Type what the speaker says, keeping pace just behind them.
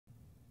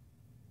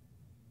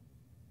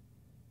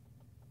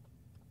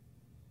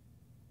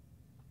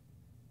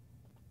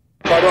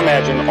to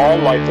imagine all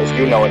life as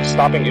you know it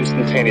stopping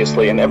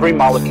instantaneously and every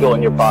molecule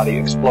in your body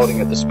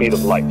exploding at the speed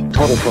of light.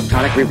 Total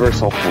protonic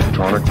reversal.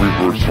 Protonic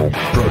reversal.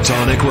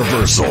 Protonic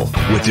reversal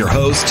with your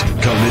host,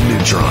 Conan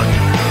Neutron.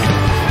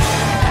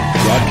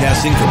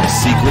 Broadcasting from a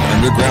secret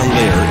underground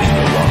lair in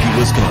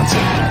Milwaukee,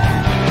 Wisconsin.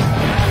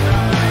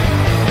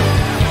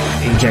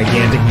 A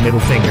gigantic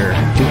middle finger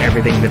to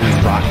everything that is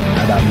rotten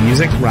about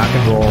music, rock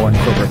and roll, and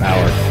corporate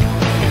power.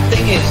 The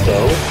thing is,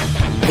 though,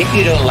 if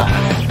you don't laugh,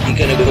 you're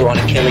going to go on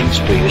a killing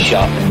spree with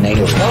sharpened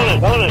nails.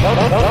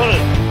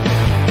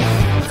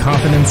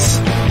 Confidence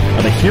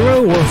of a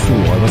hero or a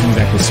fool. I wasn't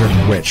exactly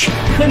certain which.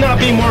 Could not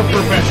be more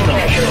professional.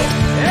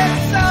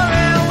 It's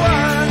only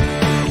one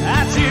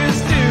I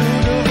choose to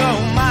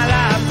devote my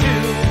life to.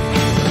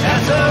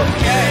 That's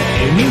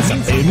okay. It means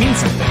something. It means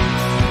something.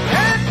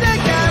 And they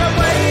got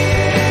away.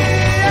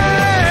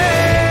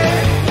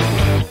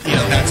 You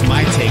know, that's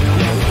my take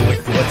on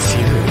it. What's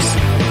yours?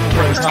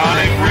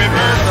 Protonic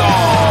reversal.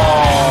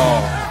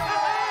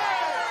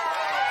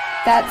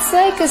 That's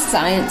like a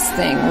science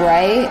thing,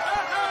 right?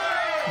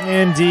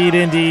 Indeed,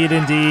 indeed,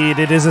 indeed.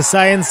 It is a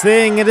science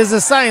thing. It is a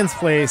science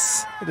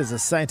place. It is a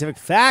scientific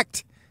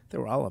fact that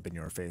we're all up in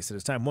your face. It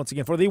is time once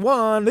again for the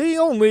one, the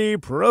only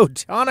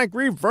Protonic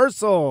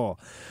reversal.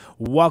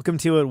 Welcome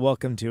to it.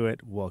 Welcome to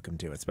it. Welcome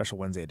to it. Special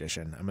Wednesday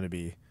edition. I'm going to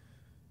be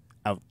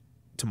out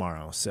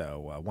tomorrow,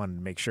 so wanted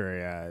to make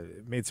sure I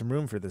made some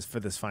room for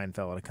this fine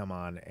fellow to come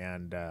on,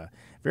 and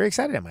very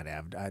excited I might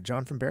have.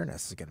 John from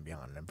Baroness is going to be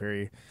on, and I'm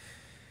very,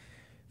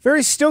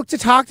 very stoked to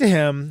talk to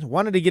him.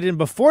 Wanted to get in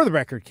before the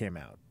record came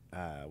out,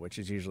 which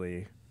is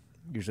usually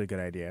a good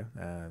idea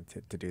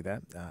to do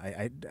that.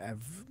 I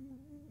have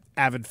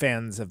avid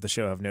fans of the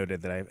show have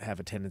noted that I have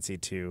a tendency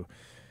to,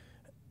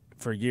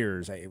 for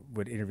years, I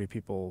would interview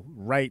people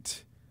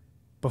right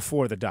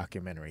before the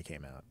documentary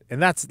came out, and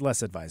that's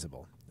less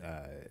advisable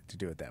to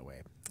do it that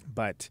way.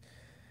 But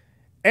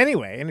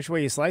anyway, in which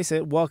way you slice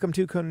it, welcome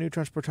to Conan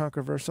Neutron's Protonic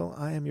Reversal.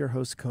 I am your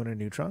host, Conan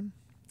Neutron.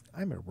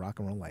 I'm a rock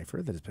and roll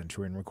lifer that has been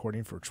touring and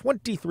recording for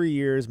 23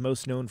 years,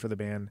 most known for the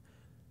band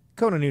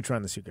Conan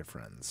Neutron, The Secret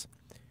Friends.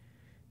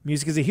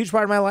 Music is a huge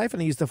part of my life,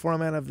 and I use the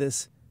format of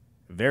this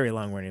very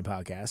long-running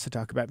podcast to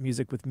talk about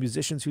music with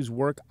musicians whose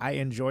work I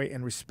enjoy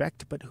and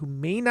respect, but who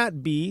may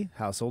not be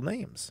household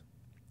names.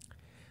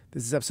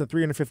 This is episode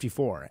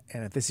 354,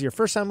 and if this is your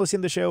first time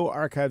listening to the show,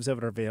 archives of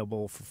it are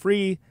available for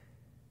free.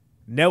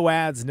 No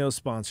ads, no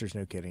sponsors,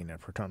 no kidding,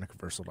 at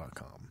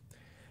protonicreversal.com.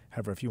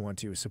 However, if you want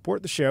to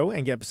support the show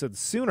and get episodes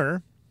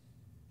sooner,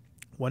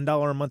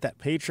 $1 a month at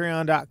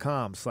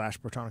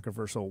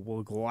patreon.com/protonicreversal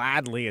will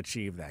gladly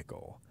achieve that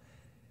goal.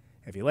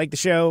 If you like the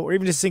show, or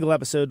even just a single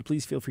episode,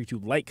 please feel free to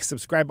like,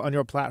 subscribe on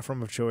your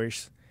platform of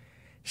choice,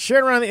 share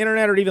it around the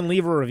internet, or even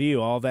leave a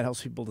review. All of that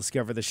helps people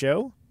discover the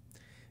show.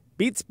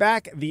 Beats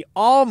back the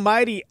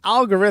almighty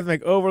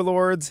algorithmic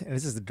overlords, and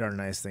it's just a darn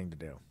nice thing to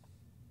do.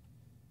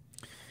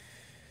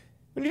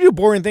 When you do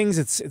boring things,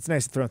 it's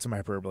nice to throw in some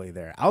hyperbole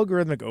there.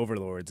 Algorithmic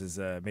overlords is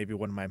maybe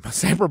one of my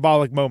most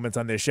hyperbolic moments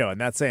on this show,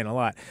 and that's saying a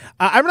lot.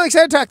 I'm really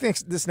excited to talk to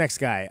this next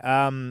guy.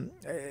 John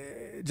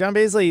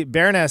Baizley,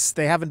 Baroness,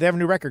 they have a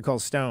new record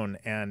called Stone,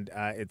 and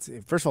it's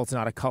first of all, it's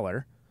not a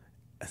color,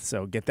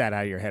 so get that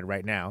out of your head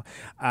right now.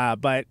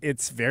 But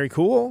it's very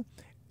cool.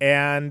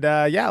 And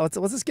yeah, let's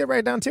just get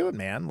right down to it,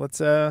 man. Let's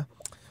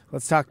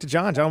talk to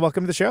John. John,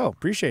 welcome to the show.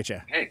 Appreciate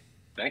you. Hey,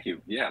 thank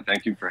you. Yeah,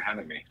 thank you for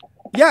having me.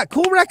 Yeah,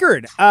 cool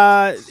record.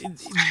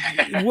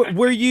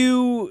 Were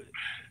you?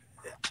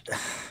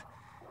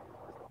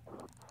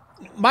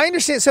 My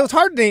understanding. So it's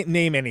hard to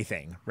name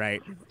anything,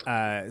 right?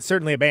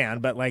 Certainly a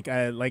band, but like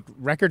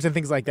records and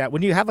things like that.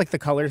 When you have like the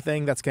color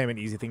thing, that's kind of an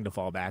easy thing to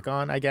fall back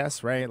on, I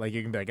guess, right? Like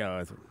you can be like,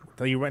 oh,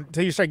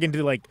 until you start getting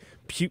to like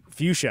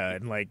fuchsia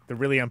and like the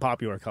really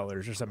unpopular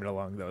colors or something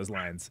along those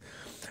lines.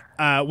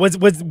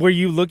 Were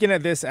you looking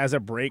at this as a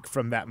break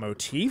from that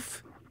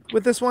motif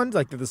with this one?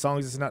 Like, did the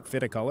songs just not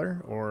fit a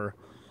color, or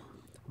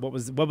what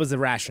was the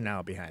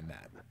rationale behind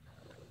that?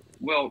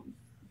 Well,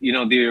 you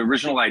know, the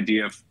original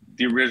idea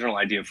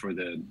for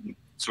the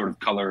sort of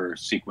color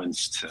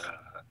sequenced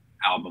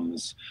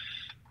albums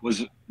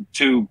was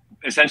to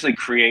essentially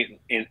create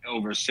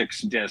over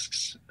 6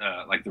 discs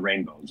like the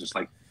rainbow, just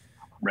like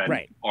red,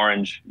 right,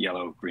 orange,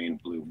 yellow, green,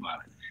 blue,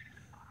 violet.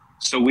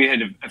 So we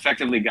had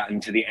effectively gotten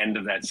to the end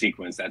of that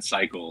sequence, that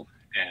cycle,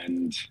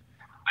 and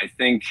I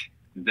think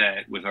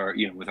that with our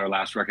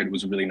last record, it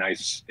was really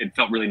nice. It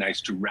felt really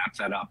nice to wrap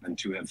that up and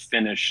to have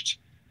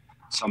finished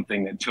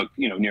something that took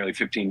nearly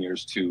 15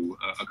 years to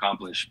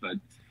accomplish, but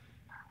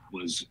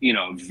was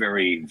a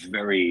very,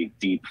 very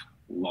deep,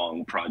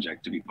 long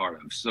project to be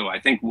part of. So I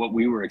think what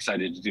we were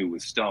excited to do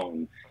with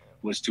Stone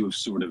was to have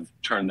sort of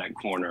turned that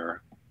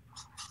corner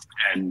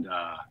and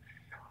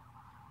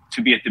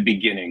to be at the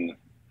beginning,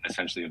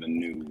 essentially, of a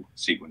new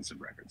sequence of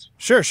records.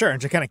 Sure,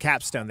 and to kind of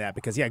capstone that,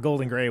 because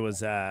Golden Gray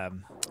was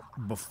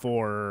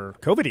before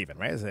COVID even,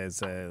 right?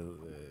 If I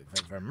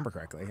remember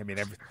correctly. I mean,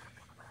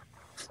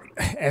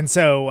 and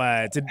so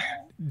it's a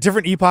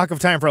different epoch of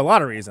time for a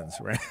lot of reasons,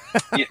 right?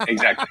 Yeah,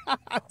 exactly.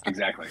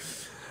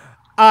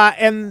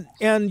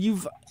 And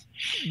you've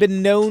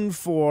been known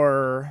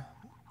for,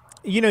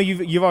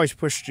 you've always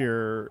pushed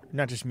your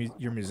not just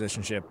your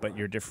musicianship, but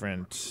your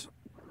different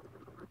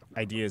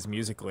ideas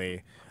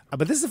musically.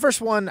 But this is the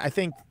first one I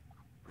think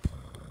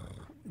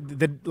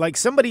that like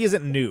somebody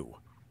isn't new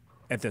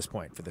at this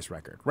point for this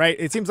record, right?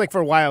 It seems like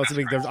for a while it's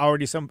like there's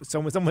already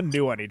someone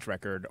new on each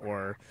record,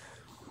 or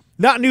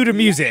not new to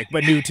music,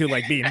 but new to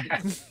like being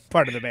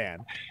part of the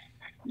band.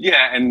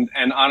 Yeah, and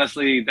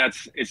honestly,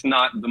 it's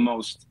not the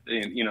most,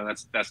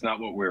 that's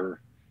not what we're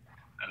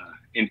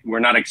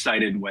not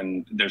excited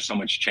when there's so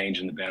much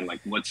change in the band. Like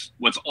what's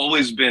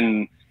always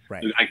been,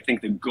 right, I think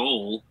the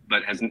goal,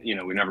 but hasn't, we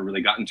never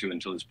really gotten to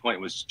until this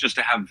point, was just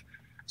to have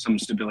some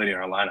stability in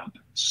our lineup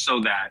so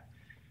that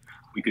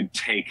we could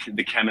take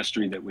the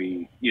chemistry that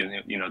we,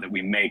 that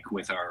we make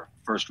with our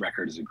first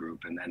record as a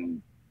group, and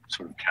then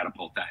sort of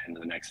catapult that into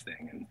the next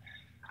thing, and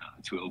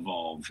to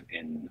evolve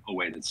in a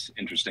way that's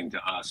interesting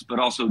to us, but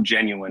also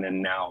genuine,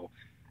 and now,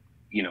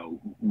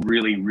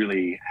 really,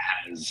 really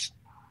has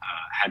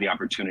had the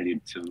opportunity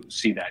to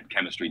see that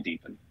chemistry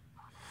deepen.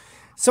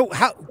 So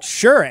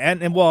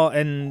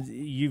and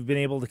you've been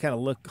able to kind of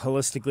look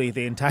holistically at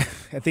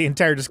the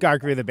entire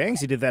discography of the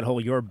Banks. You did that whole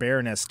Your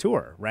Baroness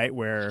tour, right?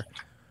 Where,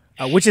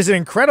 which is an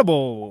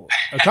incredible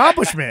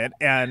accomplishment,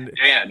 and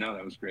no,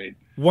 that was great.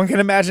 One can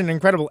imagine an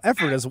incredible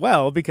effort as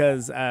well,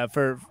 because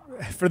for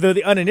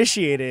the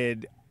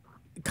uninitiated,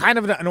 kind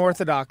of an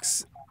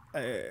unorthodox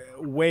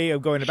way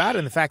of going about it,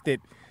 and the fact that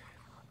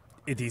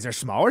these are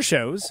smaller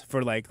shows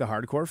for like the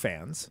hardcore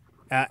fans.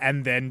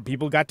 And then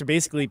people got to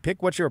basically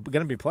pick what you're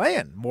going to be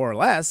playing, more or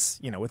less,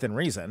 within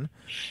reason.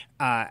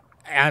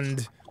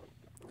 And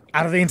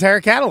out of the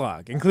entire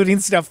catalog, including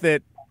stuff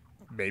that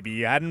maybe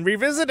you hadn't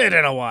revisited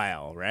in a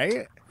while,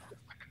 right?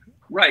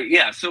 Right,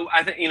 yeah. So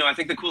I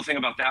think the cool thing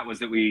about that was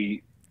that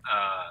we,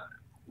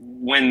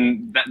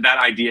 when that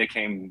idea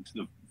came to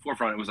the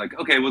forefront, it was like,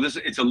 okay, well,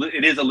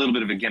 it is a little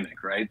bit of a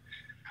gimmick, right?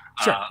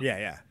 Sure,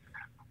 yeah.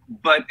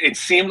 But it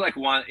seemed like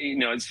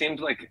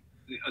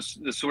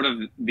the sort of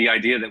the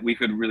idea that we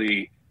could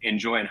really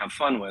enjoy and have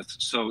fun with.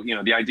 So,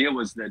 the idea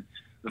was that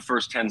the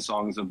first 10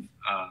 songs of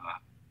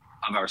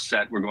our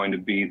set were going to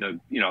be the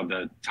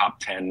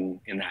top 10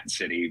 in that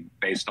city,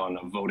 based on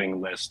a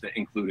voting list that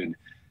included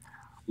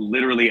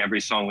literally every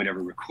song we'd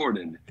ever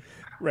recorded.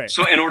 Right.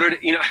 So in order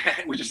to,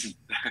 which is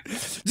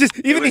just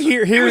even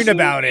hearing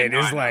about it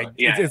is like,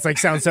 it's like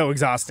sounds so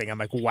exhausting. I'm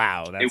like,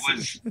 wow.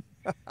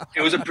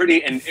 It was a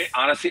pretty, and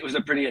honestly, it was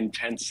a pretty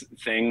intense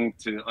thing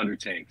to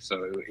undertake.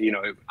 So,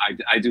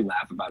 I do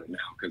laugh about it now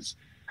because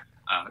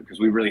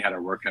we really had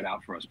our work cut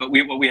out for us. But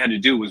what we had to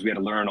do was we had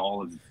to learn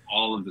all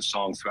of the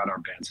songs throughout our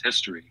band's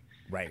history,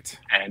 right,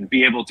 and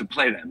be able to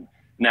play them.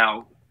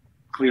 Now,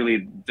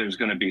 clearly, there's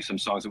going to be some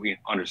songs that we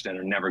understand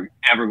are never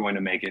ever going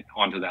to make it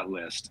onto that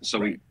list.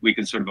 So right, we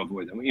could sort of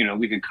avoid them.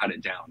 We could cut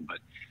it down, but.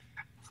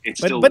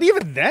 But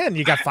even then,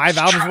 you got 5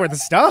 albums worth of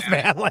stuff,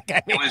 man. Like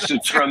it was a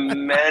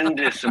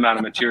tremendous amount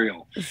of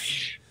material.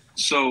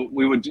 So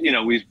we would,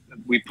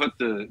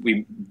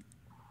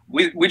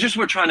 we just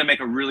were trying to make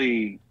a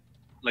really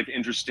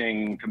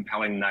interesting,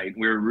 compelling night.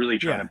 We were really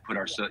trying to put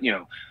ourselves,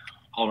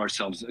 hold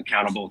ourselves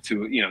accountable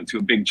to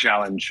a big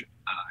challenge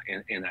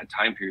in that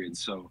time period.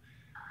 So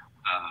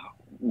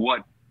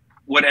what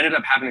ended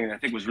up happening, I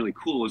think, was really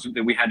cool, is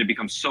that we had to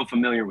become so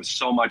familiar with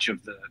so much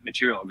of the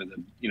material over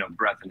the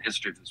breadth and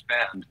history of this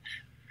band,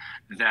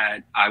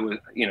 that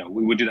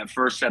we would do that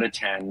first set of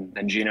 10,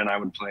 then Gina and I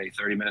would play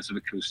 30 minutes of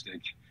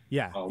acoustic.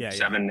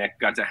 Seven, Nick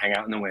got to hang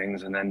out in the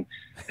wings, and then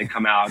they'd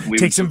come out and we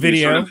take some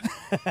video.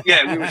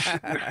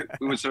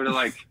 We would sort of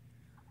like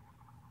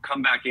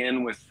come back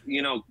in with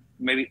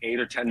maybe 8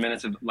 or 10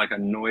 minutes of like a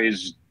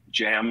noise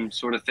jam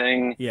sort of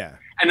thing. Yeah.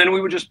 And then we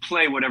would just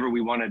play whatever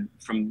we wanted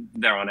from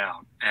there on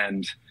out.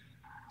 And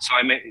so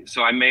I made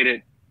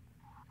it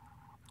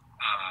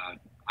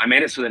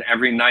so that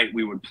every night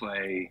we would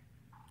play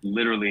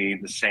literally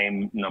the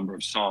same number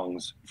of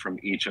songs from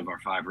each of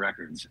our 5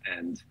 records.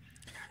 And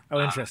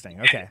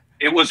interesting. Okay.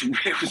 It was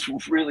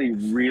really,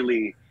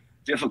 really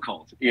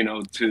difficult, to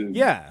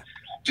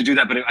do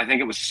that. But I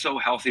think it was so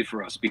healthy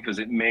for us, because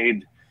it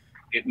made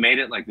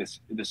it like this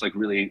like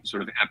really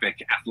sort of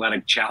epic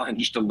athletic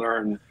challenge to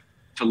learn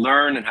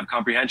and have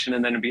comprehension,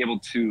 and then to be able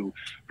to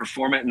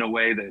perform it in a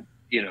way that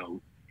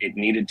it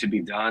needed to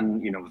be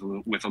done,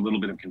 with a little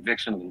bit of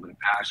conviction, a little bit of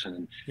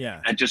passion,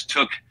 and it just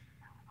took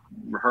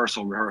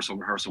rehearsal. We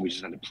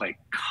just had to play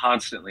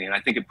constantly, and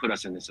I think it put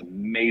us in this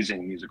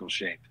amazing musical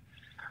shape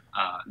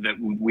that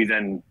we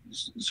then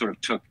sort of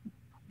took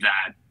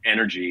that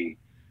energy,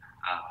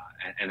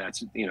 and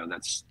that's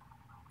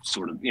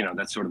sort of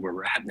where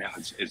we're at now.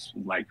 It's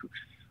like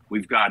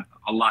we've got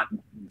a lot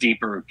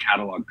deeper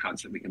catalog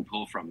cuts that we can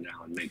pull from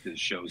now and make the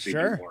shows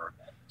even more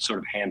sort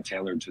of hand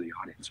tailored to the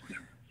audience.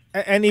 Whatever.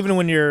 And even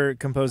when you're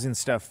composing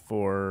stuff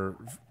for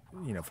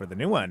the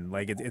new one,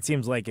 like it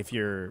seems like if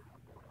you're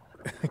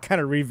kind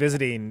of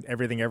revisiting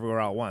Everything Everywhere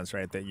All at Once,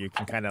 right, that you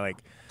can kind of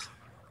like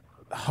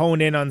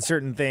hone in on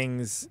certain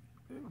things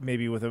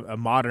maybe with a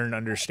modern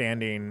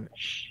understanding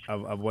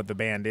of what the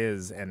band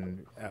is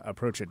and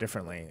approach it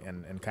differently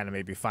and kind of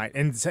maybe find,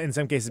 in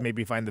some cases,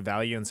 maybe find the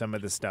value in some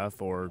of this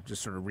stuff or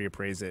just sort of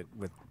reappraise it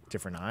with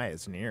different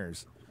eyes and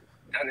ears.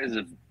 That is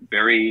a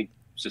very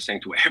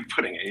succinct way of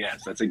putting it.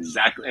 Yes, that's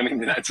exactly. I mean,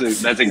 that's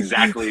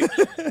exactly.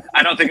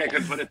 I don't think I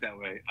could put it that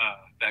way,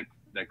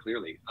 that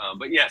clearly.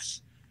 But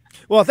yes.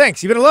 Well,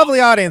 thanks. You've been a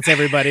lovely audience,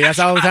 everybody. That's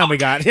all the time we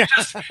got. You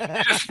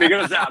just figured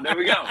us out. There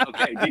we go.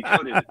 Okay,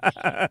 decoded.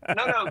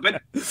 No,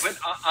 but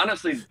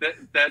honestly,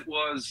 that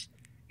was,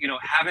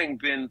 having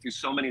been through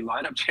so many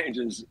lineup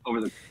changes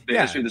over the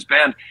history of this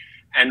band,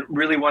 and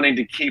really wanting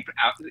to keep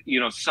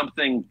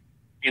something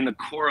in the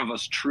core of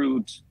us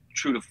true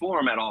to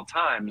form at all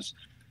times.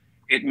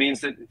 It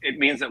means that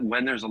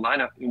when there's a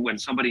lineup, when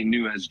somebody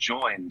new has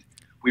joined,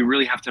 we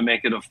really have to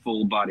make it a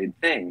full-bodied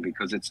thing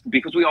because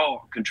we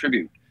all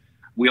contribute.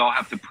 We all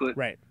have to put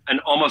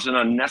almost an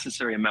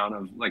unnecessary amount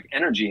of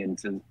energy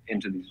into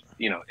these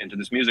into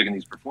this music and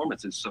these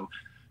performances. So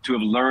to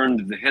have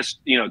learned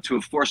to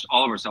have forced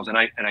all of ourselves, and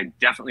I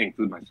definitely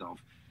include myself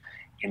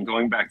in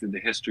going back to the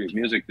history of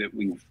music that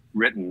we've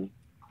written.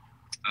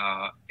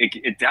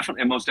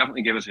 It most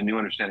definitely gave us a new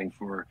understanding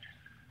for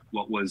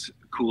what was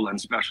cool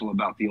and special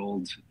about the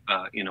old,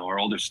 our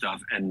older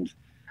stuff, and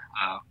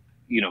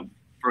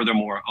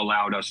furthermore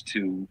allowed us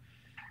to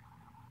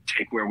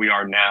take where we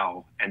are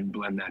now and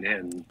blend that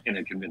in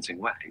a convincing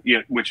way.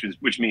 Which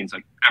means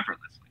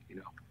effortlessly.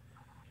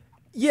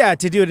 Yeah,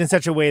 to do it in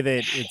such a way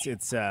that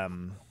it's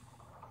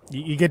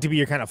you get to be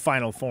your kind of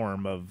final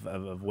form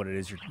of what it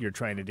is you're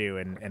trying to do,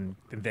 and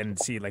then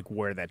see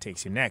where that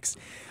takes you next.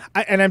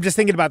 And I'm just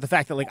thinking about the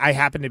fact that I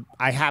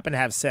happen to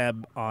have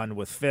Seb on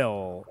with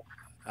Phil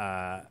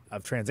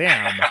of Trans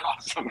Am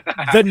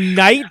the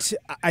night,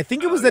 I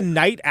think it was the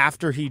night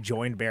after he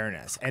joined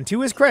Baroness, and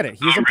to his credit,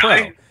 he's a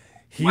pro.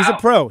 He's a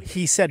pro.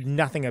 He said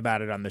nothing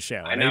about it on the show.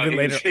 I know. Even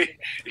later,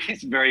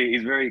 he's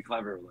very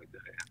clever like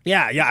that.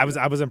 Yeah.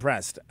 I was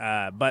impressed.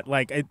 But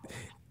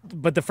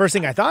the first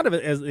thing I thought of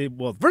is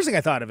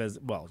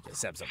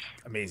Seb's an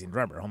amazing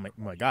drummer. Oh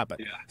my god!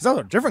 But he's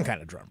also a different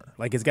kind of drummer.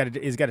 He's got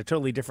a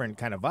totally different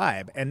kind of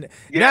vibe. And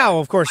now,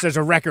 of course, there's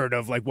a record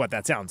of what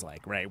that sounds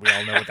like, right? We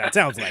all know what that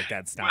sounds like.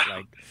 That's not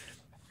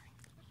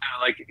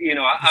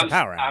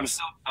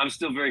I'm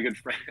still very good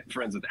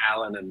friends with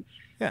Alan,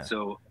 and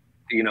so.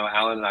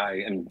 Alan and I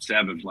and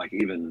Seb have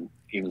even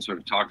sort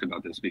of talked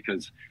about this,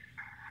 because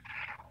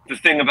the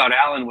thing about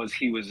Alan was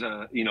he was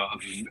an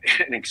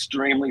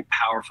extremely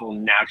powerful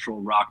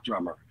natural rock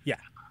drummer. Yeah.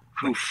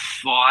 Who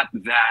fought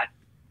that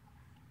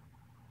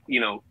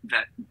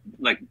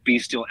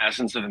bestial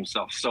essence of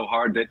himself so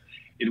hard that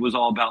it was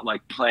all about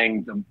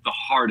playing the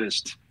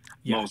hardest,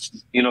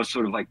 most,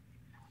 sort of lack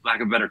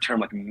of a better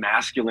term,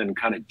 masculine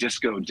kind of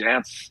disco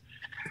dance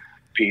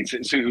beats.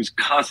 So he was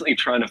constantly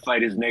trying to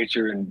fight his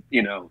nature, and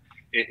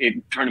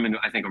it turned him into,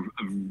 I think, a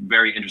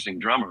very interesting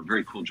drummer, a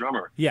very cool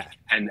drummer. Yeah.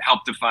 And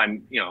helped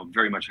define,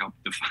 very much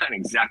helped define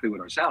exactly what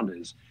our sound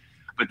is.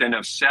 But then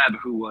of Seb,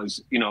 who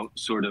was,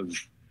 sort of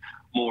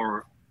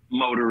more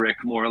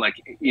motoric, more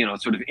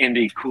sort of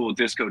indie, cool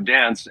disco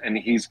dance. And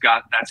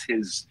that's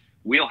his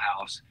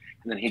wheelhouse.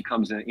 And then he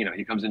comes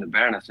into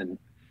Baroness, and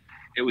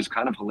it was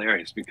kind of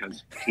hilarious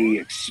because he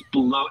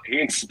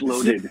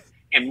exploded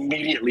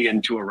immediately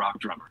into a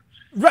rock drummer.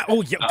 Right.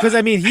 Oh, yeah. Because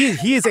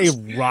he is a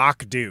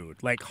rock dude,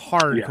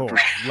 hardcore.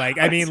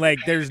 Yeah.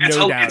 There's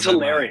no doubt. It's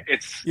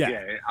hilarious.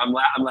 I'm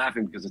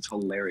laughing because it's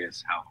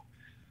hilarious how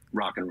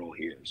rock and roll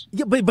he is.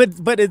 Yeah,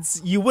 but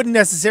it's, you wouldn't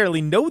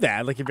necessarily know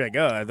that. If you're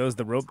oh, are those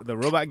the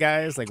robot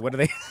guys? What are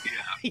they?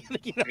 Yeah.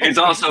 It's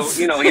also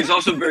he's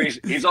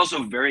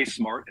also very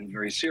smart and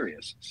very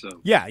serious. So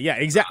yeah,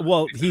 exactly.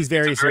 Well, he's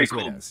very serious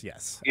cool. with us.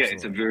 Yes. Yeah,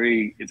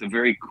 absolutely. It's a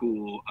very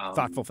cool,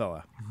 thoughtful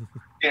fella.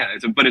 Yeah,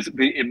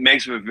 it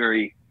makes him a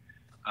very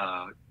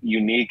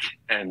unique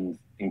and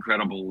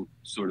incredible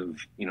sort of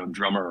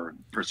drummer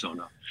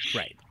persona.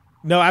 Right.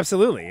 No,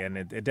 absolutely, and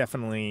it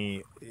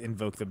definitely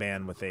invoked the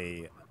band with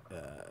a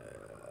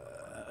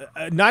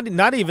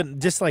not even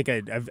just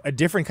a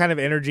different kind of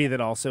energy that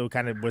also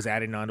kind of was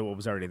adding on to what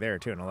was already there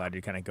too, and allowed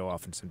you to kind of go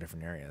off in some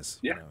different areas.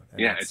 Yeah,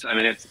 it's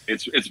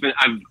been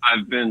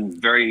I've been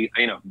very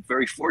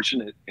very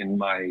fortunate in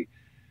my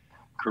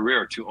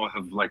career to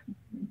have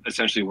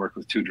essentially worked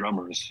with two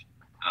drummers.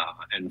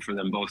 And for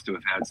them both to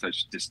have had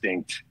such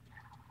distinct,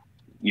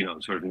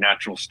 sort of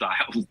natural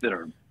styles that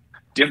are,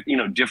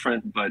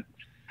 different, but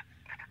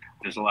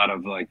there's a lot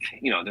of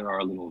there are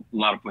a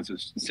lot of points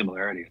of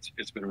similarity.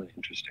 It's been really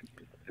interesting.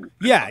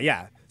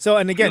 Yeah. So,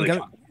 and again,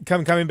 really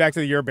coming back to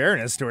the Your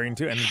Baroness story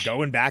too, and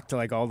going back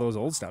to all those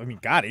old stuff. I mean,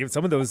 God, even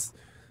some of those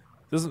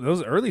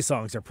early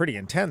songs are pretty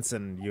intense,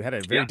 and you had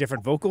a very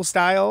different vocal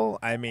style.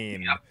 I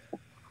mean,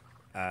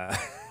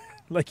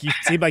 you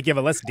seem like you have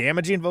a less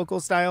damaging vocal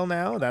style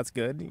now. That's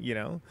good,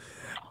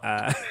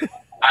 I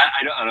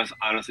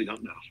honestly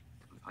don't know.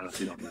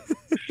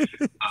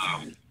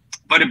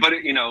 But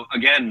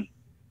again,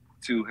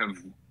 to have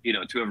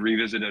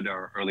revisited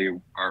our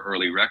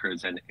early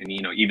records and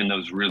even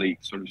those really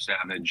sort of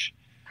savage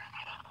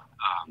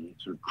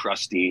sort of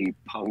crusty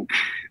punk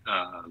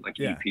like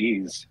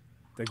EPs.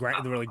 The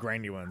really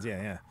grindy ones,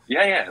 yeah.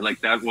 Like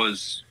that's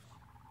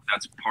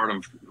part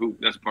of who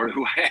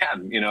I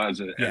am, as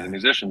a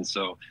musician.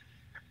 So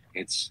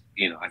it's,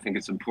 I think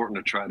it's important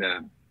to try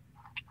to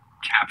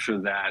capture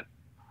that,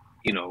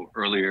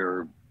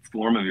 earlier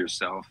form of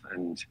yourself,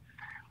 and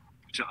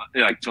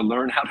to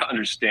learn how to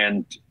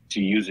understand,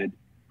 to use it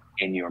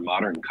in your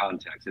modern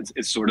context.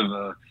 It's sort of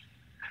a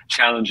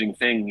challenging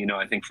thing,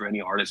 I think, for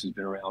any artist who's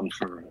been around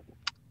for,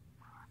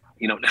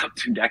 now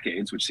 2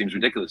 decades, which seems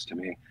ridiculous to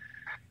me.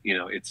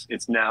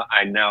 It's now,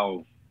 I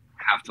now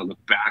have to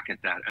look back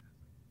at that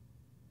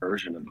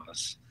version of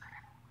us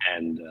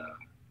and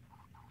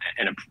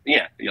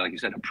like you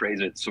said, appraise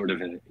it sort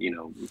of in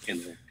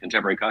the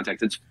contemporary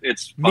context.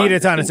 It's fun. Meet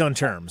it on its own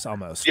terms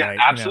almost. Yeah, right?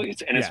 absolutely.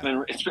 It's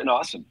been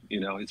awesome.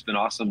 It's been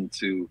awesome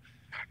to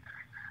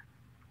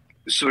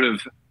sort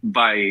of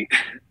by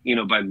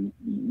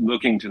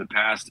looking to the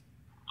past,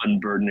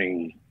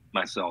 unburdening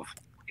myself,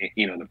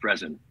 in the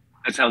present.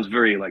 That sounds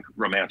very like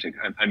romantic.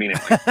 I mean it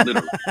like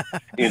literally.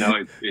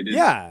 It is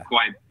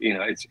quite.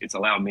 It's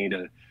allowed me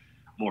to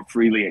more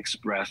freely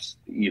express,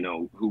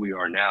 who we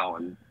are now,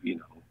 and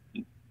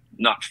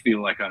not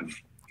feel like I've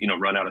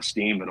run out of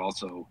steam, but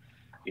also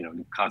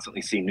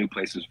constantly see new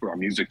places for our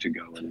music to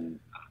go, and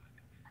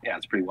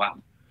it's pretty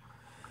wild.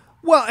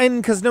 Well,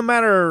 and because no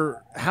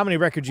matter how many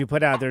records you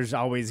put out, there's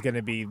always going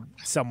to be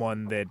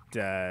someone that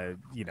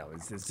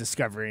is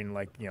discovering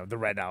the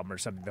Red Album or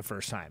something the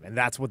first time, and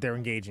that's what they're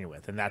engaging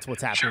with, and that's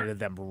what's happening to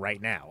them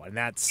right now, and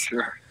that's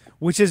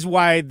which is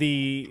why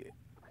the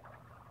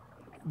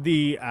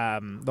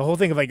whole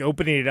thing of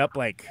opening it up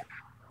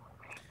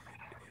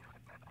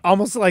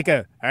almost like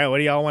all right, what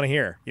do y'all want to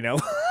hear?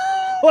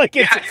 But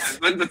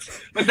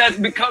that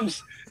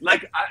becomes I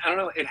don't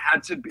know. It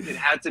had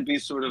to be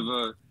sort of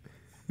a.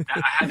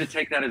 I had to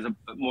take that as a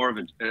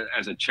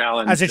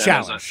challenge. As a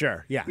challenge,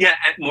 sure, yeah. Yeah,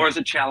 more as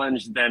a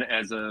challenge than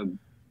as a,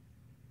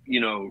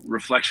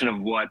 reflection of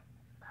what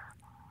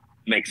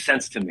makes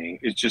sense to me.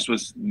 It just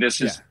was. This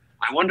is.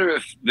 I wonder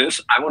if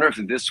this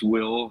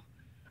will,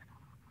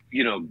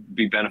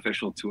 be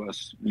beneficial to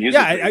us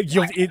musically.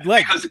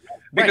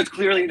 Because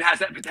clearly it has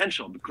that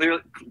potential. But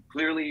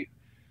clearly,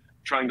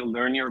 trying to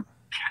learn your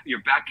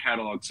back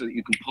catalog so that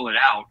you can pull it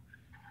out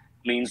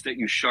means that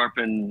you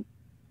sharpen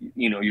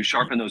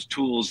those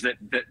tools that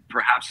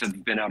perhaps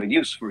have been out of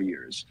use for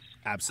years.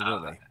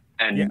 Absolutely.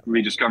 And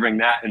rediscovering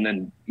that, and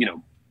then,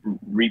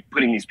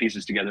 putting these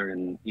pieces together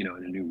in a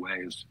new way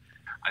is,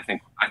 I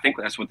think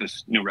that's what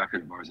this new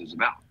record of ours is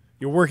about.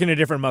 You're working a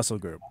different muscle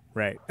group,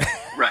 right?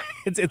 Right.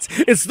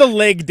 It's the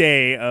leg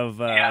day of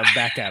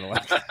back catalog.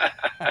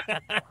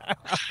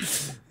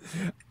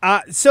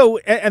 So,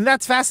 and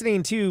that's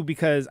fascinating too,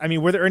 because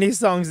were there any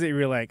songs that you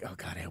were like, oh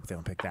God, I hope they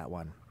don't pick that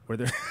one? Were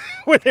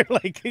there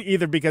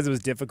either because it was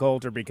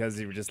difficult or because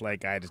you were just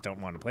like, I just don't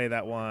want to play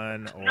that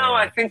one? Or... No,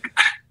 I think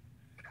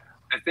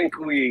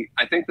we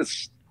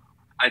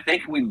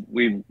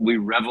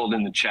reveled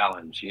in the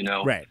challenge,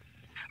 Right.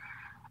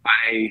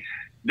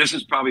 This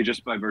is probably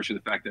just by virtue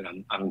of the fact that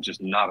I'm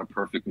just not a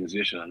perfect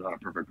musician. I'm not a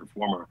perfect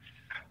performer.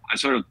 I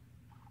sort of,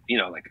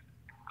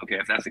 okay,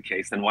 if that's the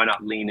case, then why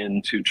not lean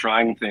into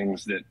trying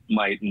things that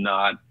might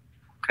not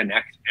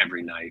connect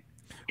every night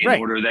in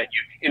order that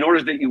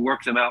you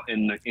work them out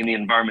in the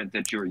environment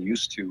that you're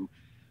used to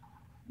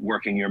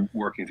working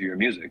through your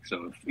music.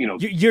 So,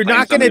 you're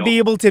not going to be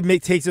able to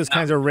take those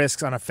kinds of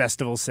risks on a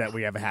festival set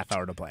where you have a half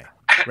hour to play,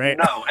 right?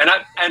 No,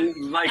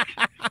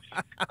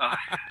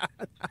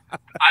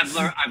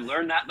 I've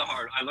learned that the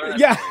hard. I learned that.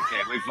 Yeah.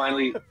 Okay,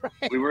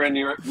 we were in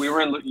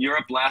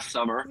Europe last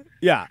summer.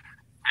 Yeah.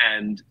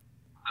 And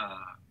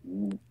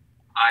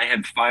I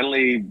had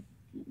finally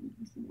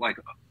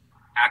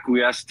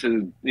acquiesced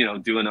to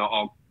doing an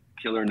all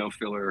killer no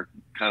filler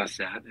kind of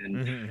set,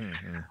 and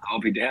I'll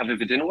be damned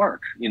if it didn't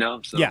work.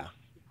 So yeah,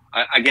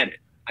 I get it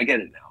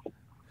now.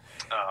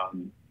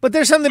 But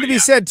there's something to be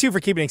said too for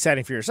keeping it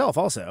exciting for yourself,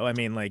 also.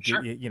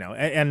 Sure.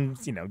 and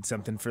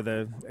something for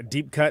the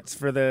deep cuts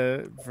for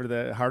the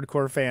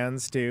hardcore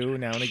fans too,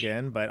 now and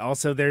again. But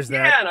also there's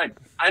that. Yeah, and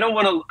I don't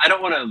want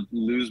to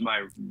lose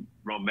my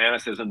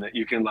romanticism that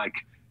you can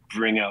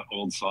bring out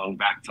old song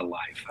back to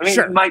life.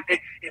 Sure. It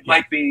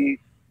might be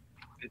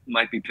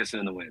pissing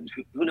in the wind.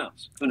 Who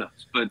knows?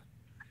 But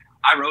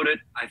I wrote it.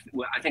 I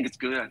think it's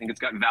good. I think it's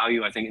got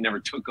value. I think it never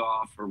took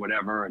off or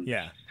whatever. And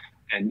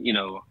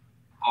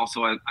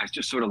also, I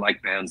just sort of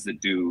like bands that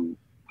do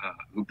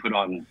who put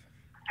on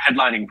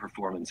headlining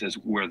performances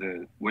where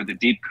the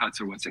deep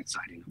cuts are what's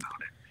exciting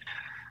about it.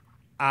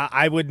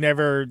 I would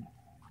never,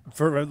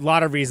 for a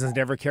lot of reasons,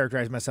 never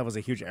characterize myself as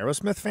a huge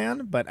Aerosmith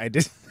fan, but I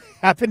did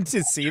happen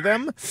to see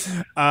them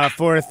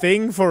for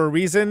a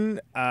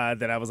reason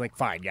that I was like,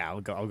 fine, yeah,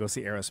 I'll go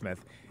see Aerosmith,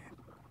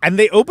 and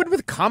they opened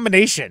with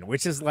Combination,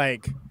 which is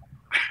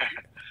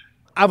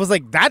I was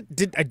like, I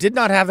did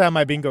not have that on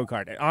my bingo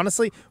card.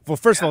 Honestly, well,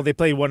 first of all, they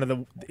played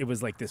it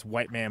was this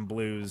white man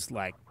blues,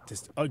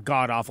 just a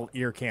god-awful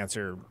ear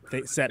cancer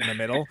set in the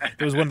middle.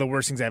 It was one of the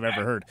worst things I've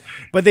ever heard.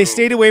 But they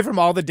stayed away from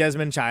all the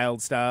Desmond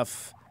Child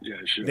stuff. Yeah,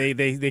 sure.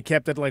 They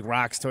kept it like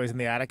Rock's Toys in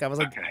the Attic. I was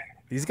like, Okay.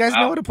 these guys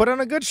know how to put on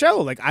a good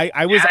show. Like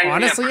I was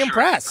honestly for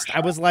impressed. Sure,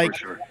 I was like,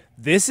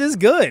 this is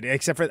good,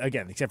 except for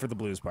the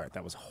blues part.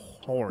 That was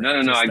horrid.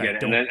 No, I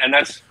get it. And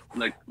that's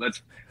like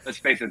let's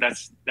face it.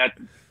 That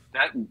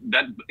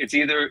it's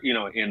either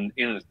in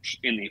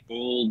the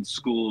old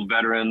school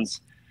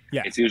veterans,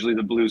 it's usually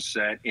the blues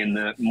set. In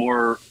the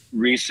more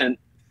recent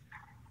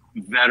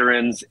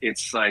veterans,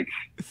 it's like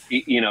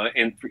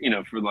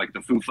for like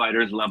the Foo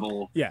Fighters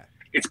level,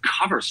 it's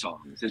cover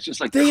songs. It's just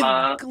like they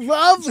love.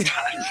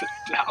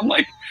 I'm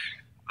like,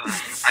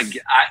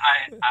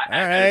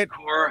 at its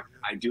core,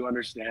 I do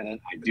understand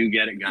it. I do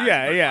get it, guys.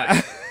 Yeah.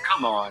 Like,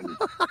 come on.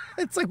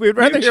 It's like we'd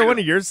rather hear one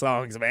of your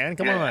songs, man.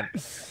 Come on.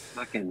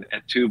 Fucking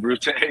Et tu,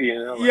 Brute, Like,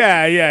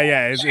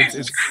 yeah.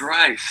 Jesus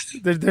Christ.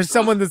 There's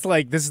someone that's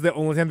like, this is the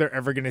only time they're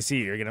ever gonna see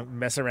you. You're gonna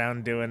mess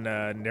around doing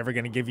Never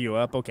Gonna Give You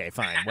Up. Okay,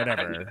 fine,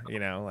 whatever.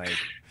 Like,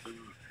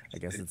 I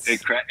guess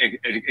it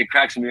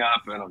cracks me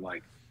up, and I'm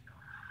like,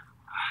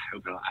 I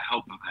hope I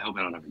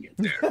don't ever get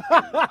there.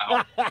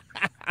 I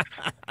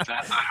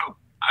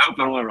hope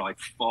I don't ever like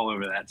fall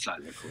over that side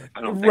of the cliff.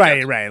 I don't think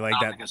right, like I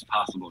that. don't think it's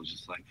possible. It's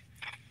just like,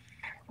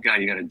 God,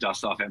 you got to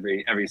dust off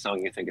every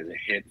song you think is a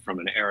hit from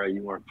an era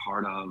you weren't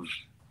part of,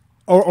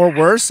 or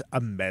worse, a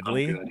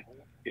medley.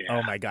 Yeah.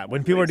 Oh my God,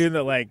 when people are doing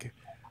that, like,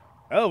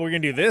 oh, we're gonna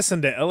do this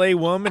and the L.A.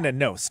 Woman, and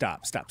no,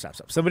 stop.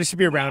 Somebody should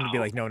be around and be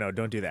like, no,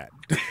 don't do that.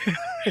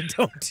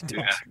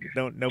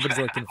 don't. Nobody's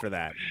looking for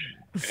that.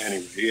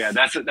 Anyway, yeah,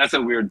 that's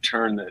a weird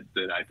turn that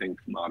I think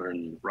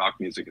modern rock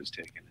music has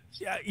taken.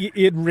 Yeah,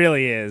 it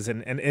really is,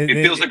 and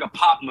it feels like a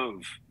pop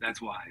move. That's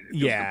why.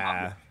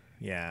 Yeah.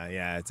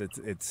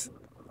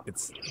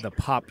 It's the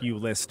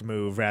populist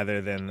move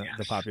rather than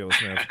the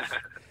populist move.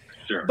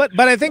 Sure. But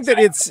I think that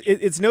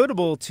it's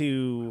notable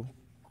to,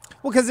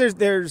 well, because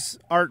there's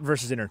art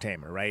versus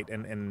entertainment, right?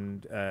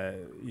 And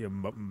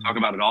talk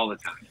about it all the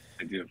time.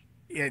 I do.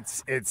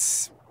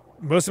 It's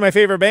most of my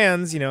favorite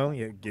bands.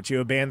 You get you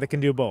a band that can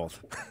do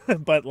both.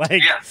 But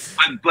like,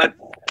 but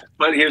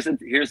here's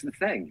the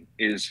thing: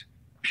 is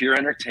pure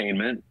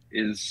entertainment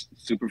is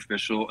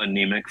superficial,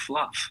 anemic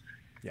fluff.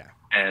 Yeah.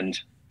 And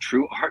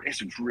true art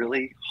is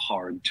really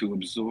hard to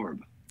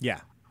absorb. Yeah,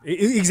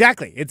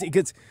 exactly.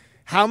 It's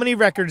how many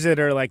records that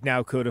are like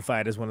now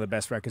codified as one of the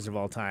best records of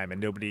all time,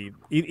 and nobody,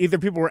 either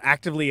people were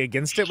actively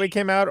against it when it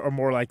came out, or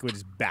more likely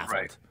just baffled.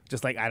 Right.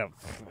 Just like, I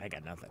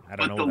got nothing. I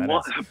don't know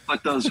what that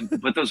is.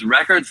 But those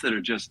records that are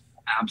just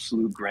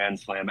absolute grand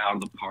slam, out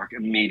of the park,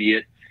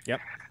 immediate. Yep.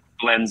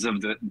 Blends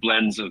of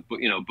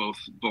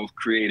both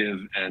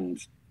creative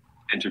and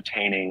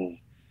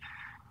entertaining.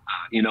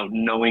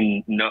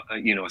 Knowing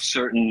a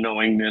certain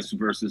knowingness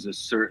versus a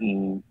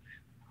certain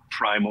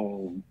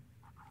primal,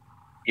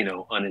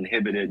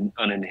 inhibition,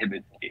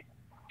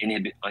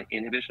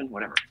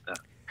 whatever.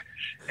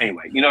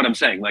 Anyway, you know what I'm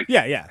saying? Like,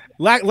 yeah.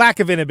 Lack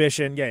of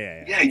inhibition.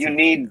 Yeah. Yeah, you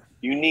need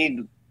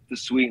the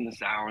sweet and the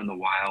sour and the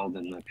wild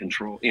and the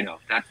control.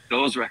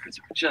 Those records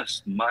are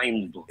just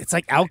mind blowing. It's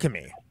like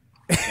alchemy.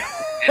 Yeah,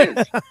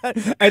 it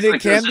is. And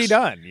it can be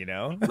done.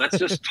 Let's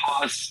just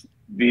toss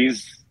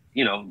these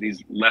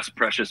less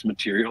precious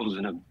materials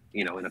in a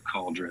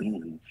cauldron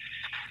and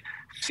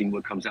see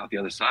what comes out the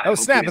other side. Oh,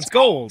 snap, it's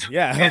gold.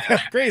 Yeah.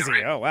 Crazy.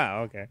 Right. Oh,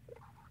 wow. Okay.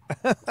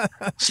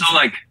 So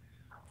like,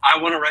 I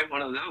want to write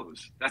one of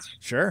those. That's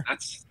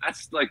that's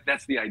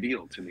the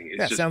ideal to me.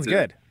 It's sounds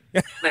good.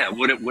 Yeah.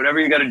 Whatever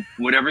you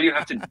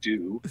have to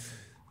do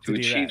to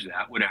achieve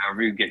that,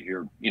 however you get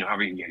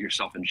however you get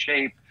yourself in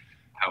shape,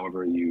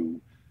 however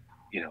you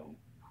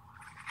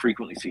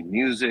frequently see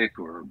music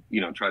or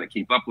try to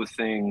keep up with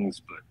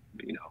things, but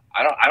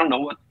I don't know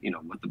what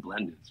what the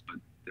blend is, but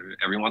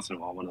every once in a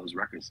while one of those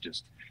records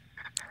just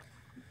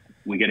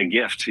we get a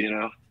gift,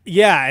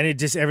 Yeah, and it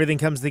just everything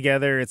comes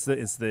together. It's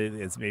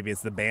maybe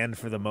it's the band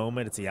for the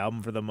moment, it's the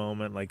album for the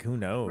moment, like who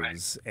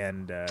knows? Right.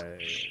 And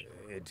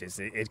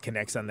it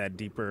connects on that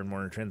deeper and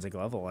more intrinsic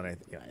level, and I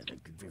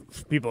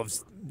think people have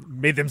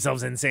made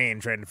themselves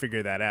insane trying to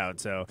figure that out.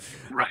 So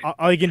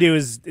all you can do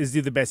is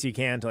do the best you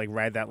can to like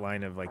ride that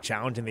line of like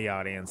challenging the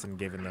audience and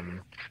giving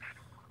them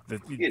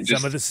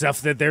some of the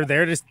stuff that they're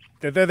there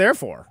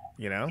for,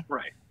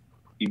 Right.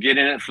 You get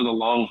in it for the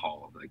long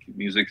haul. Like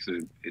music's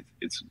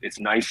it's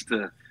nice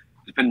to.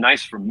 It's been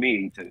nice for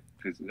me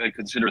because I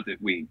consider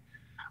that we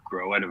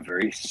grow at a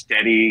very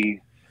steady,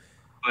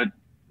 but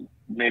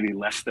maybe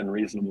less than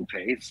reasonable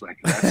pace. Like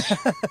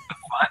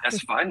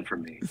that's fine for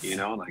me,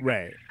 Like,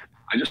 right.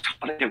 I just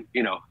want to,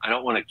 I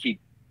don't want to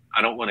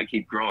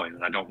keep growing,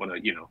 and I don't want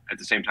to, at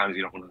the same time,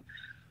 you don't want to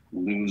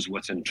lose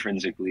what's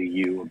intrinsically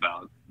you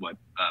about what,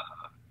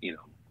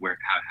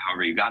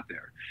 however you got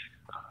there.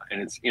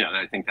 And it's,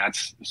 I think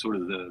that's sort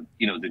of the,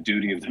 the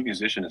duty of the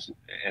musician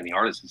and the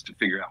artist is to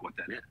figure out what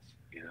that is.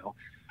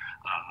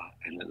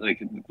 And like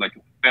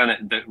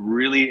that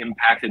really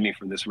impacted me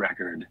for this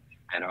record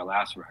and our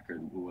last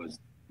record was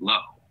Low.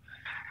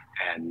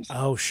 And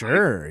oh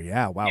sure,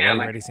 yeah, wow, yeah,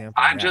 ready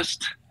sample. I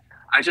just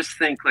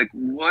think like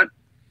what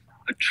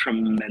a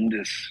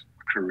tremendous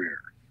career.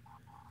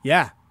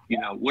 Yeah,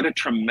 what a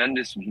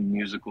tremendous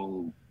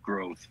musical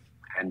growth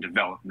and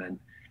development,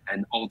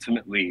 and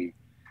ultimately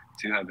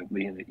to have it,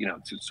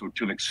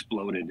 to have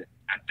exploded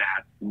at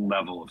that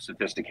level of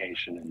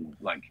sophistication and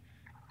like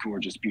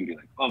gorgeous beauty.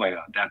 Like, oh my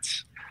God,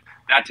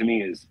 that to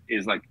me is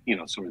like,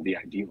 sort of the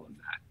ideal of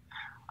that.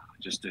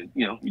 Just to,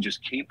 you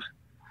just keep.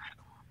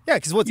 Yeah,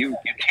 because you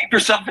keep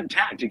yourself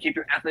intact. You keep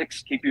your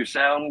ethics, keep your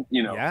sound.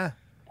 Yeah,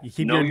 you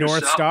keep your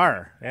North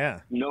Star. Yeah.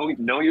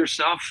 Know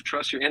yourself.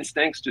 Trust your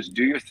instincts. Just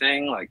do your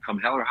thing. Like, come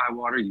hell or high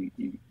water, you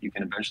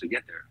can eventually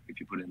get there if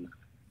you put in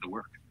the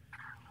work.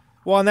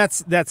 Well, and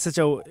that's such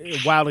a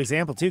wild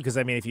example too, because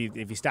I mean, if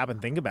you stop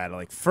and think about it,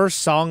 like first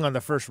song on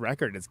the first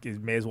record, it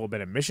may as well have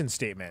been a mission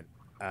statement.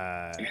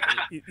 And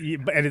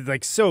it's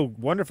like so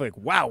wonderful. Like,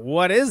 wow,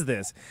 what is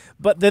this?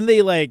 But then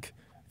they like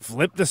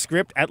flip the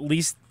script at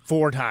least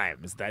 4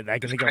 times that I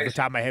can think of off the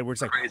top of my head, where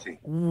it's like, crazy.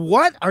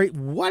 What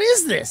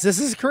is this? This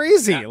is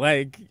crazy. Yeah.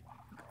 Like,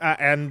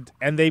 and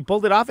they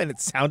pulled it off, and it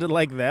sounded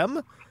like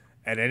them.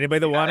 And anybody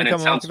that wanted to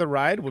come along to the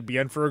ride would be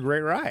in for a great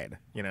ride,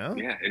 Yeah,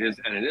 it is,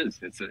 and it is.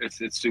 It's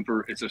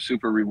a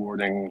super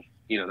rewarding.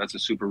 That's a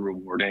super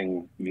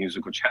rewarding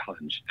musical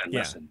challenge and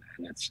lesson,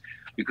 and it's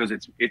because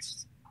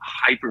it's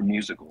hyper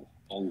musical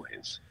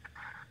always,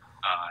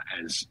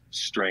 as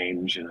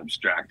strange and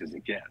abstract as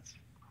it gets.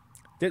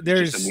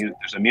 There's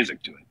a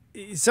music to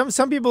it.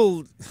 Some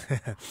people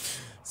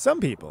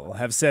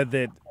have said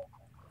that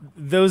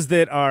those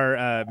that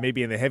are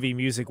maybe in the heavy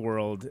music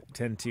world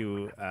tend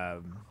to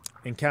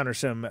encounter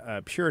some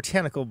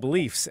puritanical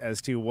beliefs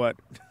as to what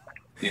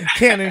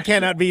can and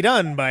cannot be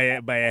done by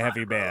a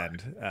heavy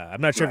band. I'm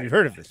not sure if you've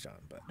heard of this, John,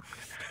 but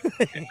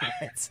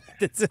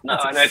no,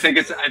 and I think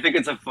it's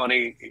a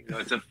funny.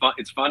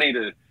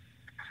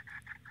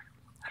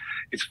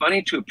 It's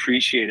funny to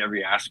appreciate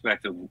every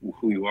aspect of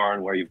who you are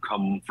and where you've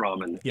come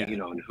from, and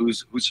and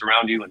who's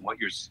surround you and what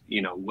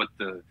what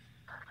the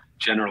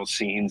general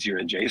scenes you're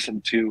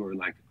adjacent to or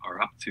like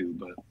are up to.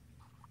 But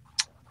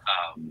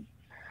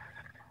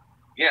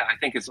I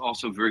think it's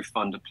also very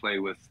fun to play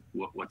with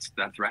what's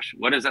that threshold.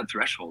 What is that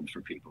threshold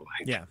for people?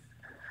 Like,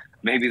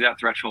 maybe that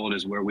threshold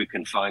is where we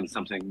can find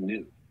something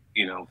new.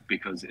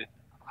 Because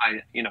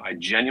I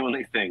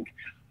genuinely think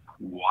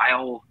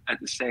while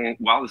the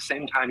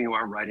same time you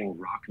are writing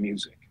rock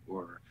music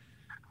or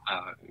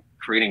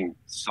creating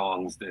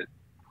songs that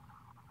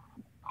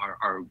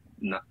are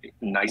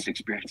nice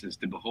experiences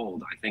to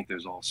behold, I think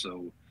there's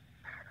also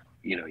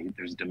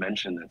there's a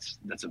dimension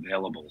that's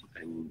available,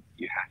 and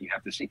you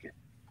have to seek it.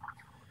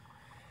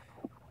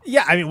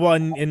 Yeah, I mean, well,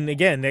 and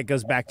again, that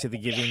goes back to the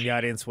giving the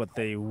audience what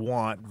they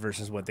want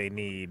versus what they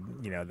need.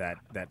 That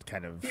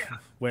kind of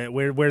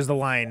where's the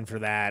line for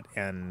that?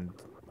 And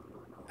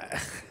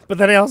but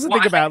then I also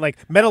think about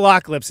like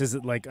Metalocalypse is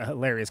like a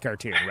hilarious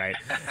cartoon, right?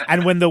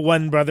 And when the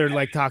one brother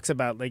like talks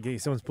about like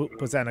someone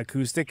puts on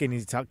acoustic and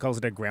he calls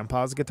it a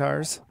grandpa's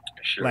guitars.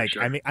 Sure.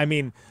 I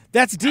mean,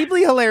 that's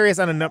deeply hilarious.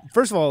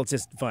 First of all, it's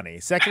just funny.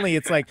 Secondly,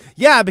 it's like,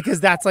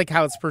 because that's like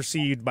how it's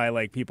perceived by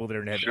like people that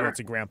are in it. It's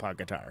a grandpa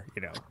guitar,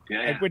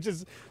 which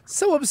is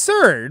so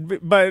absurd,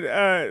 but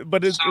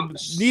it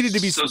needed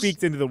to be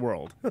speaked into the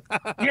world.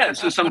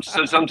 So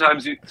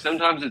sometimes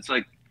it's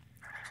like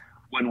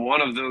when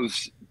one of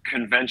those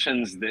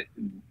conventions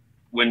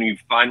when you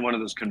find one of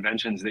those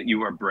conventions that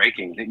you are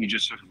breaking, that you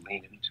just sort of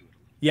lean into it.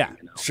 Yeah,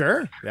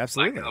 sure,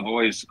 absolutely. Like,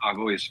 I've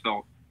always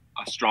felt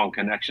a strong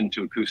connection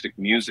to acoustic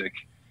music,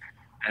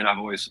 and I've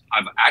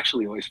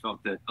actually always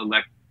felt that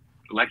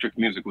electric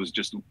music was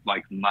just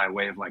like my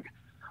way of like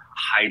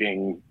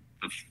hiding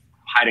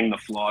the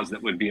flaws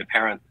that would be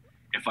apparent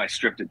if I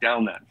stripped it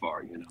down that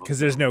far, because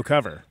there's no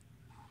cover.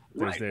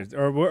 Right.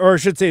 Or I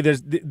should say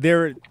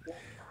there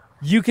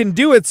you can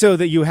do it so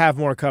that you have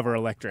more cover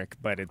electric,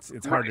 but it's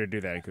harder to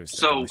do that acoustic.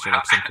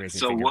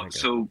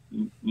 So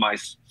my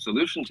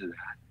solution to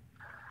that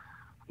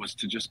was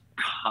to just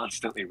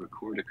constantly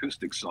record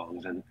acoustic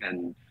songs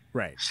and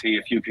see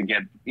if you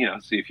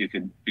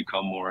could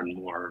become more and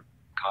more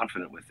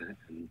confident with it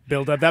and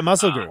build up that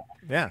muscle group.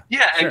 And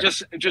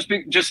just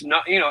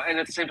not, and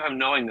at the same time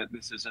knowing that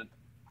this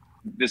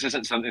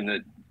isn't something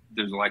that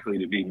there's likely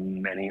to be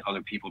many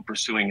other people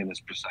pursuing in this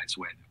precise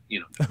way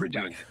that we're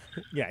doing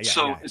it.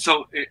 So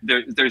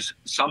there's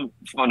some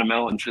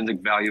fundamental intrinsic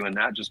value in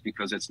that, just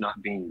because it's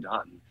not being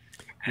done.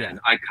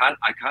 And I kind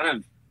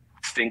of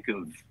think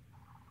of,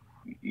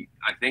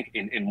 I think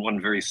in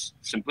one very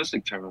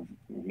simplistic term of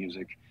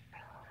music,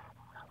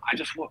 I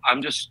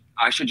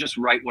should just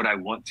write what I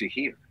want to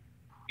hear,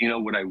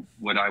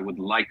 what I would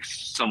like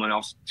someone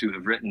else to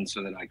have written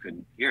so that I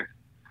could hear it.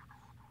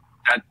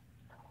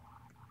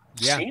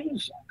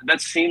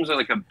 That seems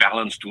like a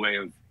balanced way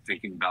of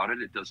thinking about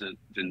it. It doesn't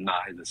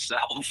deny the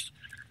self,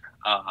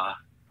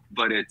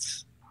 but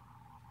it's,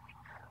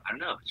 I don't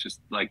know. It's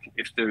just like,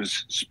 if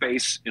there's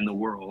space in the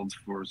world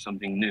for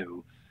something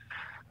new,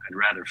 I'd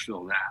rather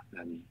fill that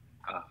than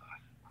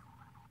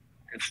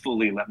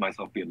fully let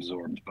myself be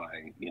absorbed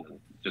by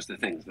just the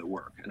things that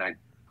work. And I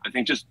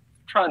think just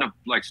trying to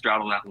like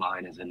straddle that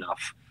line is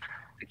enough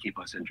to keep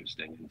us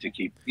interesting and to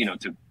keep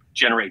to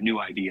generate new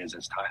ideas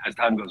as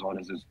time goes on,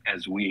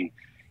 as we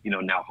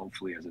now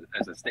hopefully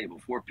as a stable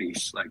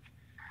 4-piece, like,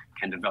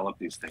 can develop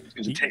these things.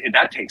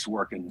 That takes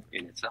work in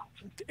itself.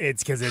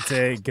 It's because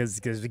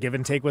because give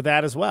and take with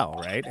that as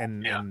well, right?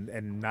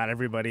 And not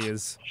everybody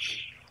is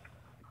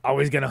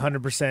always going to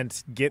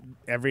 100% get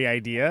every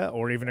idea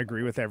or even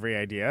agree with every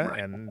idea,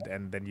 right.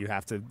 and then you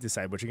have to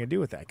decide what you're going to do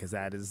with that, because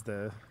that's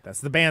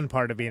the band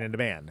part of being in a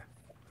band.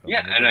 So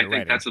yeah, and I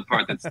think that's the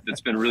part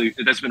that's been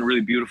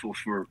really beautiful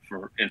for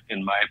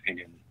in my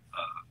opinion,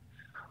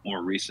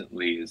 more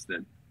recently, is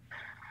that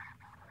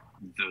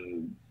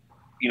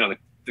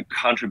the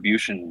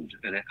contribution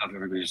of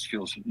everybody just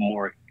feels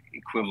more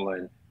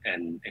equivalent,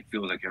 and it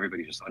feels like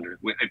everybody just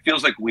it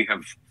feels like we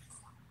have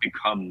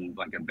become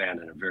like a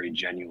band in a very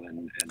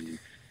genuine and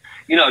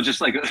just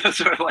like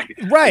sort of like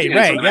right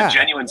sort of yeah, a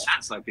genuine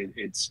sense. Like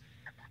it's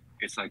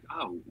like,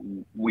 oh,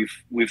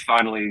 we've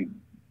finally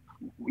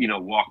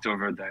walked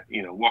through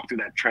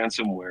that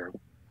transom where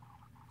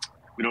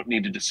we don't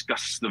need to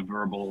discuss the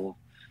verbal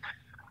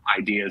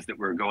ideas that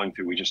we're going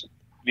through. We just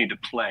need to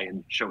play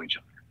and show each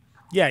other.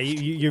 Yeah,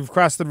 you've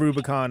crossed the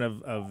Rubicon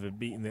of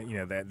being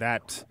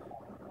that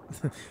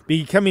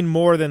becoming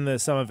more than the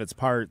sum of its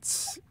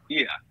parts.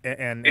 Yeah,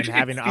 and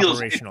having an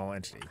operational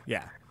entity.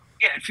 Yeah,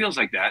 it feels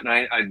like that,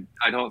 and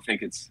I don't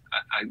think it's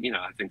I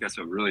think that's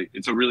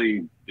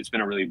it's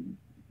been a really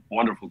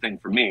wonderful thing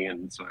for me,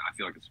 and so I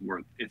feel like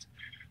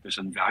there's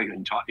some value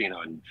in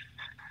and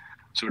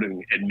sort of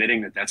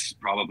admitting that that's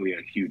probably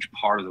a huge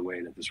part of the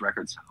way that this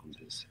record sounds,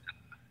 is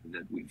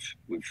that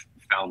we've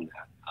found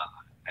that.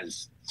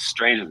 As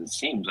strange as it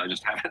seems, I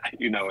just haven't,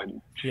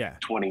 in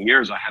 20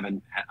 years, I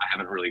haven't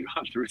really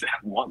gone through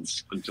that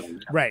once until now.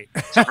 Right.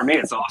 So for me,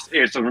 it's awesome.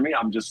 Yeah, so for me,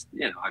 I'm just,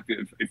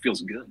 it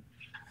feels good.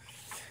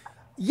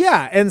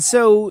 Yeah, and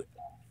so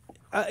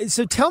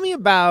tell me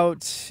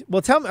about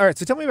tell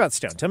me about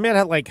Stone. Tell me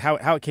about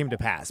how it came to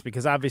pass,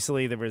 because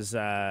obviously there was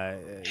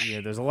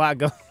there's a lot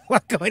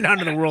going on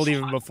in the world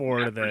even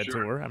before the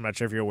tour. I'm not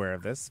sure if you're aware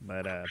of this,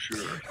 but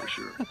for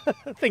sure.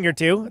 a thing or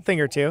two.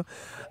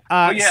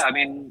 Yeah, I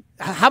mean,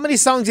 how many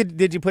songs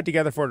did you put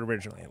together for it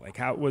originally? Like,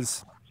 how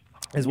is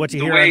what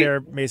you hear on there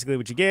basically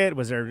what you get?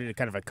 Was there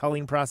kind of a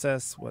culling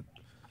process? What?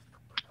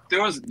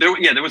 There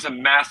was a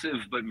massive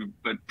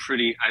but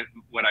pretty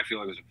what I feel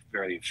like was a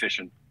very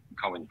efficient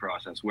culling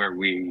process, where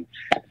we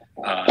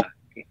at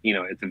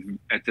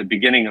the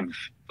beginning of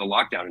the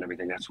lockdown and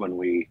everything, that's when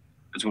we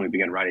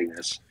began writing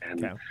this,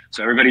 and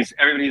so everybody's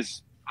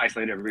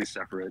isolated, everybody's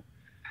separate,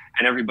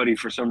 and everybody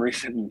for some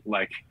reason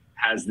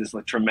has this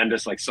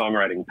tremendous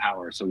songwriting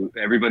power, so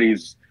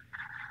everybody's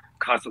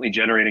constantly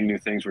generating new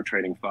things. We're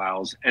trading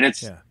files, and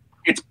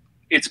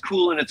it's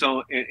cool in its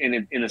own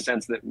in a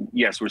sense that,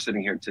 yes, we're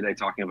sitting here today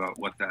talking about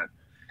what that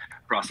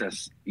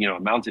process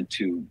amounted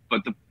to,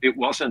 but it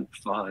wasn't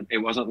fun. It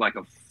wasn't like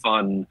a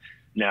fun,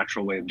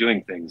 natural way of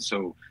doing things.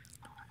 So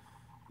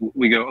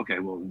we go, okay,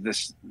 well,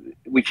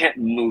 we can't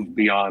move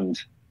beyond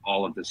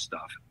all of this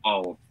stuff.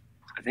 I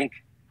think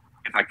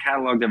if I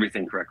cataloged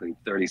everything correctly,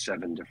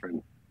 37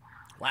 different.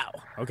 Wow.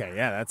 Okay.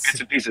 Yeah, that's bits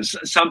and pieces.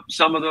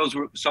 Some of those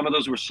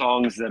were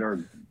songs that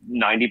are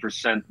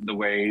 90% the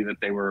way that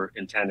they were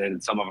intended,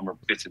 and some of them are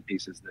bits and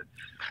pieces that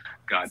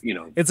got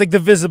It's like the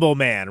Visible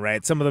Man,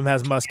 right? Some of them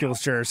has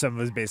musculature, some of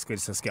them is basically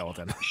just a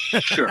skeleton.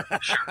 Sure.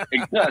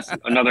 That's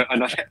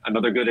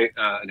another good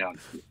analogy.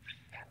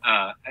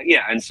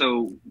 Yeah, and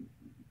so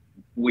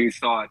we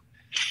thought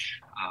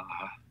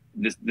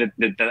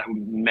that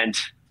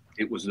meant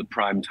it was the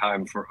prime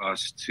time for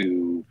us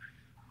to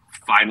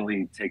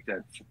finally take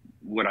that,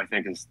 what I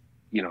think is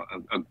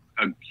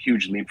a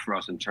huge leap for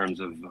us in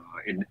terms of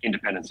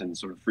independence and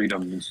sort of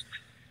freedoms,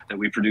 that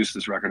we produced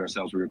this record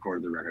ourselves, we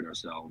recorded the record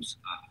ourselves.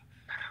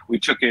 We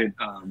took it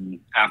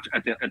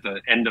at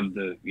the end of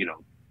the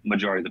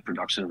majority of the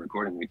production and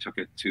recording. We took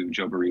it to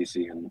Joe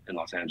Barresi in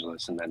Los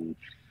Angeles, and then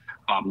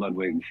Bob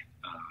Ludwig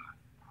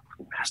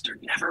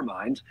mastered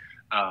Nevermind.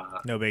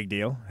 No big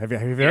deal. Have you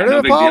heard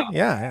of it, Paul?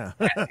 Yeah.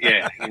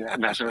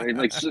 Master.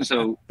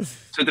 So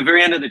at the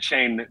very end of the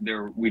chain,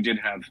 we did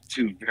have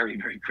two very,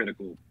 very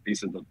critical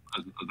pieces of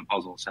the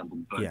puzzle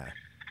assembled. But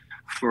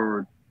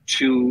for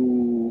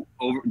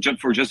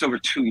just over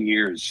 2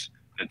 years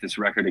that this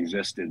record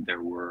existed,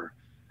 there were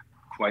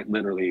quite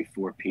literally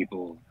 4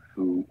 people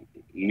who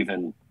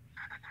even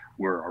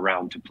were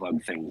around to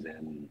plug things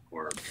in.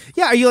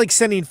 Are you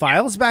sending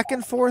files back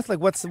and forth?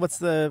 What's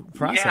the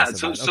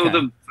process? Yeah,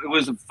 it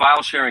was a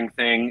file sharing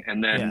thing,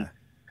 and then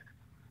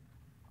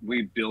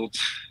we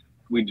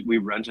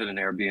rented an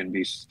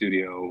Airbnb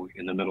studio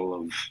in the middle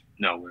of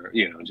nowhere,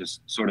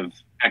 just sort of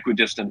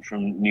equidistant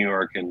from New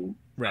York and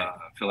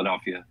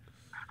Philadelphia.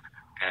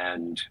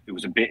 And it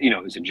was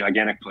it was a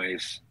gigantic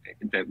place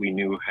that we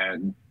knew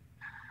had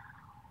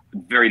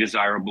very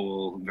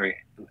desirable, very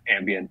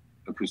ambient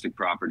acoustic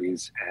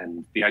properties,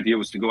 and the idea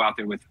was to go out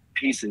there with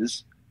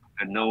pieces,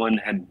 and no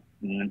one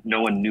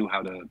knew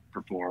how to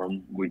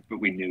perform, but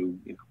we knew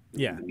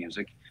the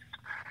music,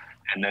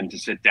 and then to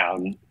sit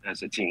down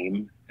as a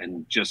team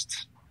and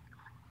just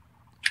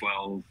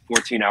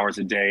 14 hours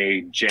a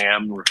day,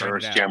 jam,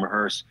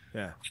 rehearse,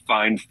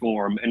 find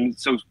form. And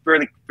so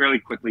fairly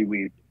quickly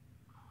we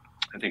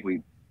I think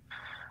we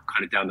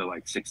cut it down to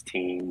like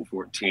 16,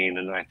 14.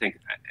 And I think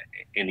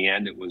in the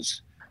end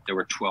there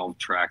were 12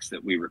 tracks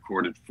that we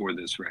recorded for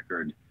this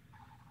record,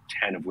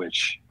 10 of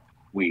which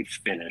we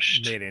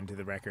finished. Made into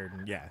the record.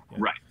 Yeah.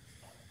 Right.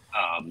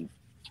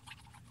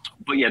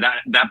 But yeah,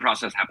 that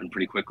process happened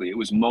pretty quickly. It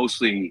was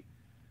mostly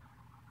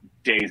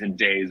days and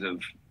days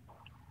of,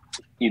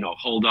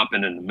 holed up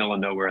in the middle of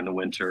nowhere in the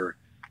winter,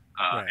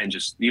 and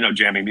just,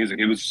 jamming music.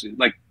 It was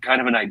like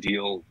kind of an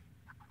ideal.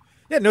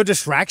 Yeah, no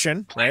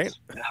distraction, right?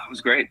 Yeah, it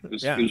was great. It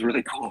was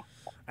really cool.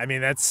 I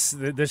mean,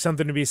 there's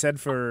something to be said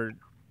for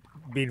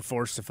being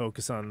forced to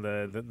focus on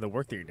the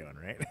work that you're doing,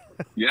 right?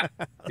 Yeah.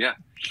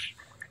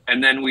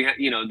 And then we had,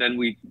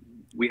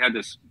 we had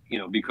this,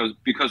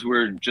 because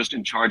we're just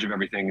in charge of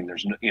everything, and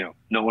there's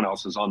no one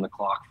else is on the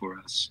clock for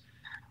us.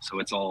 So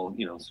it's all,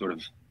 sort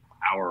of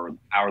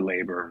our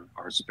labor,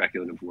 our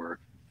speculative work.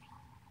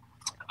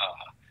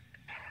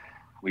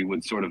 We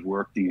would sort of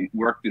work the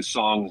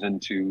songs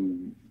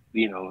into,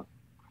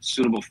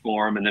 suitable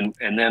form, and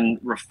then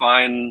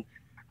refine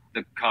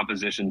the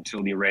composition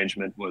till the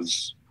arrangement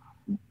was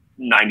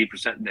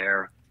 90%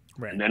 there.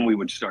 Right. And then we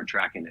would start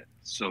tracking it.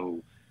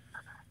 So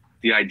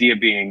the idea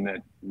being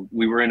that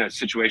we were in a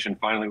situation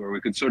finally where we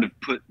could sort of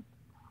put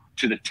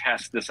to the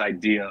test this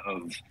idea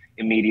of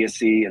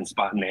immediacy and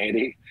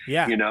spontaneity.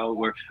 Yeah.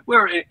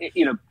 We're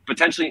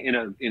potentially in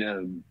a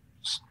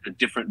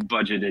different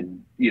budgeted,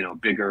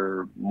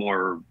 bigger,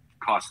 more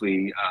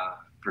costly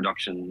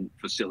production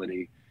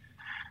facility,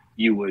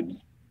 you would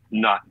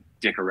not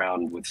dick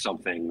around with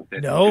something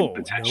that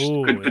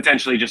could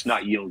potentially just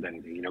not yield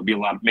anything. Be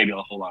maybe a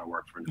whole lot of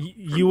work for now.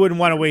 You wouldn't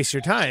want to waste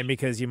your time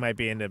because you might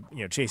be into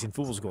chasing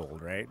fool's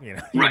gold, right?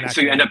 Right. So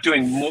you end up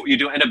doing more.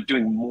 You end up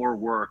doing more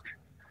work,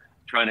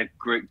 trying to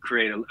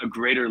create a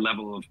greater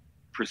level of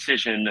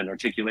precision and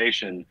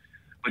articulation,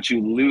 but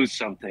you lose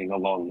something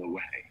along the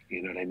way.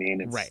 You know what I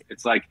mean?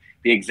 It's like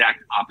the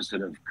exact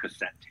opposite of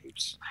cassette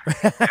tapes.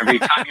 Every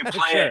time you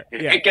play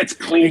it gets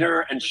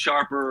cleaner and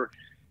sharper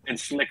and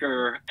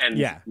slicker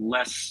and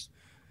less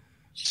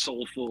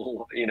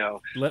soulful,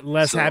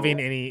 less having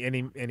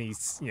any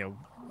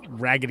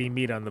raggedy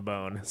meat on the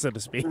bone, so to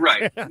speak.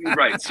 Right.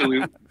 So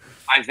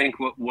I think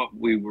what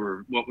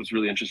was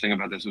really interesting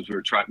about this was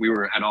we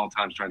were at all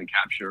times trying to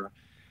capture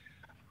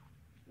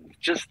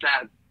just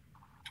that,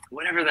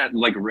 whatever that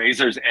like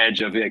razor's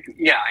edge of it.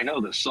 Yeah, I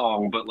know the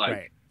song, but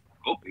like,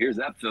 oh, here's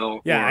that fill.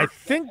 Yeah, I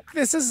think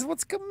this is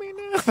what's coming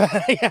up.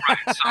 Right.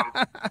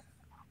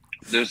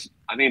 So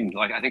I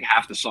think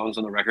half the songs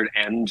on the record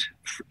end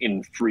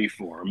in free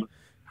form.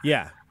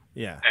 Yeah.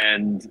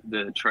 And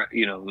the track,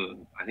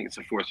 I think it's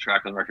the fourth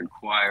track on the record,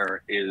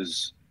 Choir,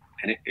 is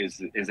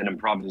an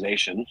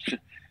improvisation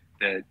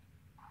that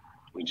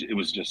it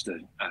was just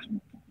an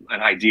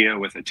idea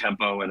with a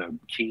tempo and a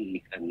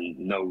key and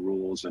no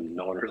rules, and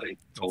no one really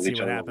told each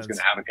other what was going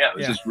to happen. Yeah, it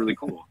was just really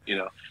cool,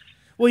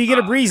 Well, you get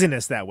a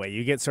breeziness that way.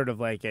 You get sort of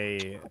like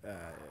it's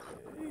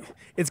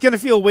going to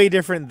feel way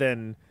different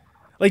than.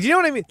 Like, do you know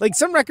what I mean? Like,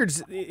 some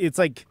records, it's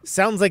like,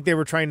 sounds like they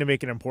were trying to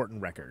make an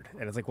important record.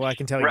 And it's like, well, I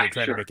can tell you're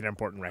trying to make an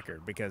important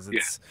record because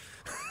it's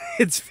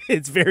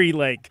it's very,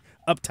 like,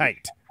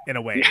 uptight in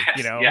a way,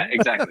 Yeah,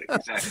 exactly.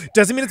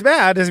 Doesn't mean it's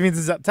bad. Doesn't mean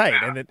it's uptight.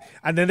 Yeah.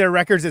 And then there are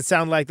records that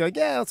sound like, they're like,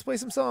 yeah, let's play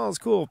some songs.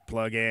 Cool.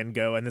 Plug in,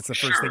 go. And it's the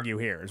first thing you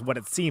hear is what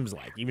it seems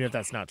like, even if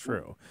that's not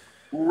true.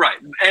 Right.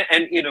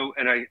 And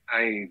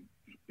I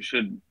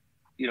should,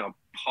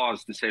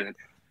 pause to say that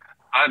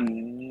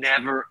I'm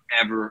never,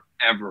 ever,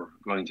 ever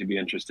going to be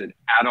interested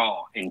at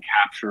all in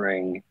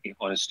capturing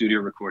on a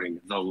studio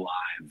recording the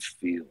live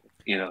feel,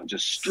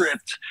 just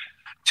stripped,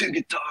 two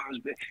guitars.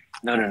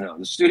 No.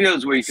 The studio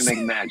is where you can make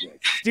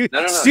magic.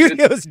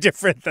 Studio's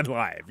different than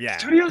live. Yeah.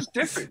 Studio's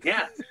different.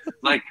 Yeah.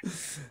 Like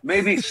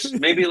maybe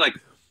super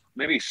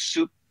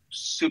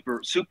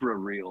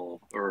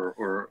real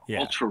or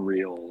ultra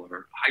real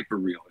or hyper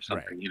real or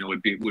something,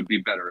 would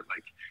be better.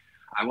 Like,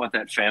 I want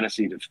that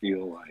fantasy to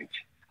feel like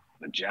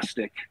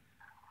majestic,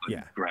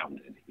 but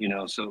grounded,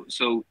 so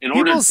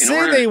people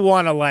say they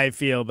want a live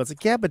feel, but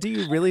it's like, but do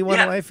you really want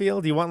a live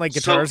feel? Do you want like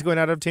guitars going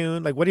out of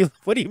tune? Like, what do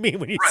you mean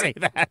when you say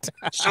that?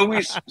 so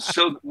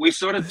we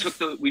sort of took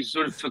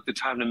the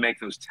time to make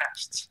those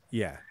tests.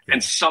 Yeah.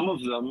 And some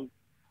of them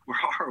were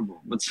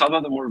horrible, but some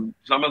of them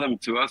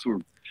to us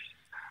were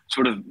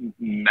sort of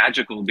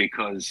magical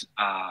because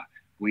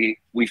we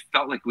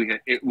felt like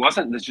it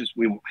wasn't just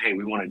we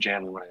want to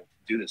jam, we want to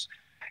do this.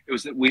 It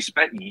was that we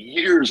spent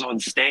years on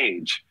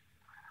stage,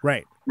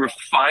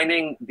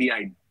 refining the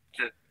idea,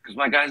 because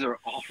my guys are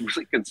all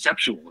really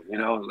conceptual,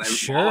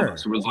 Sure. All of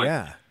us was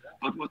like,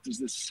 but what does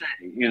this say,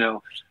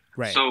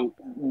 Right. So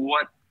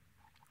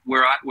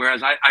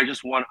whereas I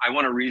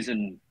want a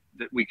reason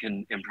that we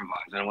can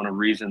improvise, and I want a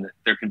reason that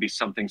there can be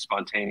something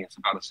spontaneous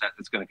about a set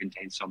that's going to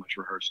contain so much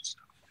rehearsed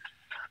stuff.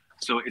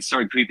 So it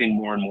started creeping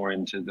more and more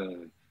into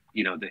the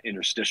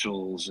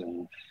interstitials,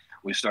 and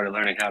we started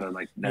learning how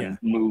to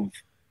move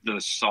the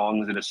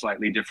songs at a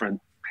slightly different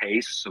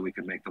pace so we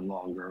could make them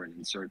longer and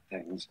insert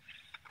things.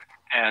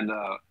 And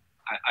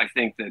I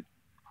think that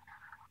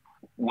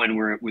when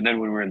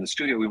we're in the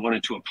studio, we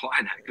wanted to apply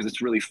that because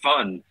it's really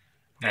fun.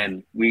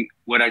 And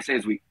what I say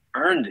is we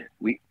earned it.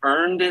 We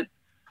earned it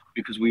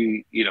because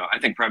I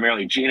think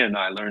primarily Gina and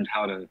I learned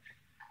how to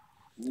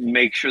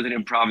make sure that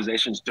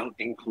improvisations don't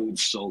include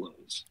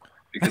solos,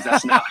 because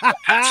that's not. Okay.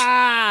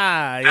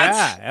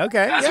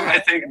 That's what I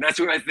think. That's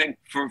what I think.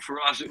 For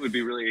us, it would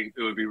be really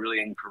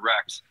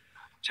incorrect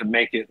to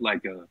make it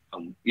like a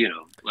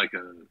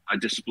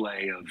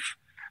display of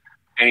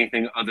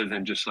anything other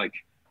than just like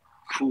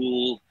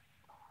cool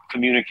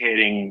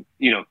communicating,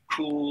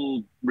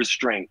 cool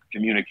restraint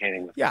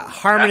communicating with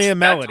harmony and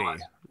melody,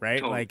 right?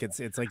 Totally. Like it's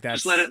like that.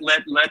 Just let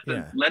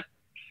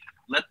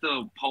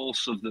the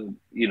pulse of the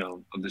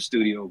of the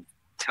studio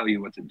tell you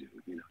what to do.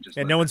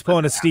 And no one's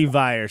pulling a Steve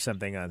Vai or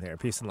something on there.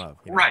 Peace and love.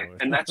 Right,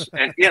 and that's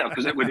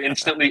because it would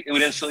instantly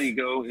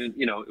go, it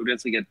would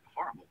instantly get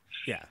horrible.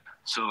 Yeah.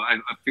 So I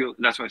feel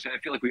that's why I say I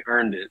feel like we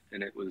earned it,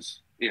 and it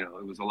was it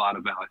was a lot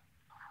about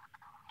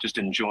just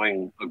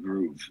enjoying a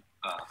groove.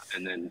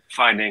 And then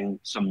finding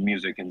some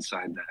music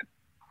inside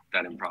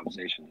that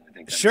improvisation. I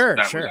think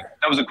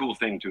that was a cool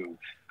thing to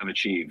have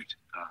achieved,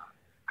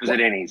 because it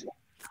ain't easy.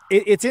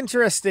 It's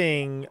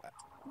interesting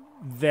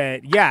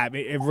that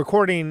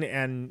recording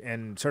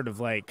and sort of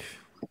like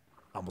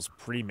almost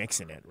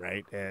pre-mixing it,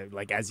 right?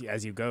 Like as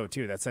you go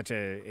too. That's such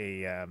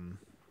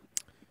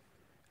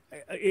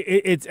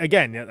it's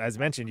again, as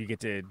mentioned, you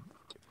get to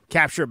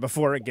capture it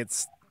before it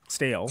gets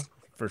stale,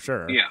 for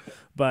sure. Yeah,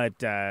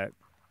 but.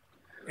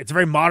 It's a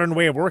very modern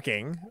way of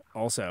working,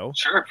 also.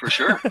 Sure, for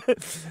sure.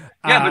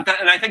 Yeah,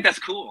 and I think that's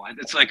cool.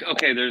 It's like,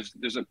 okay,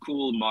 there's a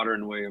cool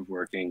modern way of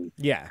working.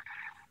 Yeah,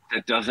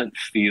 that doesn't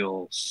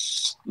feel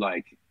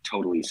like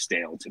totally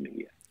stale to me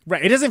yet.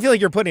 Right. It doesn't feel like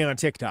you're putting it on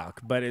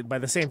TikTok, but by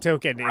the same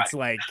token, it's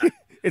like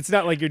it's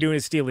not like you're doing a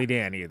Steely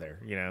Dan either.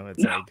 It's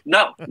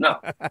no.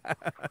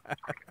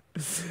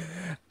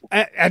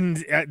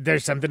 And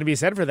there's something to be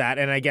said for that.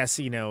 And I guess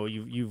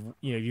you've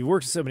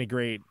worked with so many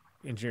great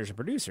engineers and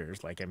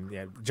producers, like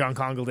John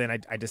Congleton.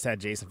 I just had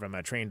Jason from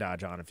Train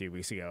Dodge on a few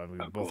weeks ago, and we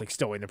were both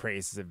extolling the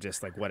praises of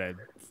just like what a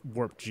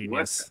warped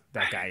genius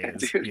that guy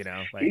is. Dude,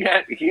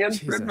 like he and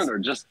Friedman are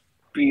just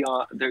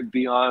beyond.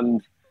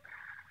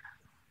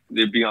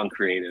 They're beyond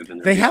creative,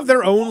 and they have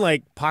their own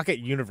like pocket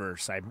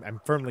universe.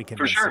 I'm firmly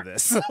convinced of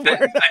this.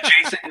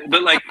 Adjacent,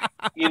 but like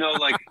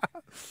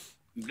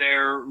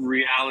their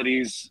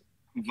realities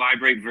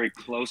vibrate very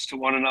close to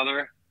one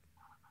another,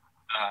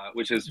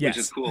 which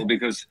is cool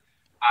because.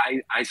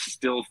 I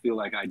still feel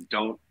like I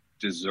don't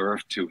deserve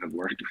to have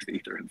worked with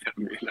either of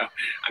them.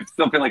 I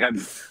still feel like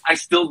I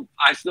still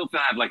feel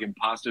I have like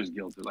imposter's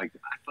guilt. Like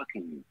I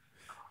fucking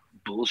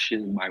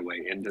bullshitted my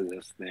way into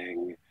this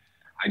thing.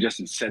 I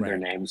just said their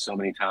names so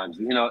many times.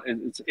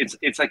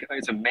 It's like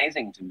it's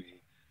amazing to me.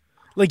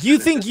 Like you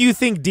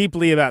think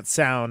deeply about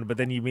sound, but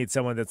then you meet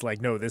someone that's like,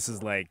 no, this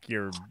is like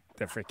the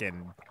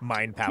freaking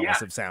mind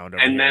palace of sound.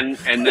 And then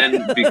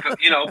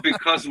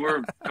because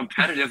we're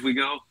competitive, we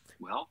go,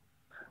 well,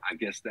 I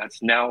guess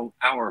that's now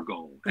our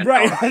goal.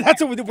 Right.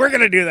 That's what we're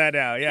going to do that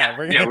now. Yeah.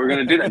 We're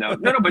going to do that now.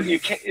 No, but you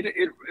can't,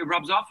 it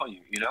rubs off on you,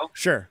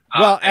 Sure.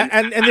 Well,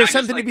 and there's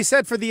something to be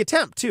said for the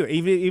attempt too.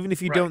 Even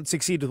if you don't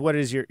succeed with what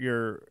it is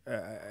you're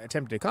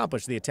attempting to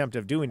accomplish, the attempt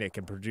of doing it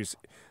can produce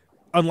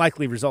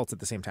unlikely results at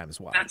the same time as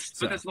well. But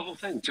that's the whole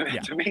thing to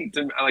me,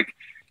 like,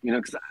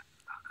 because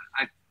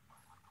I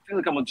feel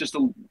like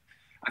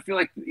I feel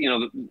like,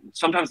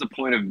 sometimes the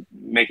point of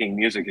making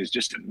music is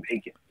just to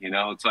make it,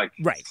 it's like,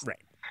 right.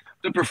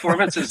 The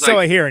performance is so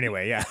I hear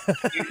anyway. Yeah.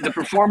 The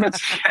performance,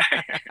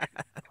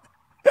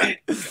 but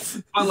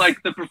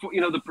like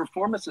the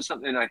performance is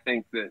something I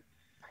think that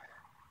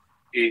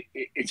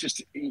it's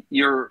just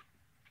you're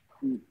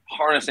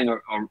harnessing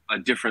a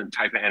different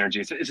type of energy.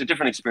 It's a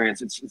different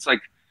experience. It's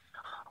like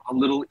a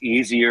little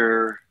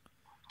easier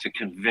to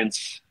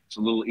convince. It's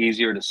a little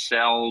easier to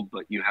sell,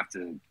 but you have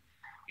to,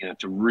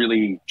 to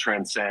really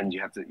transcend. You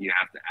have to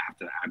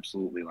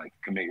absolutely like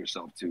commit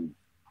yourself to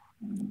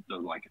the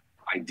like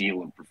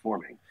ideal of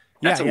performing.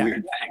 That's a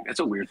weird thing. That's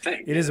a weird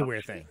thing. It is a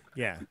weird thing.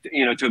 Yeah.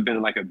 To have been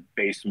in like a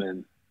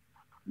basement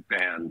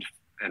band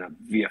and a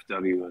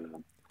VFW and a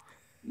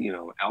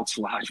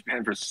Altzlage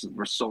band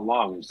for so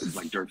long. It's just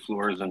like dirt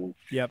floors and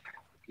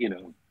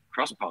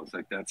cross punks.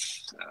 Like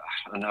that's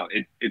I don't know.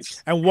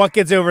 It's and what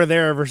gets over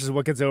there versus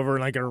what gets over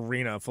in like an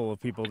arena full of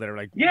people that are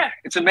like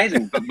it's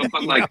amazing. But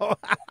like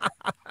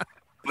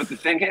but the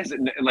thing is,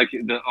 like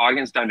the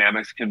audience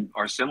dynamics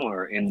are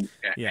similar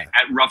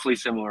at roughly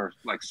similar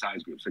like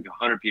size groups, like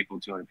 100 people,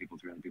 200 people,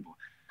 300 people.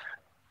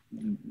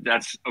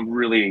 That's a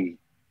really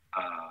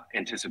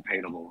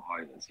anticipatable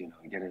audience. You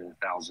get into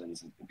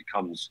thousands, it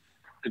becomes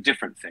a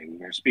different thing.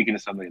 You're speaking to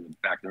somebody in the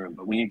back of the room,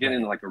 but when you get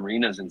into like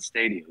arenas and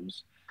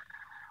stadiums,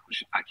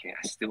 which I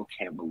still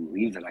can't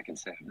believe that I can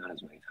say I've done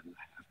as many times as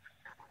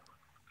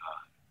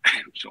I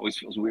have, which always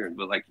feels weird.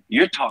 But like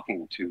you're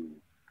talking to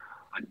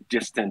a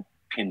distant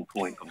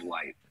pinpoint of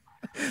light.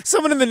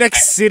 Someone in the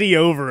next city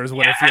over is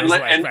what it feels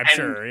like. I'm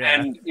sure. Yeah.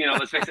 And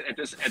let's face it.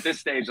 At this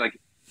stage, like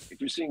if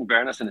you're seeing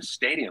Baroness in a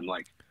stadium,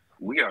 like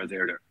we are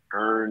there to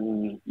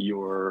earn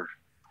your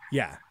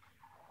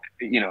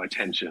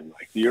attention.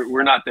 Like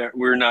we're not there.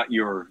 We're not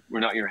your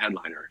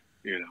headliner.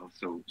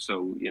 So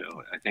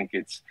I think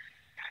it's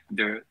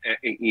there.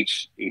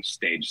 Each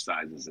stage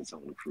size is its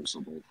own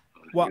crucible.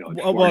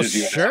 Well,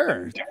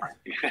 sure.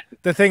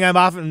 The thing I'm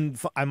often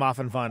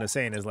fond of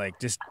saying is like,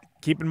 just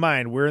keep in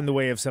mind we're in the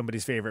way of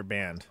somebody's favorite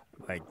band.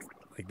 Like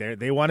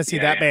they want to see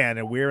that band,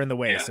 and we're in the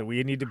way. So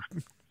we need to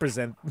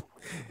present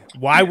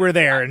why we're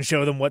there and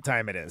show them what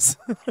time it is.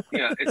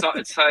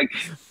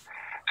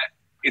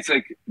 It's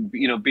like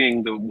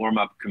being the warm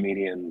up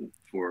comedian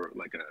for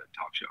like a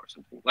talk show or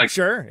something. Like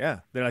sure, yeah.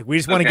 They're like, we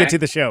just want to get to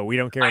the show. We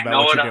don't care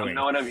about what you're doing. I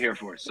know what I'm here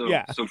for. So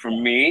so for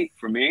me,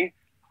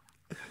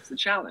 it's the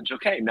challenge.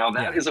 Okay, now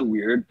that is a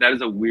weird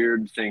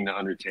thing to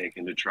undertake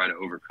and to try to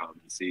overcome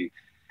and see,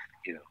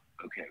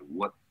 okay,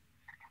 what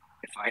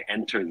if I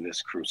enter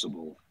this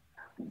crucible?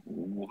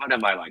 What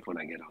am I like when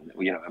I get on it?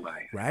 Am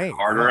I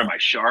harder? Am I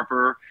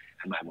sharper?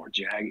 Am I more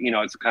jagged?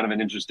 It's kind of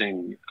an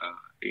interesting.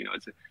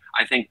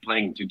 I think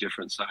playing to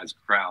different size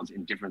crowds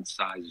in different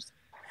sized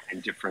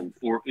and different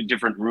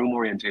room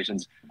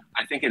orientations,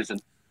 I think it is an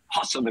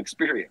awesome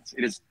experience.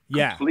 It is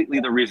completely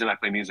the reason I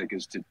play music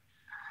is to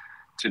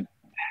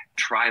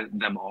try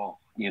them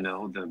all.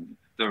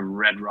 The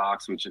Red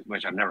Rocks, which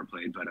I've never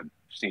played, but I've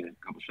seen a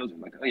couple shows. I'm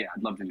like, oh yeah,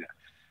 I'd love to do that.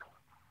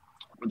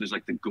 Or there's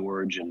like the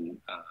Gorge in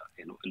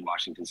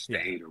Washington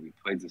State, or we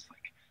played this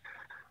like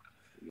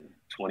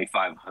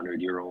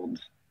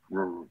 2,500-year-old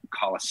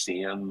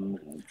Coliseum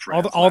and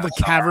all the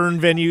cavern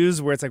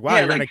venues where it's like, wow,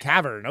 you're in a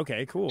cavern.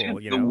 Okay, cool.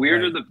 Dude, the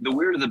weirder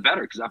the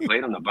better, because I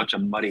played on a bunch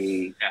of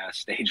muddy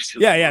stages.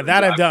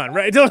 That I've done,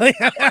 right? Totally.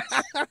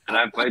 And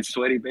I've played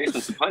sweaty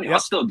basements and plenty. I'll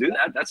still do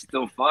that. That's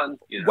still fun.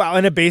 Wow,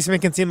 and a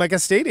basement can seem like a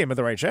stadium at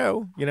the right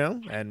show,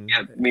 and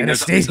and a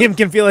stadium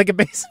can feel like a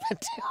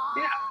basement.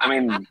 Yeah, I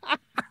mean,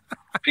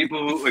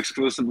 people who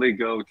exclusively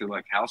go to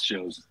like house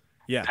shows,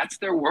 that's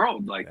their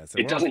world. Like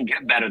it doesn't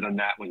get better than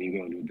that when you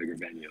go into a bigger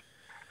venue.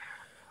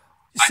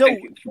 So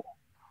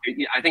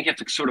I think you have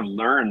to sort of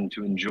learn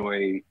to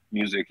enjoy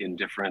music in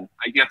different.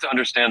 You have to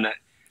understand that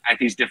at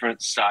these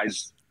different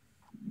size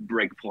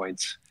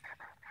breakpoints,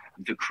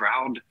 the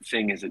crowd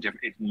thing is it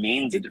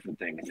means a different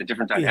thing. It's a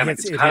different dynamic.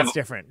 It's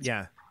different.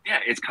 Yeah. Yeah,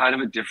 it's kind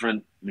of a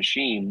different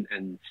machine,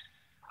 and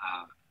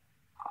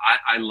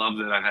I love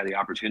that I've had the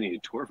opportunity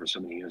to tour for so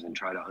many years and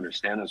try to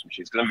understand those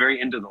machines, because I'm very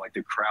into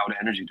the crowd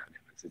energy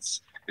dynamics.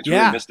 It's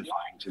really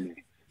mystifying to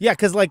me. Yeah,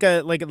 because like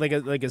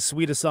a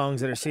suite of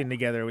songs that are seen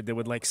together that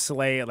would like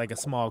slay at like a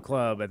small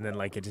club, and then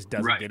like it just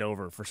doesn't get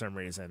over for some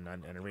reason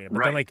in an arena.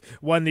 But then like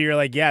one that you're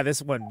like,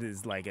 this one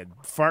is like a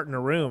fart in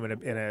a room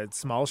in a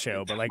small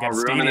show, but like a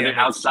stadium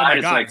outside,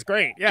 it's like, it's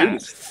great. Yeah,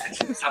 dude,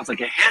 it sounds like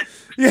a hit.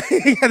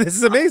 yeah, this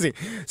is amazing.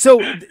 So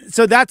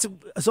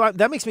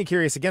that makes me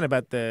curious again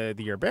about the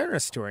Your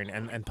Baroness touring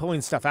and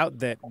pulling stuff out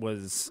that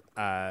was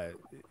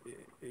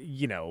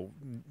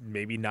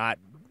maybe not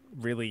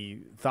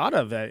really thought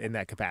of in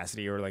that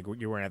capacity, or like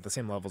you weren't at the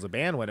same level as a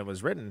band when it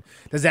was written.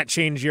 Does that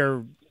change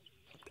your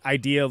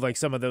idea of like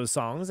some of those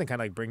songs and kind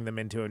of like bring them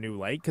into a new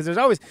light? Because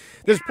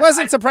there's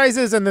pleasant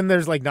surprises, and then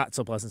there's like not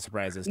so pleasant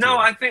surprises too. No,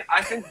 I think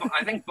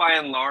by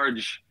and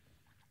large,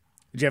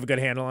 did you have a good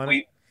handle on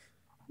it?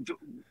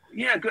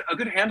 A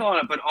good handle on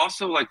it, but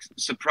also like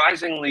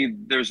surprisingly,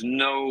 there's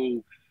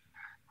no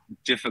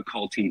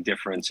difficulty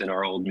difference in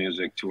our old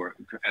music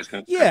as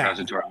compared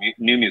to our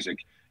new music.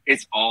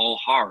 It's all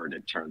hard,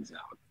 it turns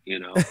out.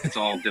 It's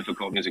all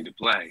difficult music to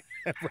play.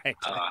 Right.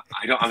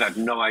 I have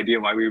no idea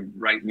why we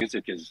write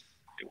music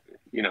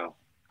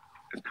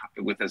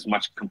with as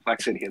much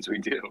complexity as we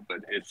do, but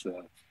it's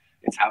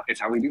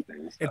how we do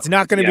things. It's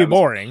not going to be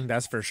boring,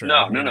 that's for sure.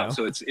 No.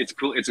 So it's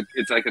cool.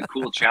 It's like a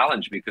cool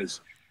challenge,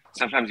 because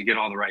sometimes you get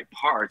all the right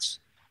parts,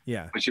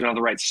 but you don't have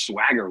the right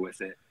swagger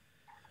with it.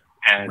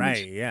 And,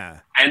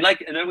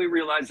 and then we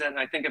realized that, and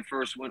I think at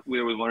first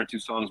there was one or two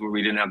songs where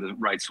we didn't have the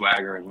right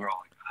swagger, and we're all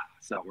like,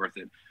 it's not worth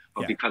it.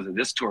 But because of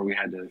this tour, we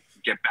had to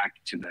get back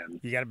to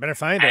them. You better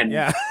find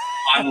it,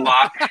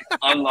 unlock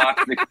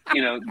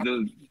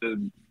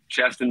the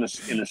chest in the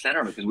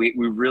center of it, because we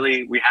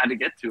had to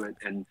get to it.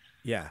 And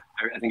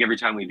I think every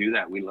time we do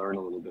that, we learn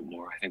a little bit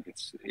more. I think it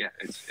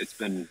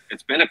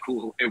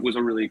was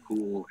a really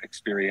cool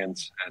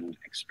experience and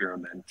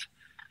experiment,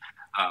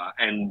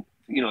 and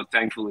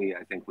thankfully,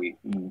 I think we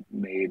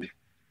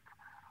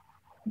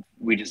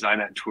designed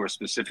that tour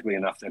specifically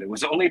enough that it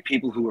was only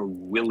people who were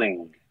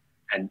willing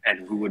and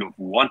who would have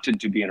wanted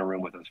to be in a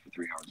room with us for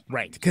 3 hours.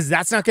 Right, because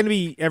that's not going to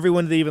be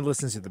everyone that even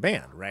listens to the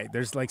band, right?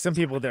 There's like some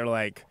people that are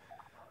like,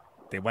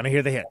 they want to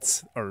hear the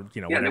hits, or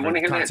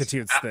whatever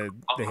constitutes the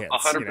hits.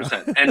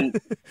 100%.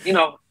 And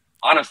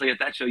honestly, at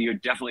that show, you're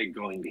definitely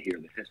going to hear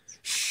the hits.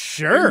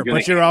 Sure,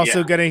 but you're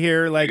also going to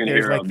hear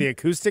there's like the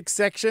acoustic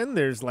section,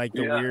 there's like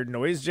the weird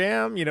noise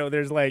jam,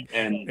 there's like,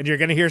 and you're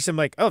going to hear some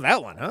like, oh,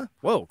 that one, huh?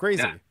 Whoa,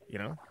 crazy,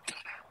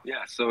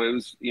 Yeah, so it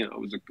was, it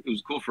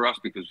was cool for us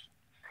because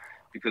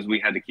we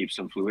had to keep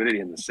some fluidity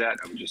in the set.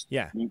 I was just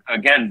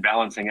again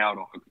balancing out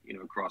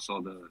across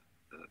all the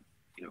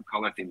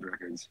color themed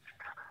records.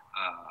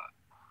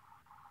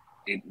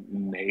 it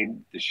made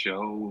the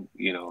show,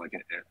 like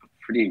it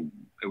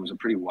was a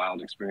pretty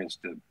wild experience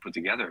to put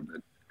together.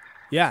 But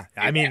yeah,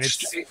 I mean,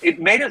 it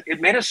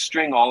made us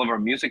string all of our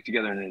music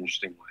together in an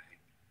interesting way,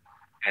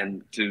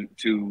 and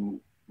to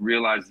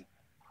realize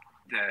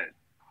that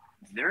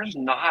there's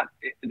not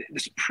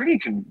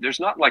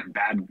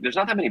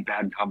that many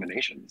bad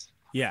combinations.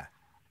 Yeah.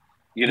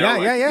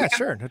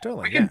 Sure,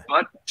 totally. We can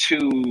put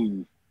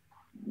two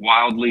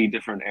wildly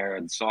different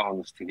Arad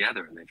songs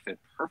together, and they fit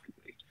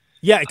perfectly.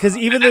 Yeah, because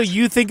even though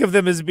you think of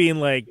them as being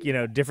like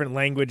different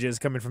languages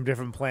coming from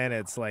different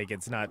planets, like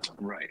it's not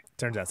right.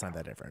 Turns out it's not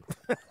that different.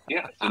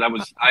 Yeah, so that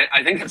was.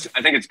 I think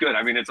it's good.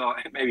 I mean, it's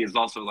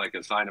also like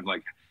a sign of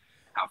like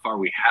how far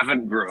we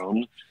haven't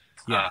grown.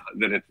 Yeah.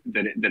 That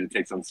it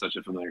takes on such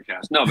a familiar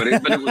cast. No, but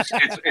it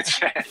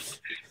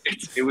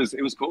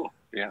was cool.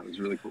 Yeah, it was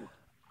really cool.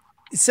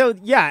 So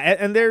yeah,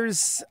 and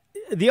there's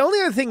the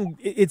only other thing.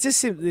 It's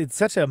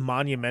such a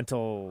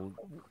monumental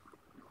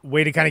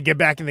way to kind of get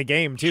back in the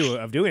game too,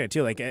 of doing it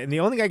too. Like, and the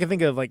only thing I can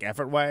think of like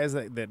effort wise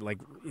that like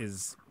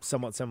is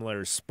somewhat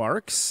similar.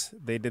 Sparks,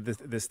 they did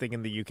this thing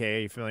in the UK. Are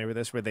you familiar with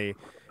this? Where they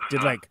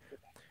did like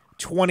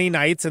 20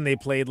 nights and they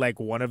played like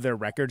one of their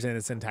records in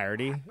its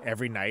entirety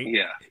every night.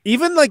 Yeah.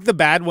 Even like the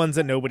bad ones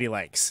that nobody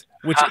likes,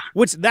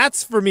 which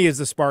that's for me is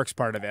the Sparks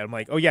part of it. I'm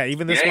like, oh yeah,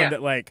 even this one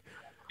that like.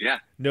 Yeah.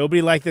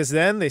 Nobody liked this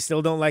then. They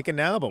still don't like it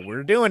now, but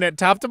we're doing it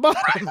top to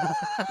bottom. Right.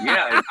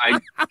 Yeah.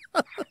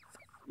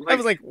 I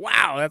was like,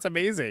 wow, that's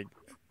amazing.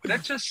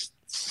 That just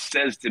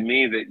says to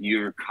me that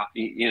you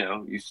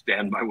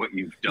stand by what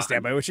you've done. You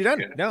stand by what you've done.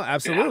 Yeah. No,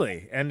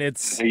 absolutely. Yeah. And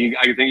it's.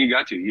 I think you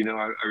got to.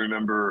 I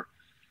remember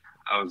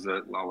I was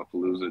at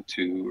Lollapalooza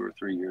 2 or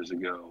 3 years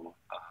ago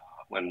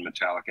when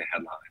Metallica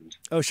headlined.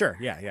 Oh, sure.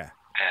 Yeah.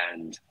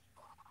 And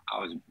I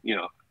was,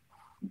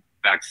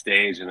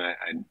 backstage and I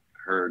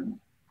heard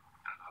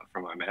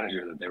from my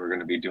manager that they were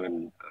going to be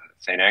doing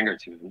St. Anger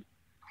tune.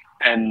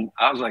 And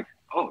I was like,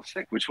 oh,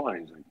 sick. Which one?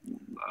 He's like,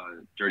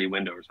 Dirty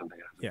Window or something.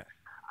 I yeah. I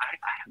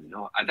have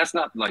no, that's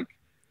not like,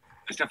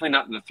 it's definitely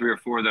not the 3 or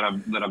 4 that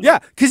I'm. Yeah.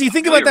 Cause you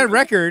think about that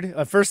record,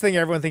 first thing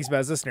everyone thinks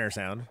about is the snare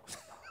sound.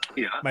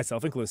 Yeah.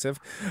 Myself inclusive.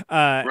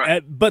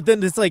 Right. But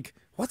then it's like,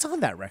 what's on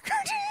that record?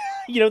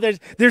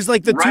 There's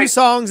like the 2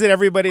 songs that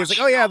everybody is like,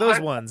 oh yeah, those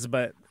ones.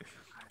 But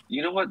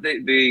you know what?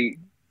 They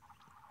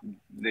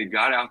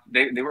got out.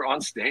 They were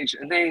on stage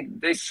and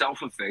they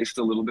self-effaced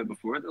a little bit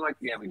before. They're like,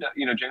 yeah, we know.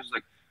 James was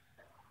like,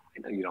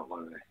 I know you don't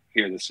want to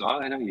hear this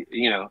song. I know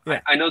Yeah.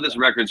 I know this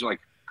record's like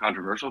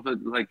controversial,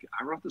 but like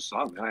I wrote the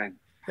song. And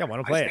I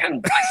want to play it. I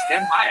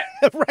stand by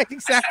it. Right.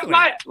 Exactly. I stand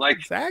by it. Like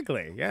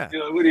exactly. Yeah.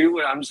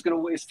 I'm just gonna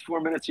waste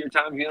 4 minutes of your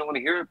time if you don't want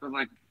to hear it. But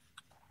like,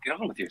 get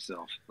on with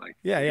yourself. Like,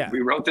 yeah.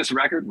 We wrote this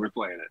record. We're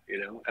playing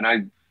it. And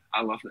I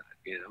love that.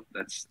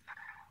 That's.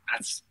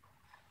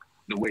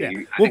 The way yeah.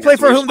 We'll play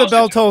For Whom the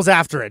Bell Tolls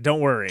after it. Don't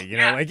worry.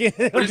 Like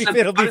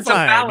it'll be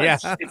fine. Yeah.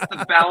 It's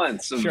the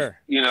balance of sure.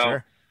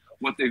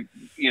 what they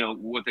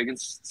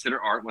consider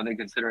art, what they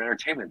consider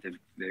entertainment.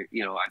 They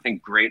I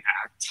think great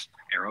acts,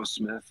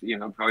 Aerosmith,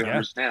 probably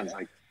understands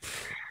like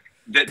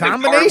the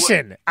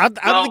combination out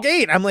of the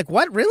gate. I'm like,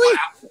 what really?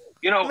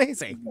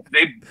 Amazing.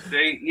 They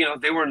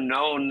were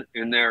known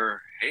in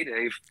their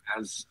heyday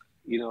as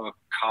a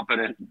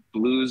competent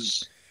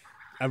blues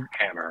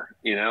hammer,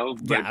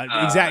 but,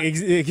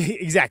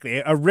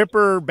 exactly. A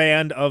ripper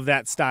band of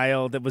that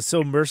style that was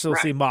so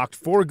mercilessly mocked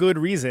for good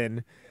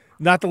reason,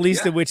 not the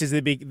least of which is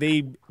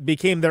they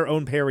became their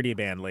own parody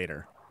band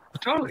later.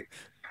 Totally.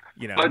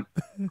 But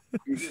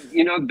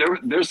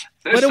there's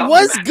but it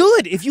was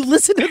good. If you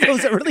listen to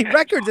those early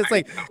records, it's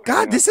like,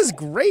 God, this is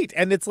great,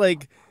 and it's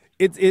like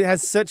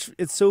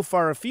it's so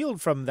far afield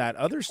from that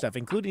other stuff,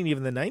 including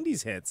even the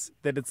 '90s hits,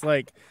 that it's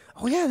like,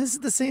 oh yeah, this is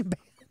the same band.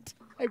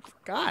 I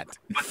forgot.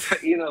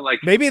 But,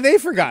 maybe they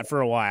forgot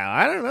for a while.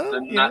 I don't know.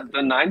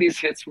 The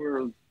 '90s hits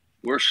were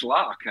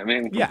schlock. I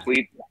mean,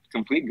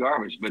 complete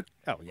garbage. But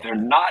they're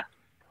not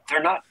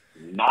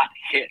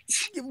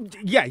hits.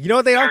 Yeah, you know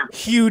what they are?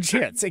 Huge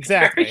hits.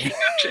 Exactly.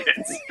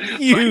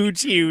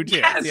 Huge hits.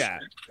 Yes. Yeah.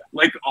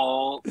 Like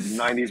all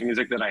 '90s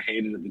music that I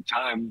hated at the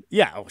time.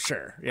 Yeah. Oh,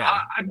 sure. Yeah.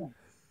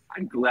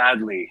 I'd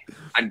gladly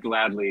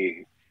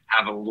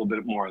have a little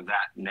bit more of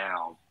that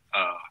now.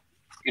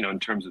 In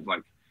terms of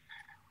like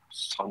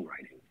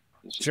songwriting.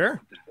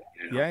 Sure.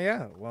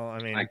 Yeah. Well, I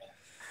mean,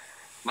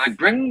 like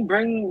bring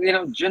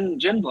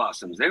Gin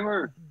Blossoms. They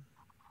were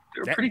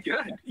pretty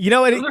good.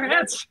 Those are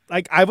hits.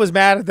 Like I was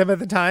mad at them at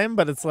the time,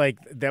 but it's like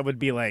that would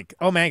be like,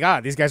 oh my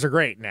God, these guys are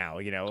great now.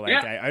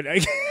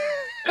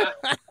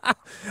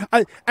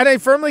 I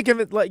firmly give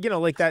it like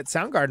that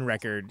Soundgarden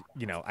record.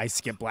 I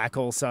skip Black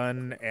Hole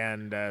Sun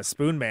and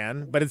Spoon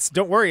Man, but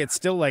don't worry, it's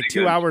still like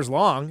 2 hours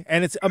long,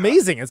 and it's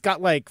amazing. It's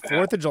got like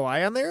 4th of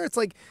July on there. It's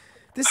like.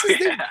 This is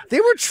they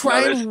were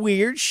trying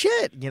weird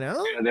shit,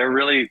 Yeah, they're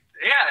really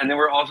and they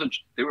were also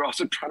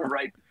trying to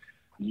write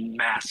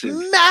massive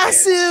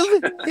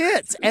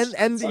hits.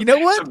 And you know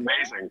what? It's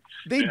amazing.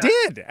 They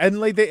did.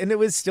 And and it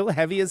was still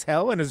heavy as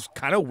hell and it was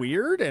kind of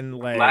weird and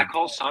like Black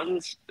Hole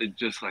Suns,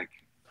 just like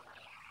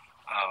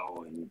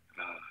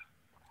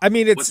I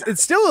mean,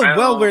 it's still a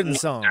well-written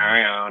song.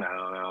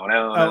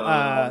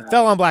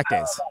 Fell on Black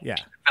Days. Yeah.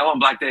 Fell on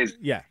Black Days.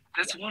 Yeah.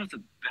 That's one of the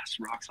best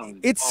rock songs of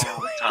It's all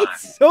time.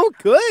 it's so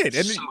good.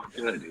 It's so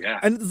good, yeah.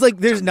 And it's like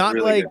there's It's not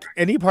really like good.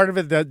 any part of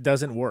it that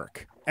doesn't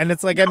work. And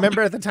it's like I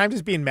remember at the time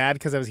just being mad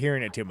because I was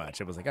hearing it too much.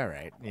 It was like, all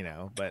right, you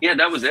know, but Yeah,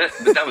 that was it.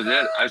 But that was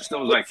it. I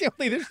still was like,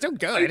 they're still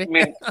good. I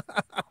mean,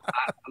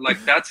 like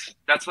that's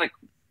like,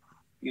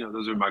 you know,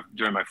 those are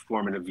during my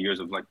formative years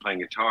of like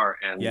playing guitar,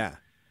 and Yeah.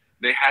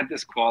 they had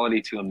this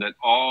quality to them that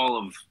all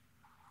of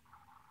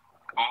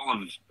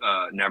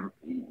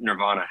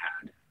Nirvana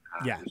had.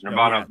 Yeah.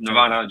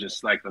 Nirvana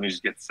just like, let me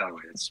just get this out of the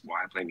way. It's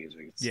why I play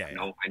music. It's, Yeah,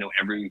 I know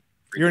every.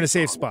 You're in a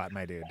safe song. spot,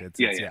 my dude. It's,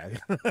 Yeah.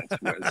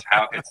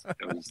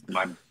 It was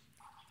my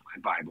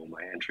Bible,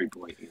 my entry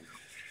point. You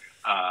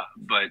know,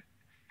 but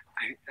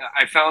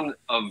I found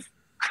of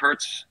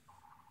Kurt's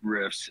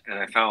riffs, and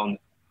I found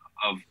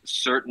of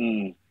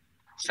certain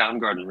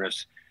Soundgarden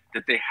riffs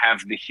that they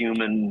have the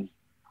human.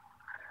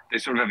 They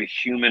sort of have a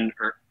human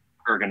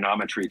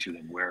ergonometry to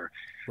them, where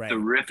the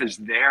riff is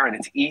there and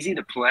it's easy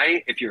to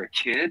play if you're a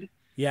kid.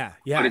 Yeah.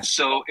 But it's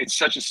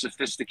such a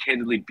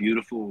sophisticatedly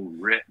beautiful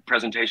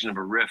presentation of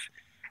a riff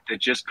that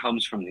just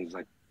comes from these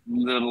like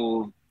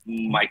little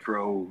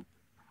micro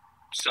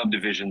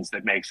subdivisions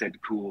that makes it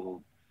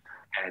cool,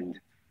 and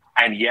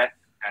yet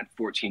at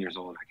 14 years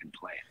old I can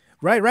play it.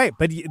 Right.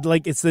 But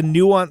like, it's the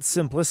nuanced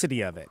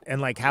simplicity of it, and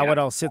like how it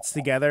all sits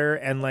together,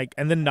 and like,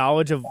 and the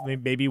knowledge of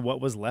maybe what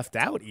was left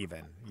out,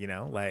 even, you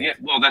know, like. Yeah,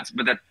 well, that's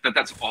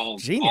all.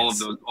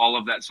 Genius. All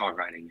of that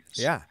songwriting is.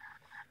 Yeah.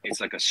 It's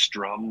like a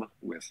strum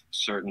with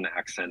certain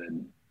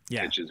accented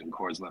pitches and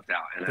chords left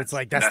out, and it's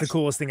like that's the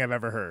coolest thing I've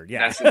ever heard.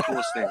 Yeah, that's the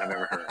coolest thing I've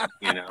ever heard.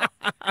 You know,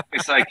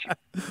 it's like,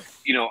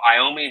 you know,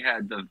 Iommi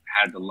had the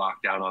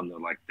lockdown on the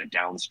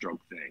downstroke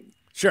thing.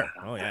 Sure.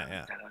 Oh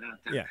yeah.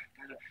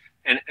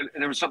 And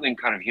there was something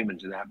kind of human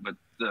to that, but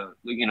the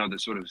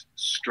sort of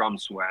strum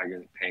swagger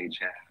that Page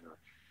had, or,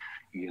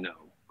 you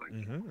know,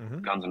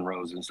 like Guns N'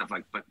 Roses and stuff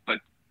like, but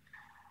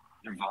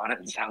Nirvana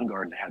and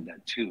Soundgarden had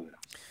that too.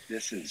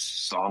 This is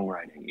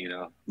songwriting, you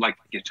know, like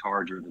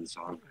guitar-driven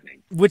songwriting,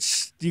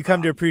 which you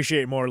come to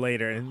appreciate more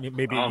later. And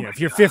maybe if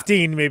you're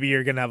 15, maybe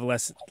you're gonna have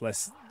less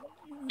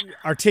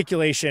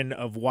articulation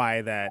of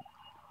why that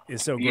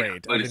is so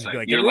great. But it's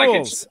like, it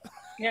rules.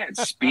 It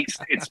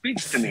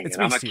speaks to me, and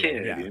I'm a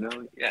kid, you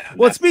know. Yeah.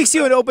 Well, it speaks to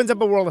you and opens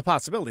up a world of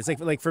possibilities.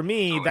 Like for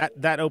me,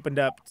 that opened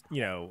up,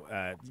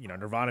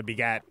 Nirvana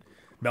begat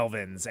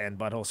Melvins and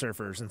Butthole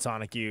Surfers and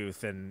Sonic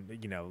Youth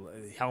and, you know,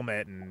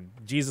 Helmet and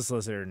Jesus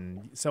Lizard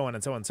and so on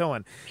and so on and so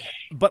on.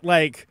 But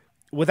like,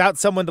 without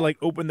someone to like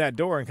open that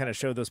door and kind of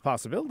show those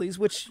possibilities,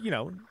 which, you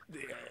know,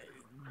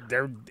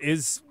 there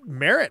is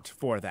merit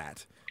for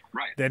that.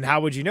 Right. Then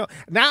how would you know?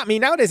 Now, I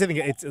mean, nowadays I think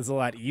it's a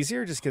lot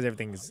easier just because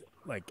everything's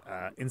like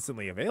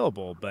instantly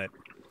available. But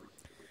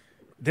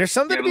there's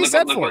something to be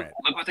said for it.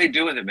 Look what they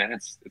do with it, man.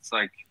 It's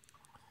like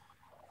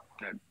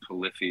that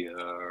Polyphia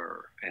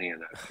or any of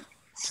that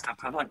stuff.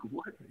 I'm like,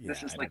 what?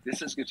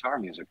 This is guitar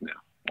music now,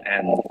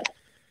 and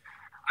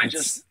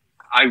it's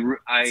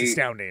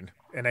astounding.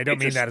 And I don't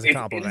mean that as a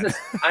compliment.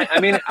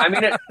 I mean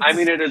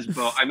it as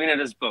both. I mean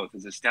it as both.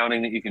 It's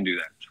astounding that you can do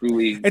that.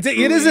 Truly, it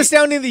is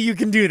astounding that you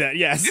can do that.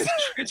 Yes,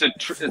 it's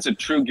a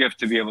true gift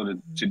to be able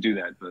to do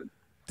that. But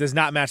does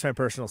not match my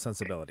personal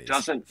sensibilities.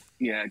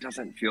 It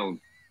doesn't feel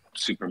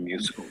super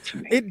musical to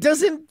me. It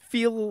doesn't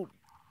feel,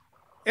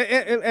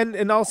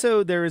 and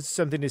also there is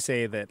something to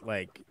say that,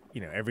 like,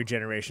 you know, every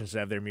generation should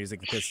have their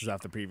music that pisses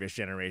off the previous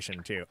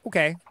generation too.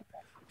 Okay,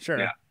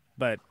 sure,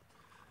 but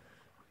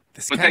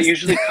that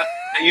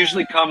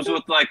usually comes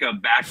with like a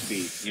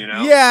backbeat, you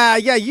know. Yeah.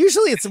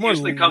 Usually it's more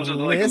comes with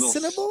like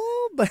listenable,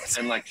 but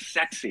and like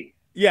sexy.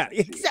 Yeah,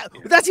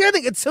 exactly. That's the other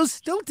thing. It's so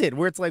stilted,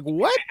 where it's like,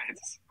 what?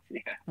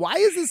 Why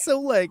is this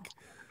so like?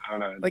 I don't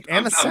know. Like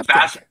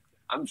antiseptic.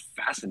 I'm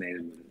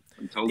fascinated with it.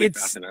 I'm totally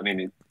fascinated. I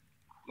mean,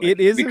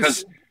 it is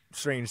because a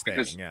strange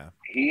thing. Yeah.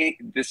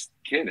 This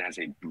kid has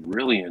a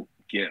brilliant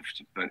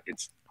gift, but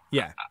it's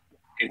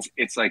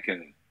like a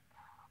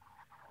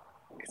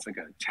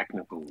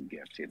technical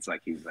gift. It's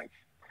like he's like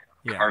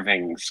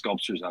carving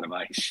sculptures out of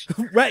ice.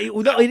 Right.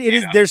 Well, no, it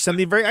is. There's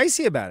something very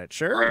icy about it.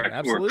 Sure.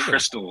 Absolutely. Or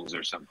crystals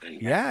or something.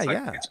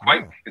 Yeah.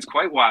 It's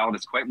quite wild.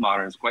 It's quite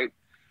modern. It's quite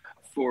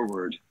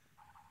forward.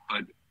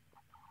 But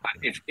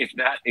if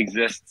that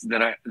exists,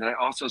 then I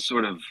also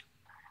sort of,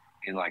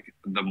 in like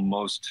the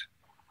most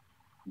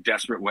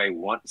desperate way,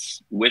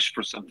 wish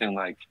for something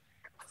like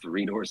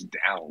Three Doors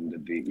Down to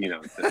be, you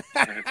know.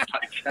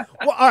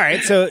 Well, all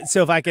right. So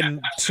if I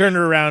can turn it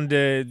around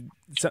to,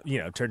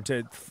 turn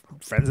to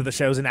friends of the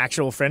show's an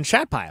actual friend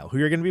chat pile who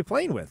you're going to be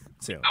playing with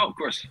soon. Oh, of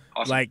course.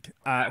 Awesome. Like,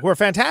 who are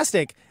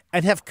fantastic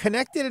and have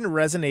connected and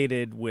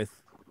resonated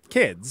with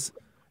kids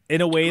in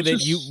a way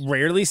that you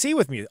rarely see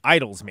with music.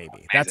 Idols, maybe.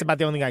 Amazing. That's about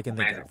the only thing I can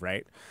think of,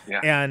 right? Yeah.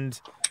 And,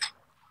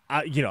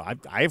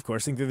 I of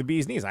course think they're the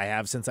bee's knees. I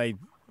have since I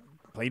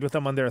played with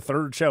them on their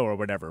third show or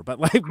whatever.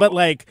 But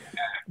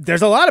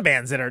there's a lot of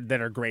bands that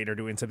are great or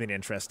doing something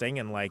interesting,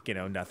 and like,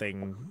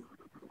 nothing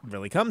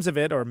really comes of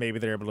it, or maybe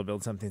they're able to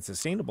build something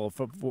sustainable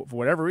for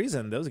whatever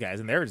reason. Those guys,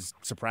 and they're as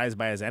surprised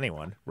by as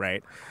anyone,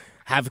 right?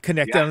 Have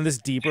connected on this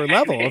deeper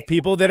level of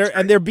people that are,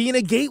 and they're being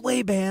a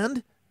gateway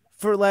band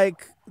for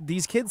like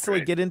these kids to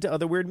like get into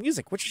other weird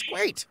music, which is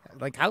great.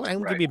 Like, how can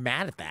you be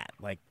mad at that?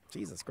 Like,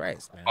 Jesus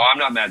Christ, man. Oh, I'm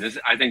not mad.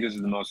 I think this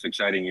is the most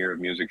exciting year of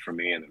music for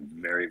me in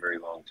a very, very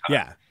long time.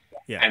 Yeah.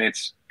 Yeah. And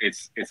it's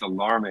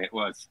alarming.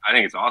 Well, I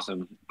think it's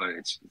awesome, but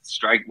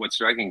what's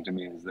striking to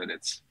me is that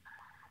it's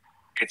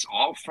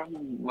all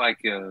from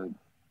like a,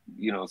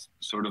 you know,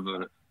 sort of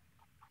a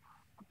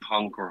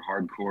punk or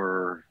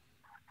hardcore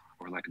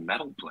or like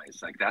metal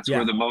place. Like that's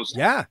where the most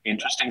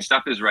interesting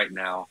stuff is right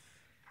now.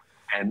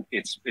 And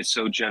it's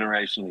so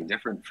generationally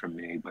different from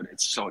me, but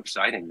it's so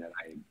exciting that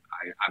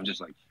I'm just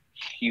like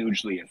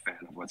hugely a fan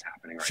of what's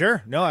happening right now.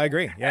 Sure. No, I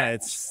agree. Yeah.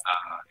 And,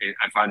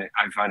 I find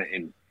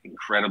it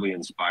incredibly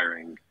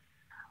inspiring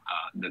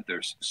that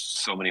there's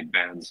so many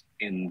bands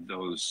in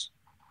those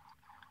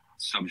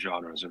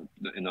subgenres or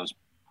in those,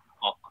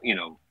 you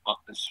know,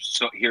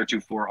 so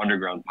heretofore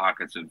underground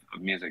pockets of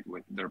music.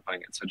 They're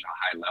playing at such a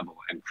high level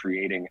and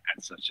creating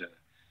at such a,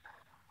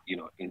 you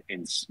know,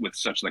 with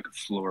such like a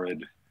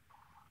florid,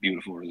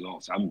 beautiful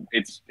results.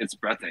 It's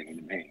breathtaking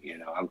to me. You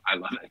know, I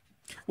love it.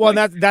 Well,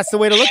 like, that's the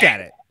way to look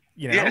at it.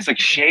 You know? Yeah, it's like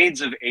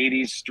shades of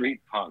 80s street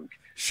punk.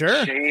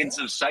 Sure. Shades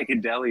of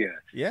psychedelia.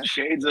 Yeah.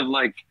 Shades of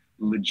like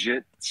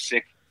legit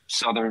sick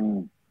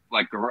Southern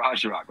like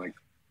garage rock. Like,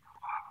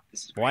 wow,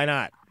 this is why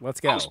not?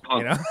 Let's go.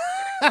 Post-punk. You know?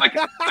 Like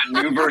a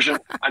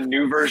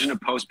new version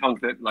of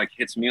post-punk that like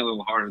hits me a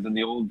little harder than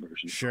the old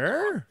version.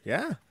 Sure.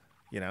 Yeah.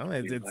 You know,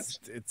 it's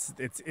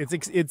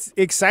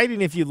exciting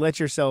if you let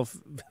yourself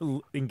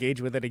engage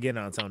with it again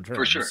on its own terms.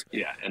 For sure,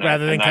 yeah.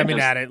 Rather than coming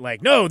at it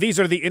like, no, these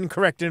are the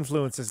incorrect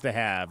influences to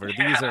have, or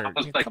these are.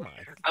 Like, come on.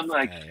 I'm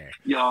like,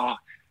 y'all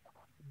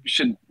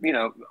should, you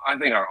know, I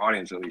think our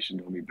audience at least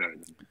should know me better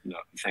than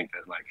think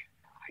that like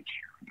I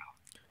care about.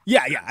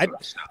 Yeah.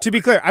 To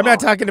be clear, I'm not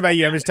talking about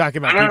you. I'm just talking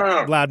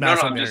about loudmouth. No,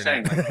 I'm just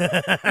saying. Like,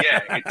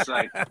 it's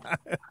like, God,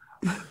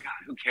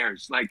 who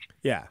cares? Like,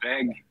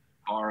 beg,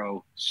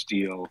 borrow,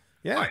 steal.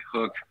 By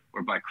hook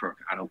or by crook,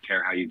 I don't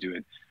care how you do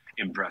it.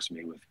 Impress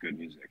me with good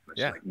music. Let's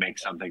like make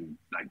something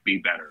like be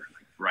better,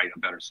 like write a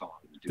better song,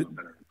 do a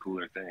better,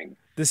 cooler thing.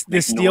 This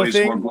steel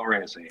thing, more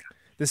glorious. Yeah.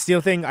 The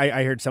steel thing,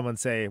 I heard someone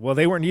say, well,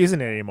 they weren't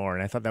using it anymore,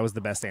 and I thought that was the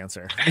best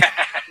answer.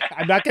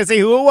 I'm not gonna say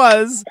who it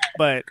was,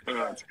 but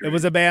it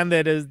was a band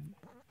that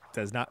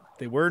does not.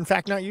 They were in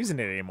fact not using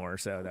it anymore,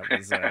 so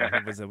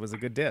that was a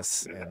good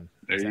diss. And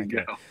there you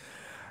go.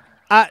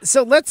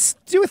 So let's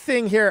do a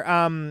thing here.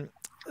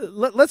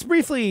 Let's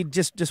briefly,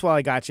 just while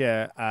I got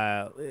you,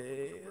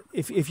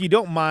 if you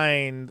don't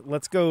mind,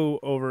 let's go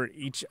over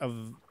each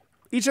of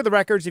the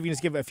records. If you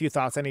just give a few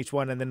thoughts on each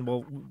one, and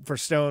then for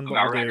Stone,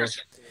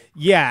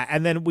 yeah,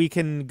 and then we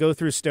can go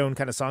through Stone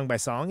kind of song by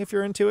song if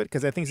you're into it,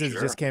 because I think since it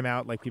just came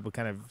out, like people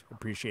kind of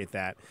appreciate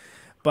that.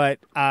 But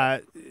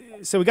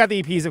so we got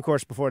the EPs, of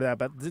course, before that.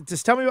 But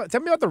just tell me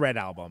about the Red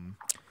album,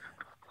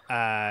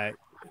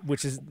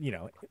 which is, you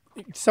know,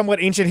 somewhat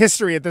ancient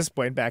history at this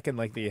point, back in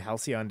like the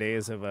halcyon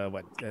days of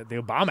the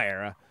Obama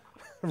era.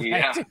 Right?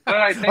 Yeah, but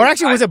I think, or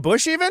actually, was it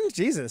Bush even?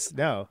 Jesus,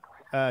 no,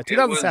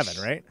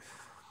 2007, right?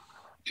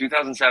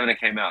 2007 it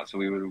came out, so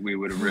we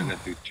would have written it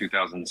through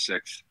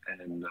 2006,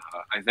 and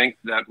I think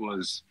that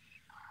was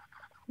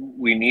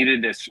we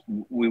needed this.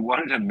 We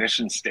wanted a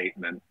mission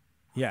statement,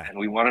 and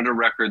we wanted a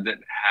record that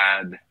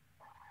had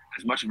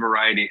as much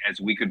variety as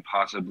we could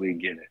possibly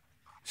get it.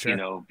 Sure. You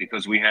know,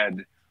 because we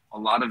had a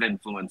lot of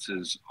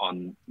influences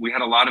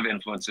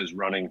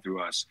running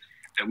through us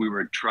that we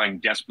were trying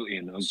desperately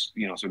in those,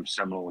 you know, sort of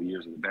seminal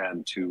years of the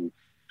band to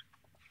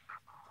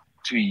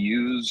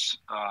use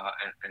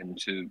and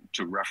to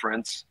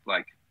reference,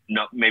 like,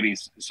 no, maybe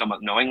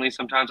somewhat knowingly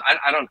sometimes.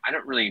 I don't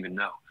really even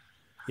know.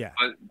 Yeah.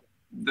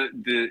 But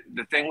the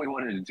thing we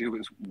wanted to do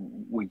is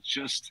we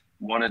just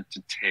wanted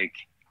to take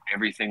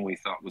everything we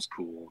thought was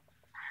cool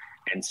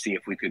and see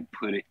if we could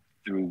put it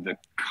through the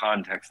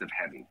context of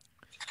heavy.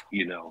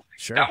 You know,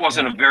 that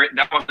wasn't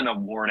a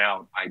worn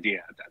out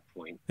idea at that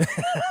point,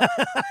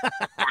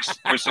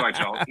 or so I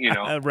felt. You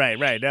know, right.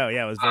 No,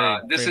 yeah, it was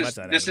very. This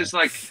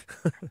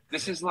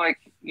is like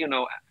you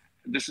know,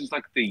 this is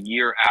like the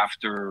year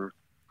after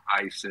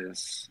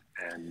ISIS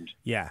and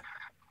and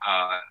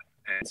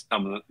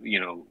some of the, you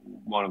know,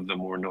 one of the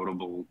more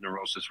notable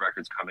Neurosis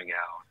records coming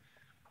out.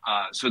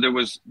 So there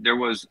was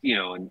you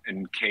know,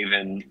 and Cave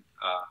In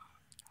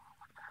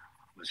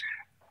was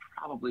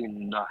probably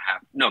not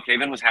happening. No,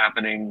 Cave In was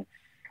happening,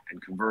 and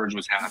Converge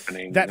was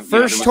happening. That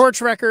first Torch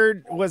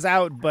record was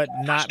out, but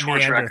not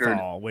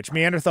Neanderthal. Which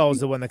Neanderthal is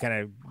the one that kind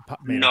of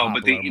made it popular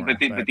but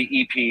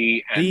the EP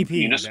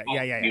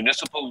and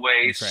Municipal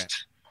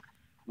Waste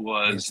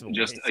was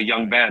just a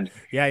young band.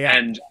 Yeah.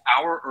 And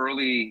our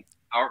early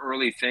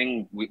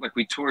thing,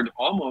 we toured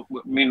almost.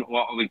 I mean,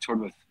 we toured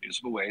with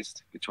Municipal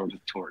Waste. We toured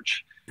with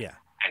Torch. Yeah.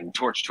 And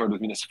Torch toured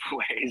with Municipal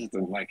Waste,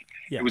 and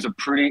it was a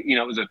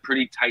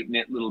pretty tight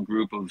knit little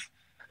group of,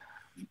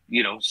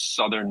 you know,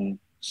 Southern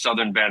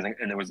Southern bands,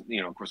 and there was,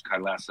 of course,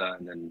 Kailasa,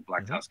 and then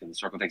Black Tusk, and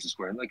Circle Takes a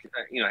Square, and like, a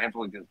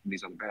handful of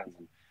these other bands.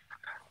 And,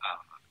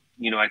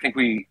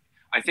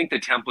 I think the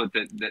template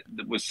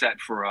that was set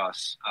for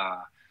us,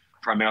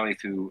 primarily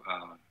through,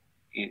 our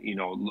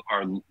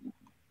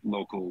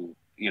local,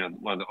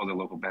 one of the other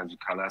local bands with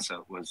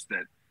Kailasa, was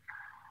that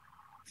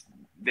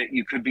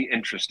you could be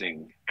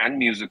interesting and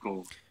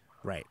musical,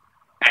 right,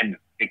 and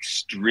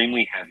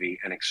extremely heavy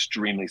and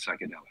extremely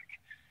psychedelic,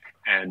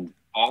 and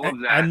all of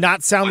that, and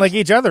not sound like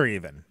each other,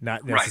 even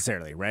not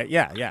necessarily, right?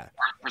 Yeah,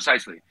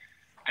 precisely.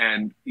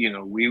 And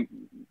we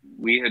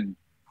had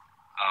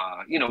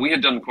we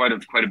had done quite a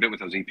bit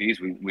with those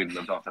EPs. We'd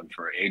lived off them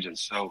for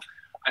ages. So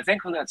I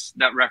think when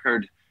that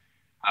record,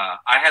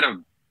 I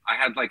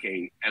had like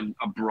a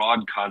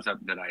broad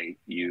concept that I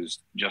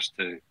used just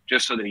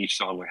so that each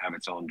song would have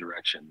its own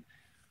direction.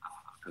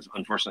 Because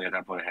unfortunately at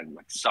that point I hadn't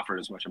like suffered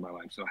as much in my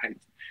life, so I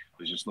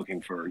was just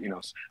looking for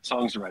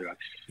songs to write about.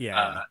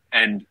 Yeah.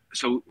 And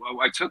so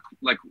I took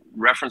like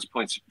reference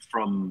points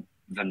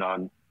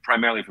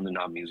primarily from the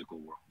non-musical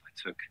world. I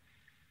took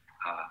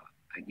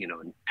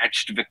an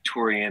etched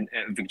Victorian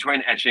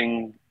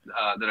etching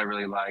that I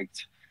really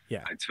liked.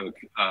 Yeah. I took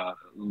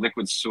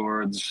Liquid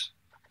Swords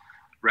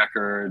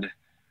record.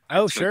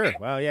 Oh, sure.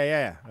 Wow.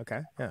 Yeah.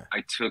 Okay. Yeah.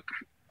 I took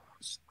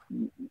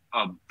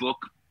a book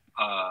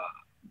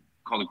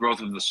called The Growth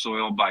of the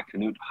Soil by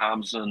Knut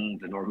Hamsun,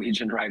 the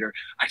Norwegian writer.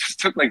 I just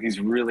took like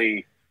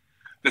the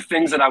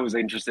things that I was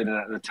interested in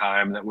at the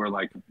time that were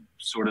like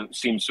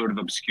seemed sort of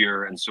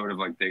obscure, and sort of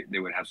like they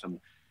would have some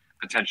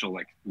potential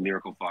like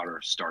lyrical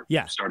fodder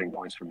starting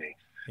points for me.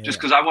 Yeah. Just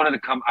because I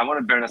wanted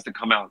Baroness to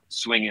come out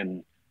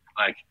swinging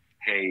like,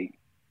 hey,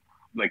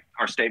 like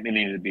our statement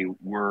needed to be,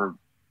 we're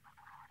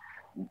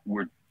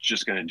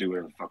just gonna do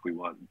whatever the fuck we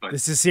want. But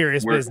this is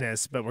serious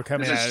business, but we're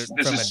coming at it.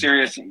 This is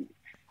serious.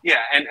 Yeah,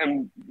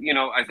 and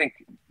I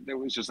think there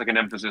was just like an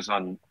emphasis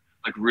on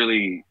like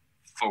really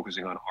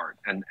focusing on art,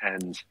 and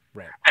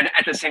right. And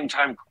at the same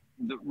time,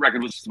 the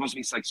record was supposed to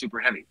be like super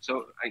heavy.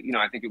 So I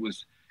think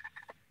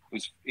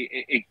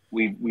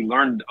we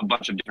learned a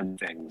bunch of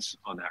different things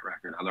on that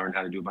record. I learned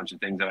how to do a bunch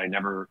of things that I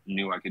never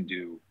knew I could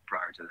do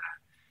prior to that,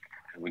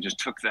 and we just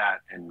took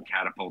that and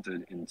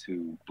catapulted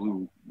into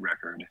Blue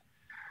record.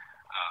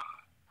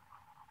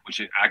 Which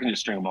I can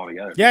just string them all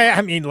together. Yeah.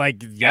 I mean,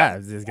 like, I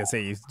was gonna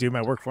say, you do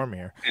my work for me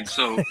here. And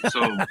so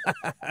the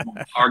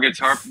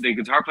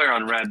guitar player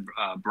on Red,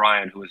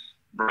 Brian, who was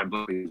Brian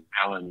Blakely,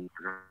 Alan,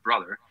 her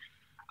brother,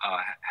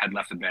 had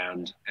left the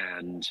band,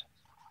 and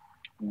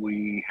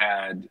we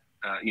had,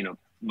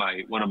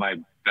 one of my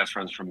best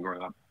friends from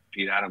growing up,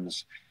 Pete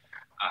Adams,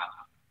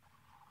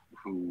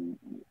 who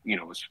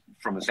was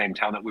from the same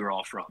town that we were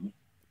all from.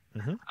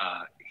 Mm-hmm.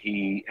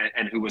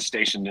 Who was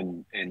stationed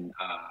in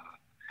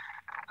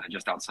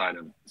just outside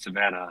of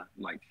Savannah,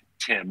 like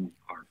Tim,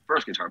 our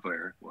first guitar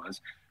player, was.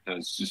 It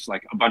was just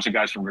like a bunch of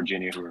guys from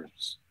Virginia who were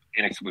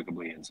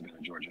inexplicably in Savannah,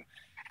 Georgia.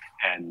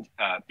 And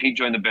Pete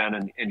joined the band,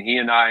 and he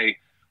and I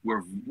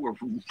were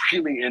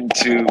really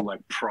into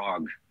like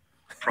prog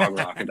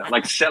rock, and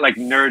like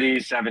nerdy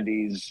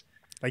 70s.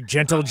 Like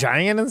Gentle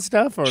Giant and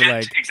stuff, or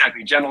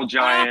exactly Gentle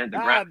Giant,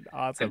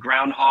 awesome. The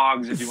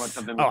Groundhogs, if you want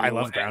something. I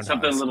love Groundhogs.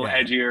 Something a little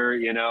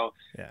edgier,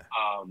 Yeah.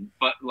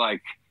 But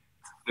like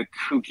the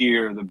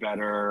kookier, the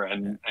better,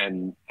 and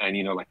and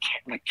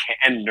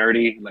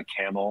nerdy, like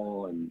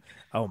Camel, and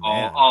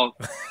all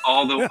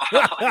the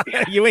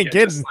you ain't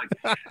kidding. Like,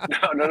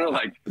 no,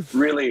 like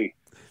really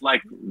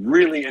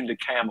into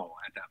Camel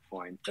at that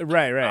point.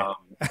 Right.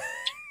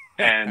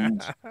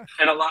 And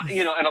a lot,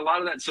 and a lot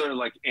of that sort of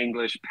like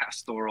English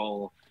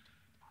pastoral,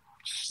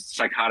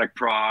 psychotic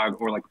prog,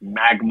 or like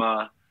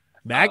Magma.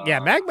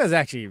 Magma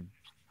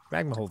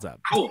holds up.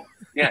 Cool.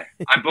 Yeah,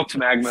 I booked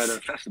Magma at a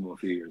festival a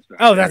few years back.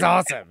 Oh, that's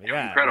awesome.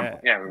 Yeah, incredible.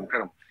 Yeah,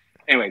 incredible.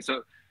 Anyway,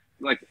 so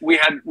like we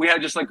had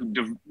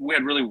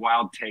really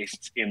wild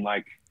tastes in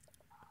like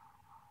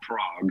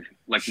prog,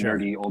 like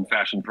nerdy old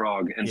fashioned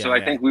prog, and so I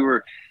think we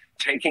were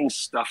taking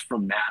stuff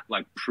from that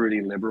like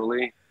pretty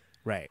liberally.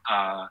 Right.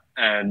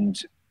 And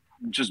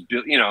just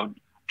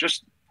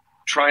just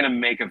trying to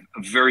make a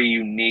very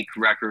unique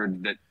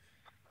record that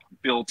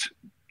built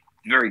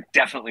very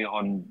definitely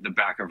on the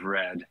back of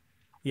Red.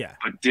 Yeah.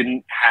 But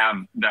didn't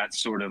have that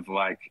sort of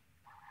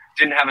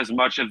didn't have as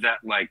much of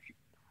that like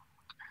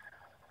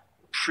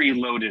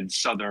preloaded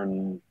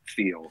Southern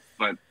feel.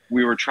 But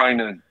we were trying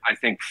to, I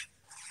think,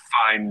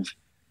 find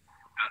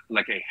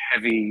like a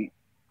heavy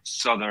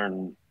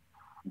Southern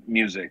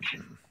music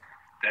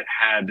that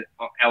had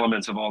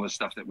elements of all the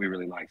stuff that we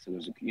really like. So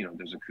there's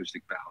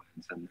acoustic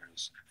ballads, and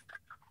there's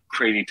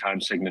crazy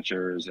time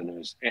signatures, and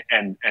there's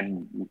I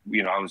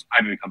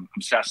become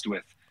obsessed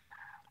with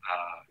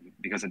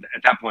because at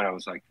that point I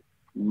was like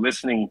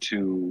listening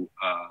to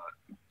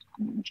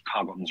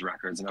Congleton's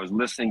records, and I was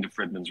listening to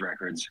Fridman's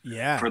records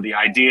for the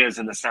ideas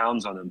and the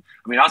sounds on them.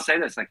 I mean, I'll say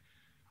this, like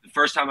the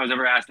first time I was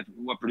ever asked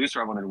what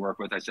producer I wanted to work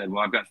with, I said,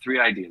 well, I've got three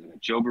ideas. I got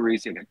Joe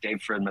Barresi, I got Dave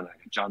Fridman, I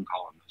got John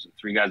Collin. Those are the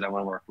three guys I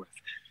want to work with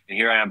And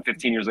here I am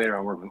 15 years later,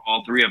 I work with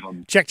all three of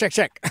them. Check.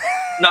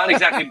 Not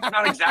exactly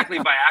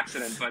by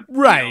accident, but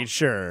right, you know,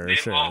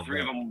 sure. all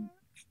three of them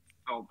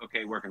felt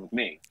okay working with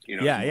me. You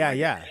know,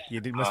 yeah. You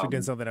must be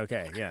doing something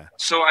okay. Yeah.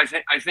 So I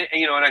think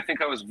you know, and I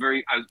think I was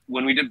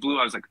when we did Blue,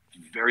 I was like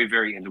very,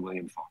 very into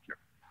William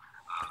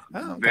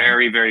Faulkner.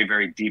 Very, very,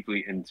 very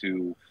deeply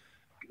into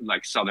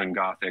like Southern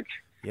Gothic.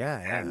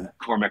 And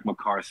Cormac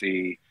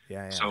McCarthy.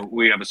 So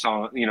we have a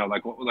song, you know,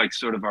 like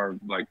sort of our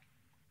like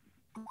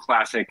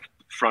classic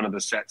front of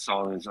the set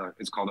song is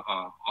it's called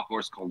A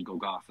Horse Called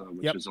Golgotha,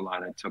 which is a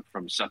line I took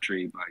from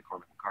Suttree by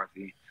Cormac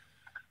McCarthy.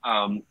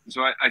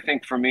 So I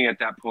think for me at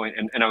that point,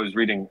 and I was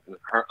reading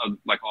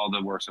like all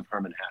the works of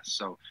Herman Hesse.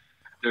 So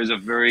there's a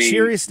very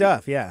serious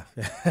stuff. Yeah.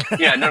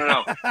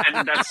 No.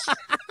 And that's,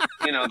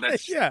 you know,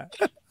 that's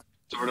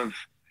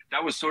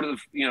that was sort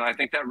of, you know, I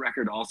think that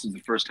record also is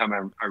the first time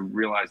I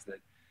realized that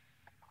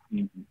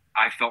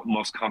I felt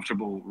most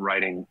comfortable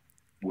writing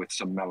with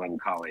some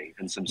melancholy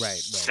and some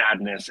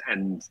sadness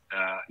and,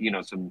 you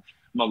know, some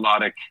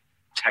melodic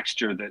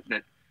texture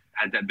that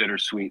had that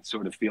bittersweet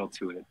sort of feel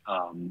to it.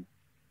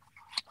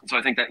 So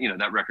I think that, you know,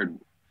 that record,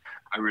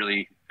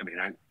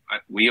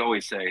 we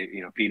always say,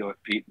 you know,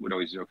 Pete would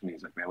always joke to me,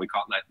 he's like, man, we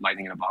caught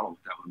lightning in a bottle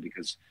with that one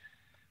because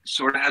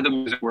sort of had the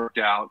music worked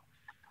out.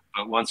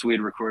 But once we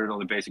had recorded all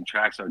the basic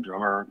tracks, our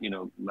drummer, you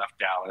know, left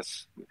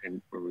Dallas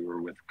and where we were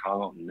with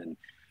Congleton, and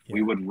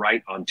we would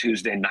write on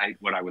Tuesday night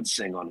what I would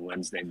sing on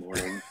Wednesday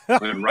morning. We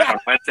would write on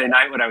Wednesday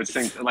night what I would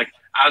sing. Like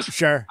I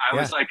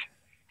was like,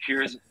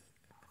 here's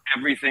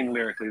everything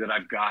lyrically that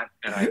I've got,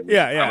 and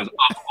I was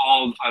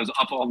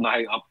up all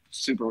night, up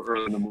super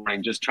early in the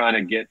morning, just trying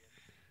to get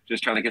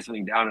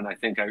something down. And I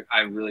think I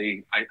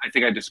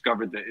think I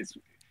discovered that it's,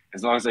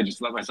 as long as I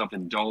just let myself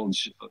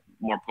indulge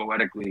more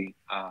poetically,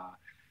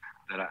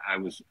 that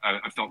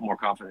I felt more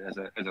confident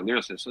as a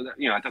lyricist. So that,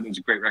 you know, I thought it was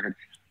a great record.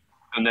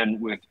 And then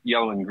with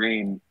Yellow and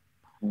Green,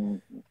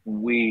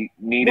 we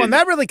needed. Well, and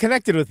that really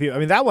connected with you. I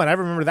mean, that one, I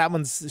remember that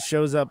one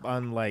shows up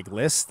on like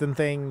lists and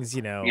things,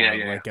 you know.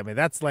 Like, I mean,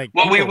 that's like.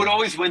 Well, we would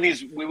always win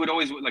these. We would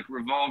always win, like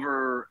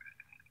Revolver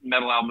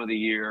Metal Album of the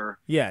Year.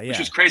 Which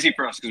was crazy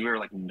for us because we were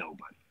like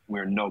nobody. We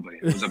were nobody.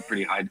 It was a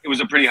pretty high. It was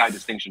a pretty high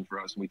distinction for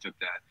us, and we took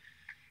that.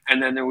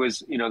 And then there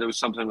was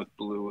something with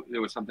Blue. There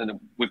was something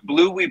with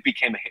Blue.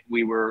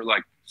 We were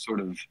like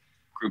sort of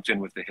grouped in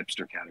with the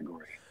hipster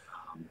category.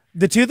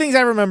 The two things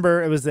I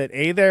remember, it was that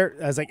I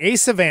was like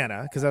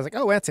Savannah, because I was like,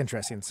 oh, that's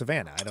interesting,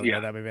 Savannah. I don't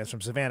know that maybe that's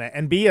from Savannah.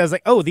 And B, I was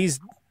like, oh, these,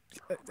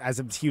 as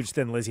a huge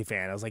Thin Lizzy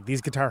fan, I was like,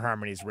 these guitar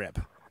harmonies rip.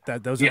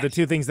 Those are the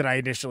two things that I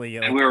initially.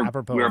 And we were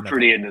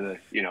pretty into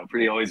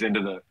always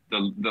into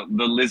the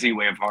Lizzy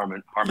way of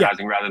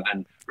harmonizing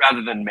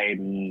rather than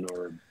Maiden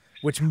or.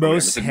 Which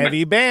most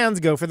heavy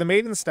bands go for the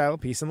Maiden style,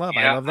 Peace and Love.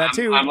 I love that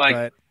too. I'm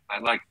like, I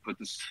like put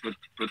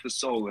the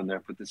soul in there,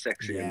 put the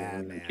sexy in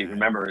there. And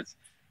remember,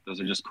 those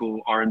are just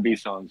cool R&B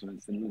songs when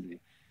it's Thin Lizzy.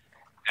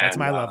 That's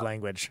my love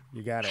language.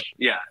 You got it.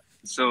 Yeah.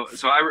 So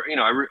I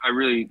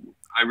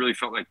really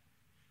felt like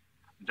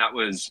that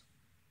was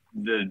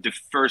the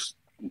first.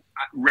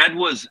 Red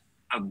was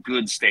a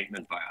good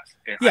statement by us.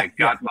 I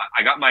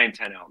got my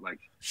intent out. Like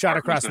shot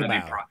across the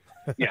bow.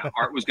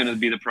 Art was going to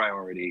be the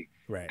priority.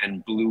 Right.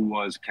 And Blue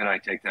was, can I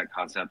take that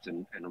concept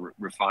and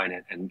refine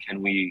it, and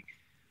can we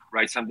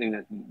write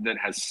something that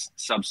has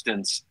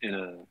substance in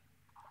a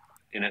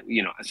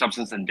a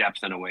substance and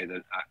depth in a way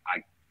that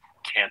I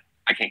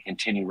can't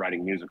continue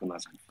writing music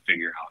unless I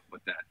figure out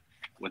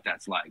what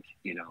that's like,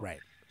 you know. Right.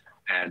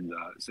 And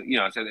so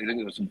I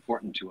think it was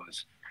important to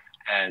us,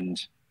 and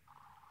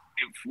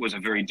it was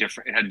it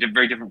had a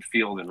very different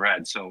feel than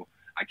Red. So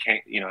I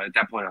can't, at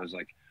that point I was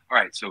like, all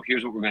right, so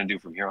here's what we're going to do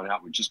from here on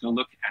out. We're just going to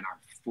look at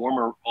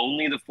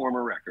only the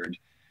former record.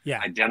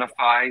 Yeah.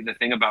 Identify the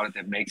thing about it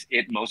that makes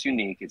it most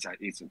unique. It's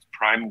its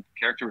prime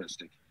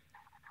characteristic.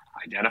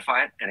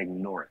 Identify it and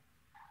ignore it.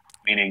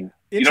 Meaning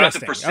you don't have to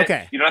forsake.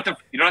 Okay. You don't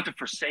have to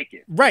forsake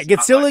it. Right. It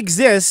still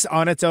exists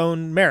on its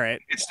own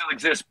merit. It still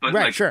exists,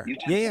 but sure. You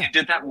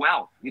did that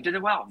well. You did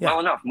it well. Yeah. Well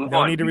enough. Move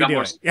Don't on. need to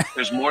redo it.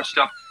 There's more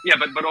stuff. Yeah,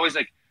 but always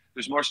like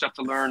there's more stuff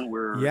to learn.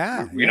 We're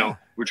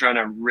trying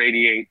to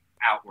radiate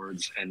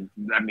outwards, and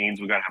that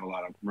means we got to have a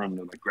lot of room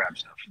to grab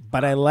stuff.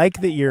 But I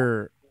like that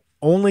you're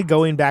only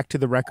going back to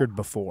the record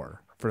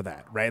before for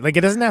that, right? Like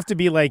it doesn't have to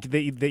be like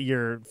that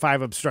you're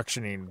five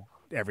obstructioning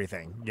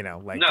everything,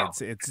 No.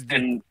 It's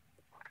and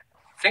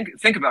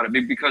think about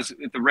it, because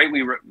at the rate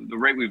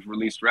we've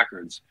released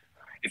records,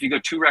 if you go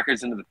 2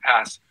 records into the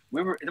past,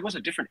 it was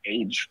a different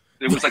age.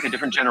 It was like a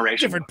different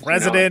generation. Different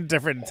president,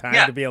 different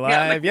time to be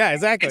alive. Yeah,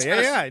 exactly.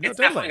 It's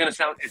definitely going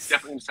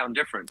to sound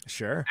different.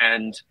 Sure.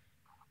 And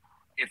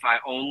if I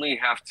only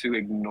have to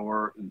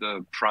ignore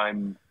the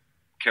prime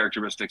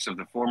characteristics of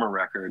the former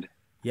record,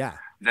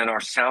 then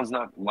our sound's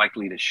not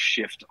likely to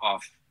shift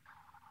off.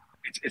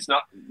 It's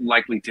not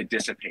likely to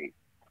dissipate.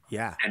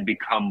 And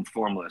become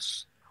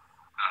formless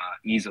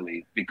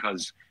easily,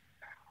 because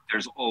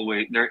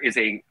there is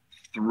a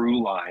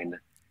through line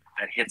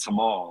that hits them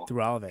all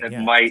through all of it.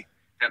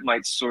 That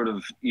might sort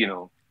of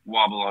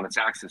wobble on its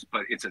axis,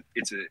 but it's a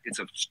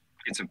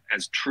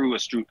as true a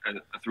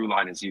through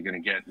line as you're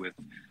going to get with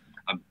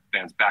a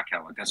band's back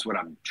catalog. That's what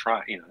I'm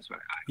trying. You know, that's what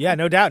I. Yeah,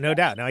 no doubt, no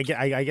doubt. No, I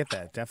get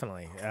that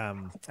definitely.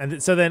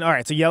 So then, all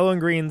right. So Yellow and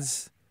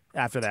Green's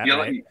after that,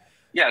 right?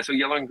 Yeah. So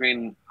Yellow and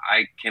Green,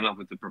 I came up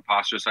with the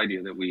preposterous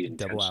idea that we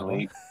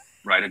intentionally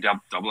write a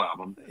double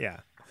album. Yeah.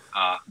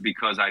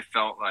 Because I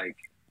felt like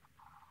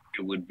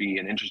it would be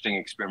an interesting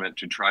experiment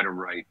to try to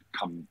write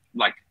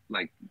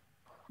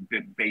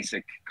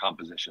basic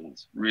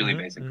compositions, really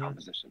basic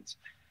compositions.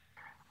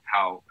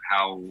 How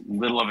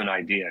little of an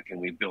idea can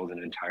we build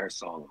an entire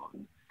song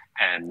on?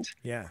 And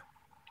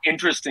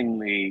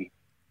interestingly,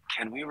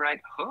 can we write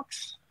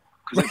hooks?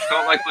 Because it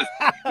felt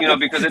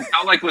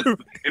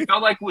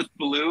like with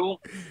Blue.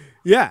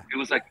 Yeah. It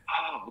was like,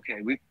 oh,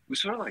 okay. We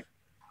sort of like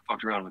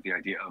fucked around with the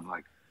idea of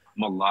like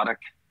melodic.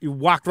 You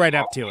walked right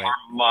up to it.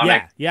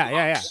 Harmonic.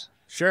 Yeah.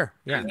 Sure.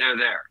 Yeah. They're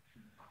there.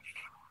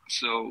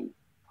 So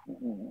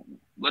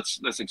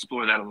let's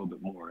explore that a little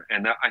bit more.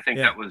 And I think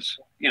that was,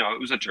 it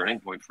was a turning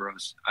point for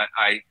us.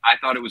 I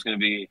thought it was going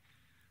to be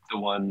the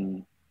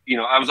one,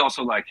 I was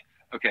also like,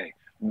 okay,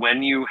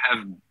 when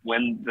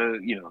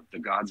the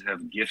gods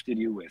have gifted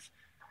you with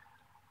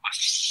a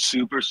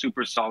super,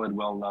 super solid,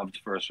 well-loved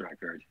first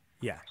record.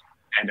 Yeah.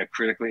 And a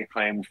critically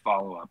acclaimed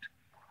follow-up,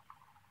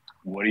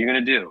 what are you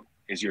going to do?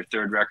 Is your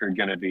third record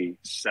going to be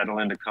settle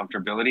into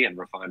comfortability and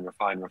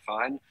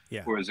refine?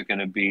 Yeah. Or is it going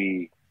to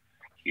be,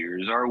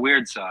 here's our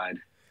weird side?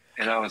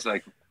 And I was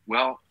like,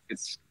 well,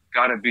 it's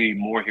got to be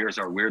more here's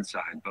our weird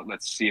side, but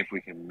let's see if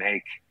we can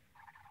make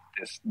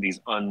these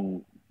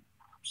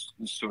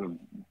sort of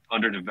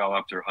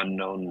underdeveloped or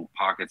unknown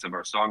pockets of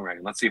our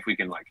songwriting. Let's see if we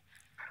can like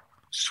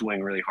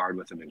swing really hard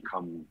with them and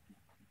come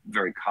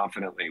very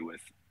confidently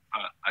with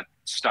a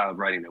style of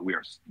writing that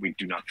we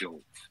do not feel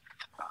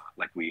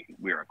like we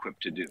are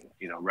equipped to do,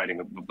 writing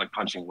like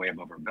punching way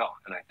above our belt.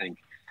 And I think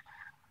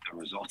the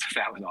result of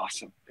that was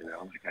awesome.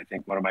 I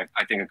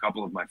think a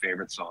couple of my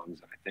favorite songs,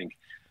 and I think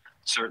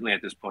certainly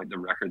at this point, the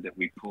record that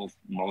we pull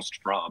most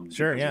from is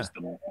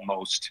the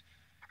most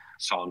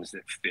songs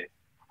that fit,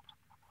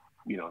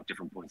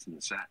 different points in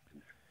the set.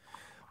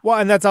 Well,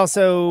 and that's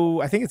also,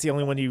 I think it's the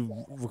only one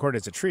you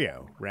recorded as a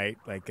trio, right?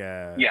 Like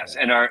yes,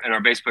 and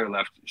our bass player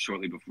left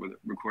shortly before the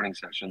recording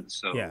session,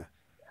 so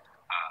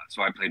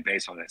so I played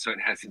bass on it. So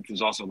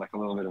there's also like a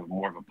little bit of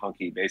more of a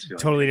punky bass feel.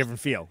 Totally different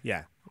feel,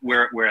 yeah.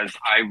 Whereas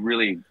I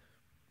really,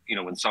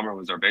 when Summer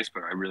was our bass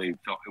player, I really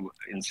felt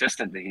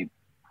insistent that he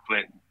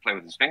play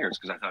with his fingers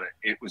because I thought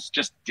it was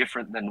just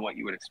different than what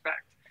you would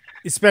expect,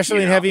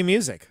 especially in heavy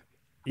music.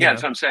 Yeah,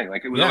 that's what I'm saying.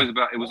 Like it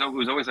was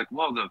always always like,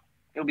 well,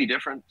 it'll be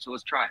different, so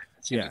let's try it.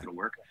 It seems like it'll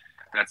work.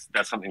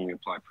 That's something we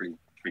apply pretty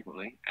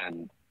frequently.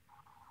 And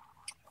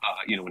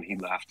when he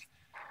left,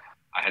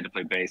 I had to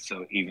play bass,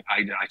 so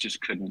I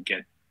just couldn't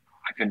get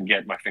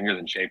my fingers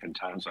in shape in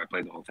time, so I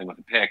played the whole thing with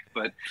a pick.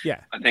 But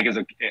I think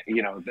that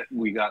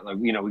we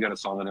got a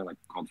song on there like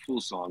called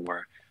 "Fool Song"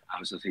 where I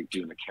was just like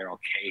doing the Carol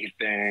K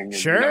thing. And,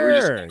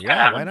 sure,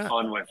 why not?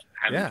 Fun with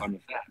fun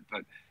with that.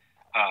 But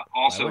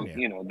also,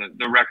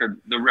 the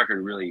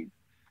record really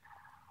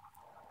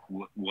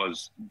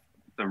was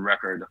the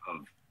record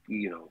of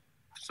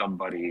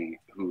somebody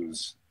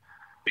who's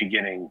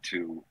beginning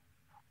to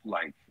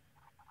like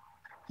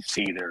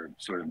see their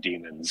sort of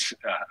demons,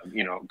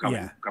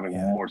 coming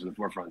more to the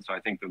forefront. So I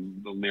think the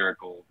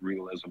lyrical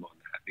realism on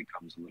that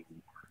becomes a little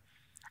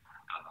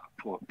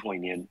more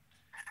poignant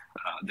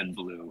than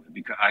Blue,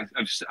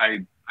 because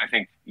I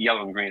think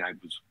Yellow and Green, I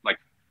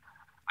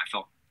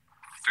felt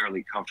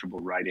fairly comfortable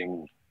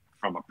writing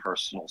from a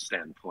personal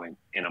standpoint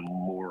in a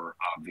more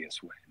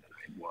obvious way than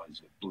I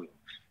was with Blue.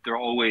 They're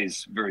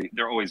always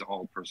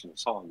all personal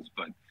songs,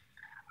 but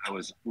I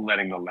was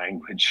letting the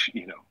language,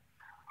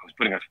 I was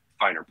putting a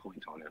finer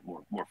point on it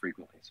more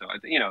frequently. So I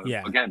think,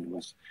 again,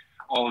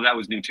 all of that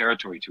was new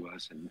territory to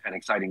us and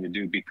exciting to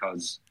do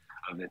because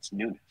of its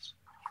newness.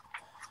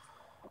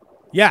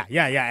 Yeah.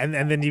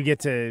 And then you get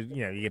to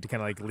kind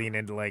of like lean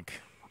into like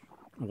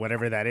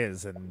whatever that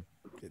is. And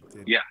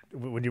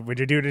when you're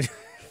doing it,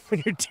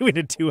 when you're doing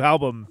a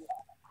 2-album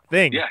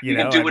thing, you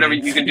can do whatever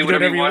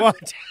you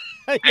want.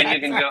 And yeah, you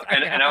can go,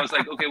 and I was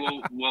like, okay,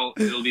 well,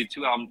 it'll be a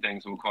 2-album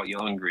thing, so we'll call it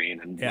Yellow and Green,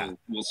 and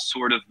we'll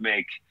sort of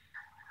make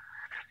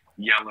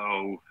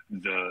Yellow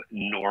the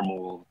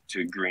normal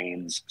to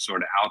Green's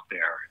sort of out there,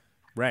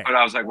 right? But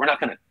I was like, we're not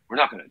gonna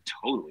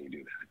totally do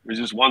that. There's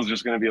just one's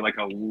just gonna be like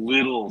a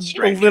little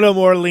strange, a little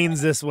more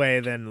leans this way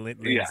than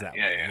leans that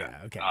way. Yeah.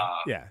 Okay.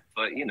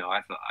 But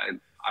I thought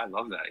I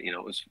love that. It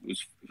was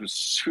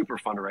super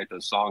fun to write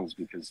those songs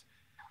because.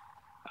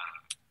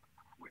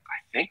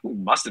 I think we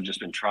must have just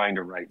been trying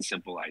to write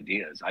simple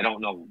ideas. I don't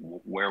know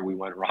where we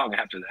went wrong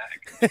after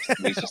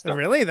that.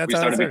 Really? That's we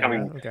started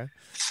becoming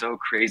so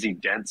crazy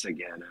dense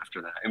again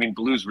after that. I mean,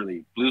 blues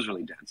really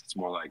dense. It's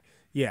more like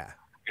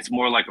it's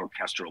more like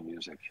orchestral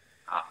music.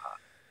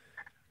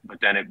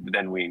 But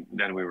then we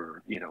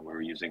were we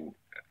were using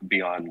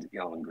beyond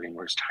Yellow and Green.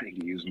 We're starting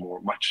to use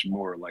much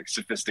more like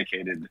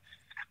sophisticated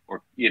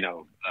or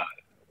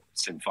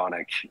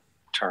symphonic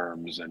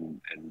terms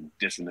and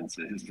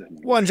dissonances.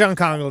 And Well, and John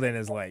Congleton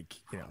is like,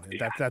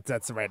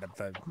 that's right up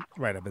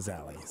his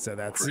alley. So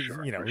that's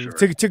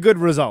to good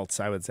results,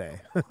 I would say.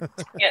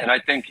 Yeah, and I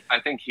think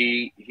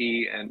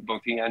he and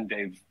both he and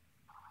Dave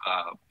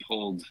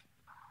pulled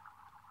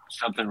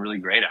something really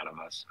great out of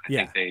us.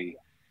 I think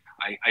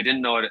I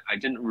didn't know it. I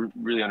didn't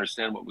really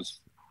understand what was.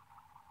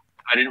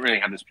 I didn't really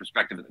have this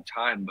perspective at the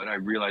time, but I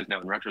realize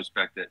now in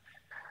retrospect that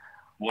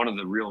one of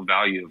the real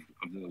value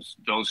of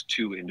those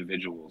two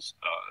individuals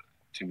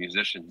to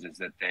musicians is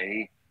that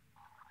they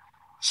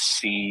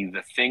see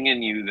the thing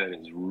in you that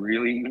is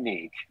really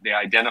unique. They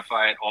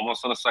identify it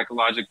almost on a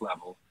psychological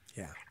level,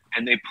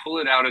 and they pull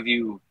it out of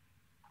you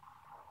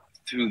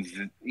through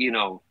their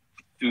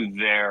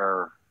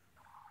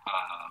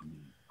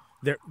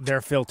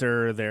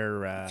filter,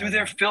 through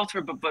their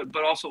filter,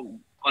 but also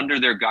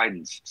under their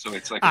guidance. So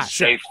it's like a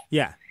safe.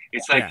 Yeah.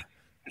 It's like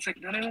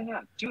no,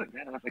 do it,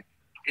 man. I'm like,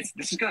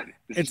 this is good.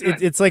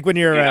 It's like when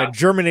you're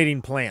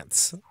germinating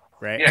plants,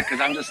 right? Yeah, because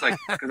I'm just like,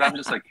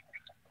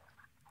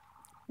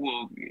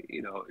 well,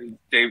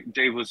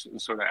 Dave was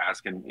sort of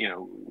asking,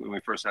 when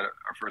we first had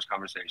our first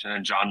conversation,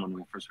 and John, when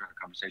we first had a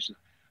conversation,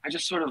 I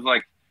just sort of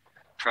like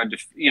tried to,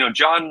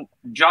 John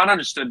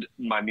understood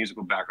my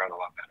musical background a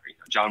lot better.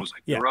 John was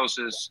like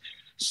Neurosis,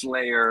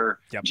 Slayer,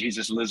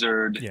 Jesus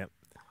Lizard,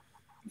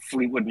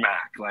 Fleetwood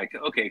Mac. Like,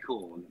 okay,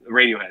 cool.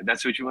 Radiohead.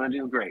 That's what you want to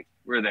do? Great.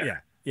 We're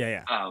there.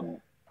 Yeah.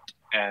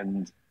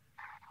 And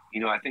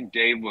I think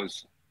Dave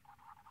was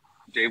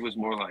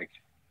more like,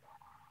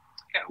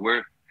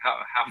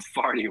 how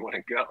far do you want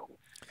to go?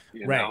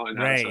 Right. And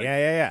right. Like,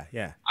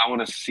 yeah. I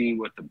want to see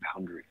what the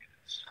boundary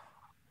is,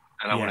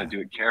 and I want to do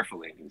it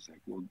carefully. And he's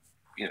like, well,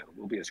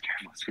 we'll be as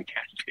careful as we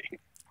can be.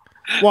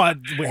 Well,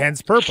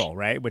 hence Purple,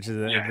 right? Which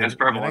is hence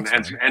Purple, and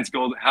hence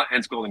Gold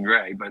and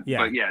Gray. But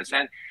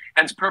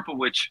hence Purple,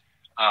 which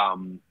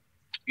Purple.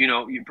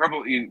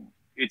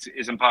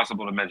 It's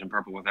impossible to mention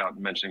Purple without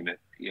mentioning that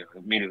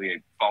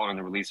immediately following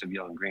the release of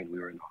Yellow and Green, we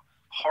were in a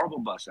horrible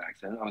bus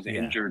accident. I was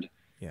injured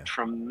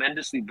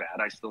tremendously bad.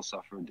 I still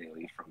suffer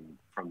daily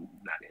from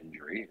that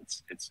injury.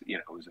 It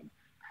was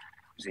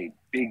a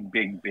big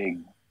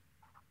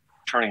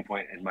turning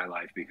point in my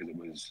life because it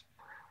was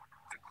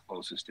the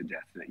closest to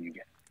death that you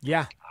get.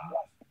 Yeah.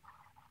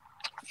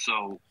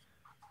 So,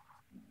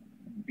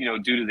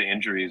 due to the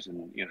injuries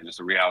and just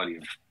the reality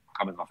of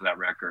coming off of that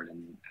record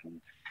and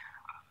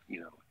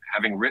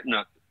having written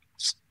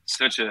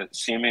such a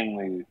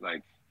seemingly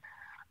like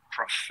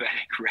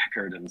prophetic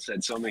record and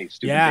said so many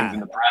stupid things in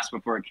the press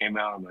before it came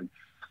out, I'm like,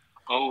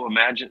 oh,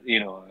 imagine,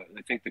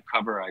 I think the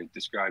cover I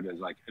described as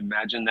like,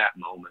 imagine that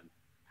moment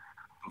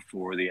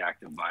before the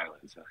act of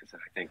violence. And I said,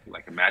 I think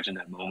like, imagine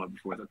that moment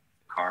before the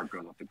car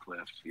goes up the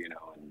cliff, and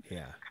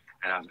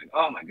I was like,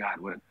 oh my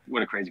God, what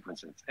a crazy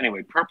coincidence.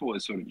 Anyway, Purple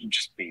was sort of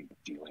just me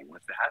dealing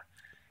with that.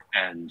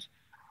 And,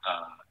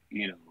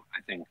 I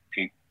think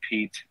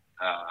Pete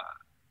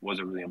was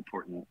a really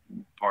important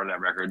part of that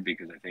record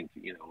because I think,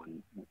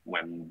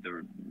 when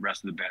the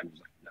rest of the band was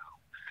like, no,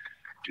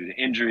 due to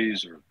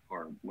injuries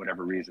or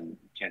whatever reason,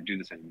 can't do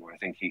this anymore. I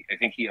think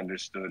he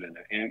understood in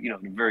a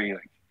very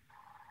like,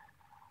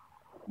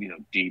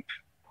 deep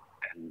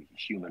and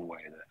human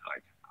way that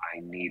like I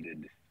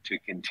needed to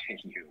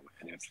continue,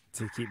 and if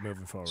to keep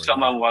moving forward,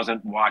 someone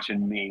wasn't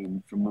watching me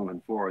from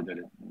moving forward, that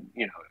it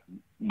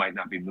might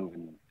not be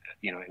moving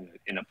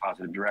in a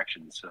positive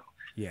direction. So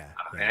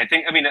and I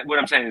think what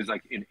I'm saying is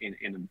like in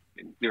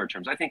clearer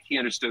terms, I think he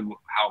understood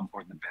how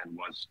important the band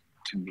was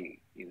to me,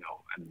 and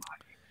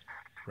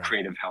my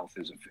creative health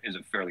is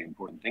a fairly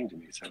important thing to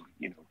me. So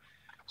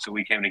so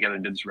we came together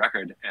and did this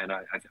record, and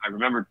I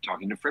remember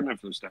talking to Friedman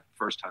for the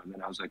first time,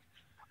 and I was like,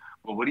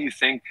 well, what do you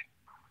think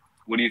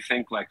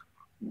like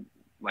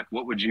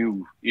what would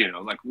you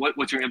like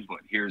what's your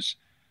input? Here's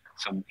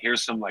some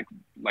like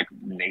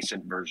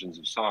nascent versions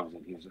of songs.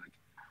 And he was like,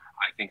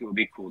 I think it would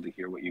be cool to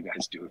hear what you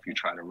guys do if you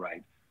try to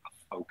write a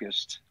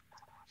focused,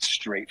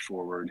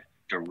 straightforward,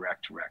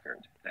 direct record.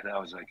 And I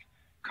was like,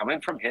 coming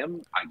from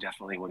him, I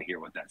definitely want to hear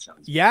what that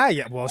sounds like. Yeah,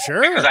 well,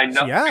 sure. Because I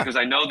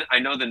know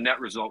the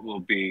net result will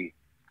be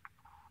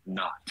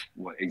not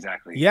what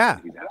exactly he's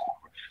asking for.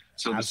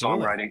 So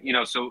Absolutely. The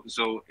songwriting,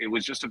 so it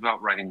was just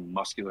about writing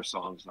muscular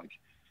songs. Like,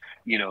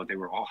 they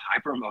were all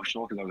hyper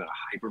emotional because I was in a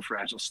hyper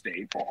fragile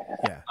state.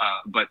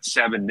 But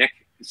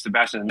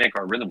Sebastian and Nick,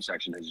 our rhythm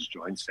section has just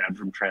joined. Seb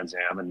from Trans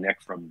Am and Nick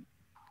from,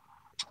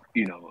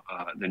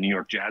 the New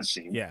York jazz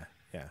scene.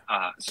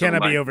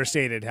 Cannot be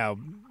overstated how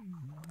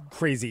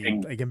crazy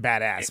and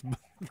badass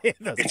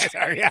those guys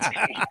are.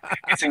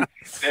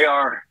 They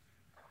are.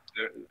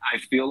 I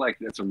feel like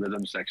that's a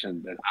rhythm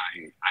section that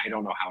I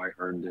don't know how I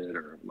earned it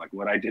or like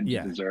what I did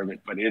to deserve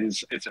it, but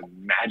it's a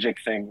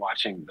magic thing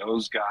watching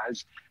those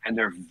guys, and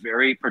they're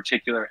very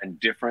particular and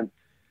different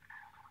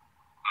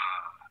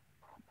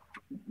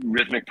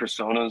rhythmic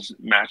personas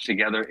matched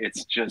together.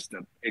 It's just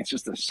a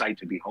sight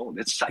to behold.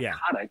 It's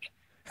psychotic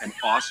and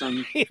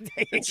awesome. It's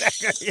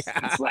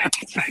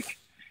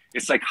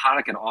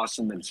psychotic and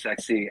awesome and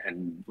sexy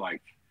and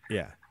like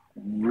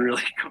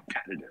really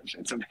competitive.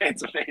 It's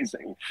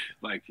amazing.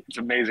 Like it's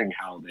amazing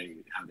how they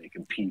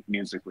compete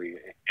musically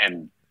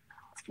and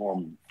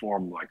form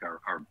like our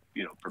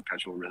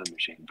perpetual rhythm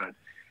machine. But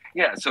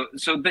yeah,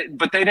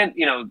 but they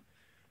didn't,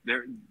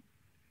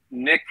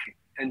 Nick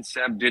and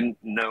Seb didn't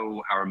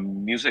know our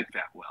music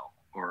that well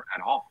or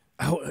at all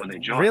when they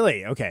joined.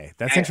 Really? Okay,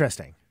 that's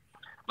interesting.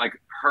 Like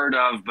heard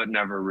of, but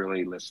never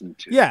really listened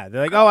to. Yeah,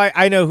 they're like, oh,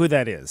 I know who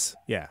that is.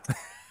 Yeah.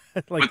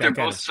 But they're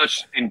both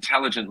such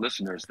intelligent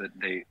listeners that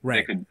they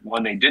could,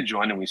 when they did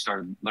join and we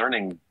started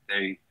learning,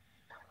 they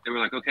were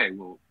like, okay,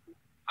 well,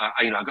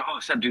 I go, oh,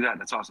 Seb, do that.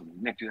 That's awesome.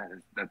 Nick, do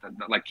that.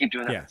 That like, keep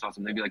doing that. That's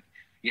awesome. They'd be like,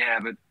 yeah,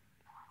 but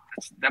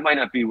that might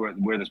not be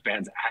where this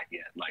band's at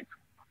yet. Like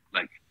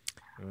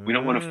we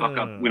don't want to fuck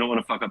up. We don't want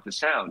to fuck up the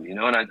sound, And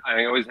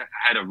I always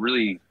had a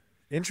really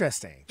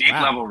interesting deep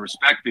level of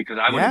respect because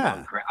I would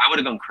have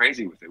gone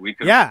crazy with it. We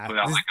could have put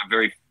out like a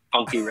very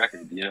funky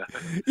record,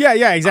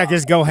 Yeah, exactly.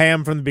 Just go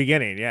ham from the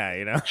beginning.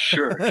 Yeah,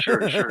 Sure.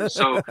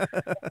 So,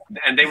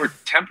 and they were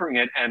tempering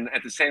it, and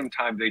at the same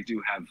time, they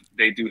do have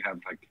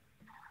like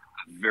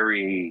a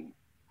very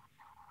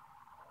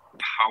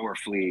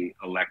powerfully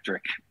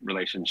electric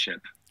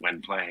relationship when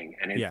playing,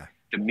 and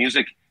the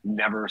music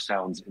never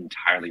sounds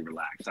entirely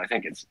relaxed. I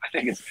think it's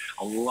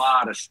a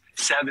lot of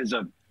Seb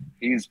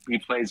he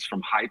plays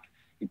from hype,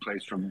 he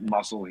plays from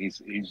muscle. He's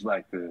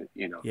like the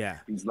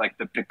he's like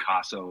the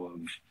Picasso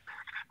of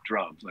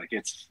drums. Like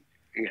it's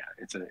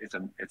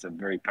a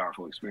very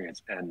powerful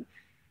experience, and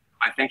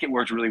I think it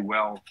worked really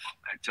well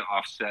to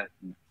offset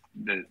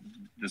the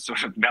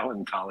sort of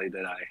melancholy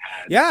that I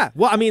had. Yeah,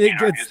 well, I mean,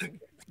 it's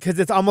because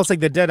it's almost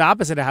like the dead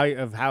opposite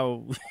of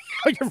how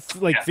you're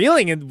like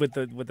feeling with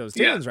those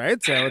tunes,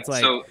 right? So it's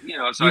like so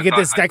you get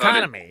this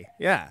dichotomy.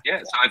 So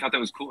I thought that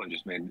was cool. It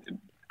just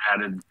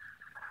added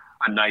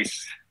a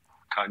nice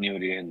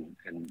continuity and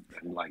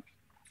like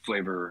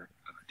flavor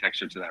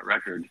texture to that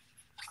record.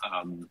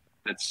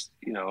 That's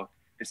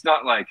it's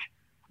not like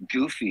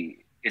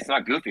goofy. It's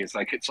not goofy. It's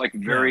like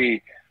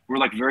very we're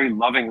like very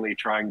lovingly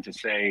trying to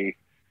say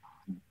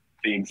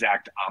the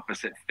exact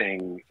opposite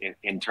thing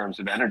in terms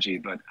of energy,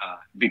 but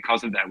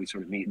because of that we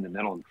sort of meet in the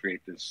middle and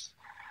create this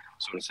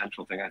sort of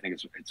central thing. I think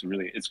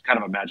it's kind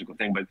of a magical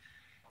thing. But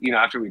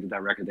after we did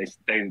that record,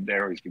 they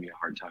always give me a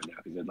hard time now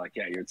because they're like,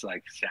 you're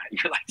like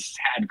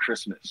sad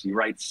Christmas. You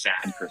write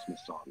sad Christmas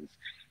songs.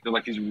 They're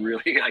like these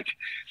really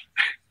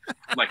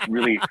like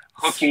really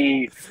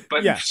hooky,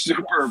 but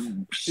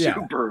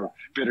super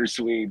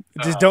bittersweet.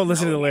 Just don't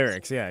listen to the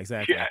lyrics. Yeah,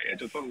 exactly. Yeah,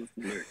 just don't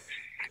listen to the lyrics.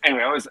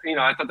 Anyway,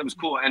 I thought that was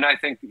cool, and I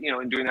think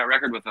in doing that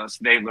record with us,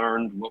 they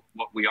learned what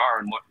we are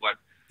and what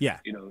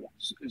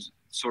is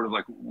sort of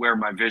like where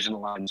my vision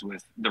aligns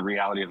with the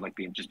reality of like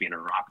being a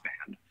rock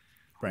band.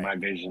 Right. My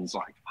vision's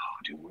like, oh,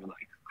 dude, we're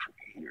like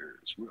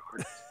creators, we're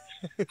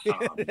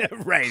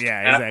artists. Right.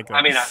 Yeah. Exactly.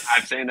 I mean,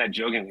 I'm saying that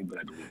jokingly, but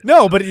I believe it.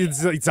 No, but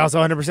it's also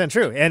 100%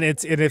 true, and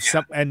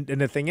and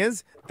the thing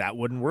is that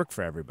wouldn't work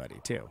for everybody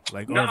too.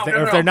 Like,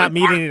 if they're not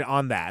meeting it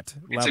on that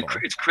level,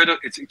 it's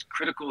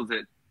critical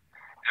that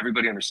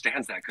everybody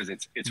understands that because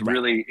it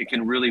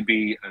can really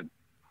be a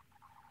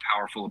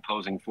powerful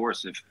opposing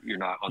force if you're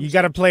not on. You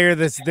got a player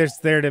that's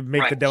there to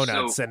make the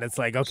donuts, and it's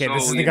like, okay,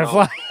 this isn't gonna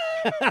fly.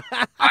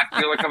 I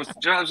feel like I was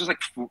just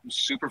like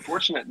super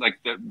fortunate. Like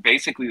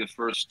basically the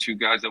first two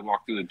guys that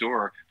walked through the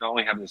door not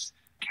only have this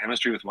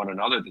chemistry with one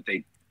another that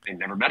they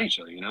never met each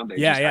other. They and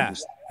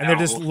they're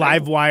just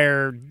live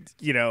wire,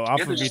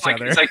 off of each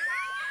other.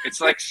 It's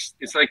like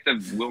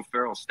the Will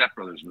Ferrell Step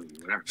Brothers movie,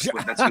 whatever.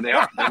 That's who they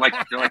are. They're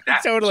like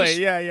that.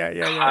 Totally.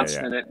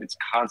 Constant. It's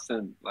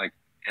constant like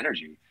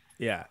energy.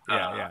 Yeah.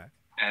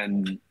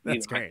 And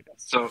that's great.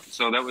 So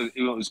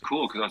it was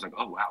cool because I was like,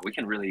 oh wow, we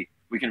can really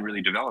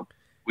develop.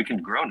 We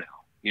can grow now.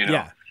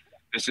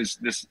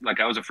 This like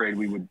I was afraid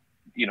we would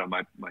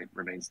might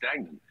remain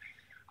stagnant.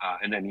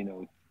 And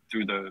then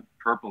through the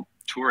Purple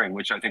touring,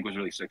 which I think was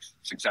really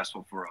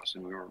successful for us,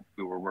 and we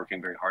were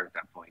working very hard at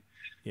that point.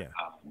 Yeah.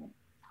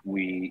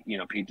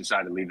 Pete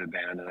decided to leave the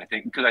band, and I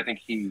think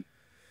he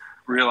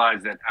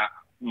realized that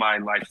my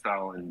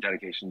lifestyle and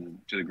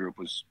dedication to the group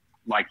was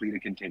likely to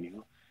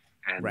continue,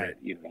 and that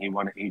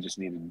he just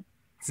needed.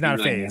 It's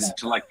not a phase.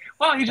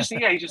 He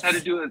just had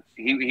to do it.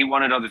 He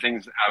wanted other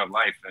things out of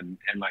life, and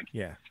like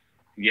hey,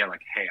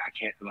 I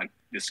can't, like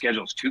the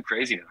schedule's too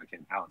crazy and I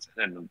can't balance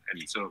it, and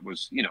so it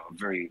was a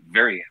very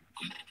very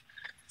amicable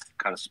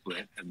kind of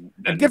split, and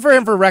good for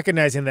him for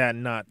recognizing that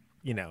and not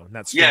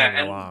stringing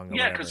along.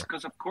 Yeah,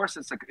 because of course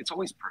it's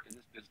always in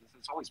this business.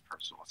 It's always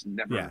personal. It's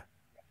never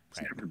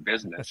never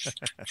business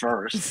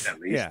first, at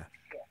least. Yeah.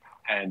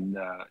 And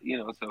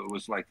so it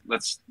was like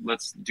let's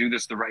do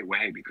this the right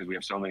way because we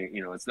have so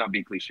many. Let's not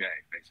be cliche,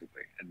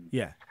 basically. And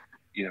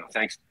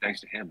thanks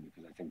to him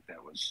because I think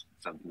that was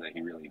something that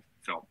he really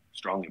felt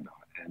strongly about,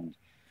 and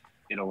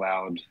it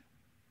allowed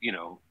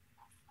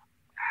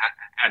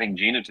adding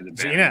Gina to the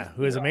band. Gina,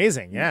 who is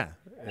amazing. Yeah.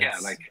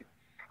 Like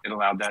it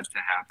allowed that to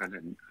happen,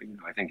 and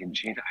I think in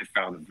Gina I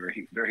found a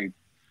very very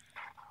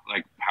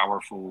like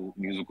powerful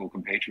musical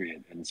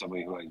compatriot and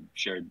somebody who I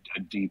shared a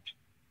deep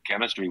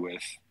chemistry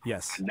with.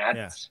 Yes. And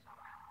that's,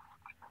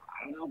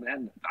 I don't know,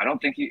 man. I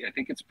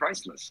think it's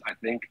priceless. I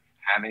think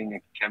having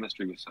a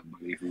chemistry with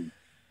somebody who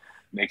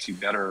makes you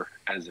better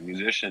as a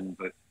musician,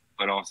 but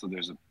also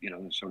there's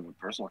there's sort of a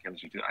personal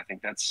chemistry too. I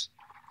think that's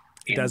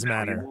it does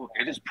matter.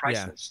 It is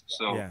priceless. Yeah.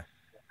 So yeah.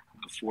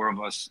 the four of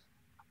us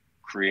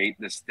create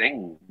this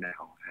thing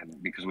now,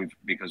 and because we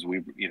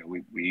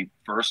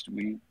first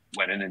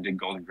went in and did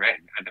Golden Gray,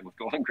 and then with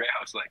Golden Gray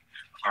I was like,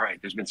 all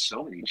right, there's been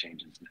so many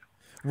changes now.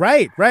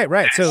 Right.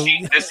 And so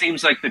this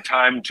seems like the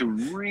time to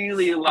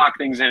really lock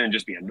things in and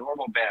just be a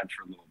normal band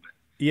for a little bit.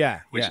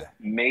 Yeah. Which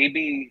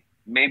maybe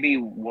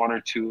one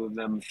or two of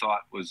them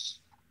thought was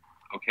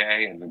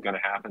okay and going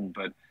to happen,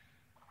 but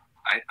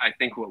I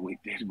think what we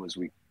did was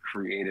we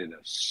created a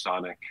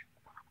sonic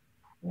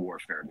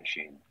warfare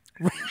machine.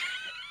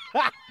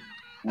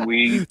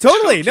 We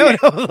totally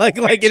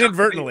like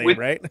inadvertently,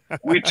 right?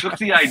 We took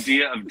the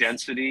idea of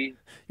density.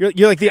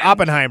 You're like the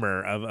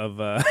Oppenheimer of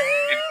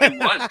it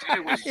was, dude.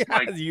 It was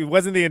like it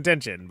wasn't the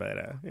intention, but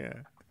yeah.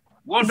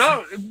 Well,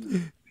 no,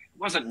 it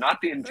wasn't not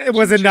the intention. It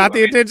wasn't not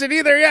the intention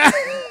either. Yeah.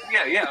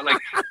 Yeah.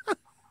 Like,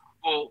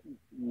 well,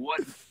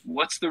 what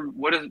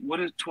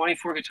does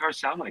 24 guitars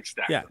sound like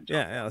stacked?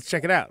 Yeah. Let's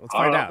check it out. Let's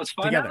find out. Let's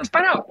find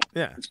out.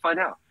 Yeah. Let's find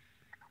out.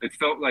 It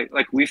felt like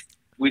we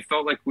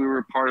felt like we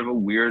were part of a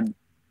weird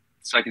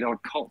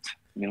psychedelic cult.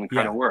 I mean, we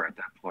kind of were at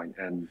that point,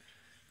 and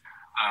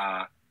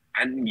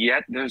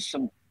yet there's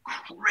some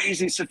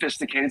crazy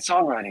sophisticated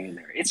songwriting in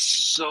there. It's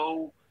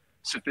so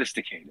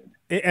sophisticated,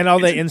 and all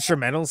the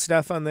instrumental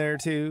stuff on there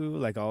too,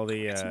 like all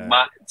the.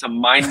 It's a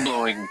mind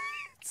blowing.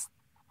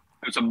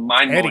 It's a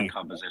mind blowing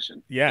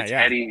composition. Yeah, it's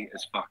heady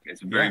as fuck.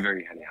 It's very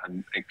very heady.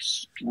 I'm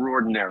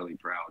extraordinarily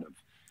proud of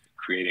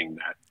creating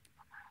that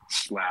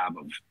slab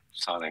of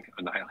sonic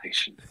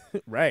annihilation.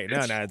 Right.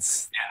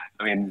 It's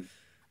I mean,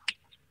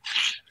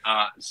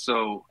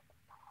 so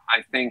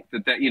I think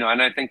that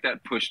and I think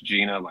that pushed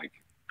Gina like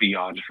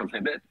beyond her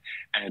limit,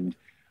 and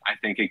I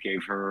think it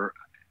gave her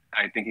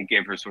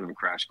sort of a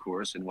crash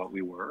course in what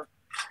we were,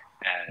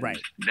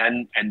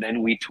 and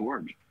then we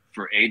toured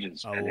for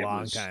ages, a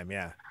long time.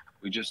 Yeah,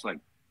 we just like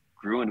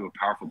grew into a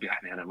powerful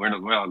band, and we're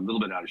a little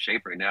bit out of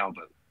shape right now,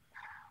 but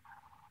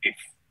it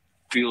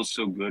feels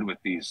so good with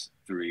these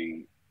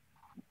three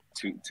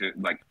to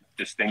like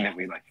this thing that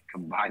we like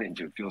combine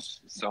into. It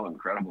feels so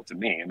incredible to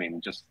me. I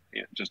mean, just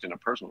in a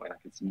personal way,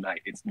 like it's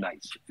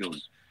nice. It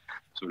feels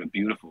sort of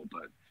beautiful,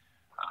 but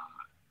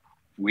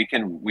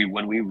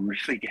when we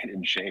really get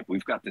in shape,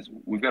 we've got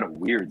a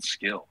weird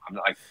skill. I'm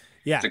like,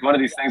 it's like one of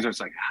these things where it's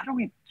like, how do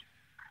we,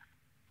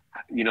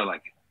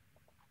 like,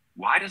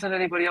 why doesn't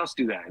anybody else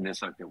do that? And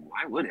it's like,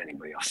 why would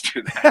anybody else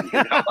do that?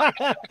 Like,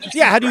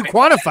 how do you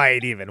quantify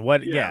it even?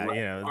 What? It's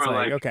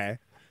like, okay.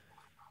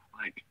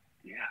 Like,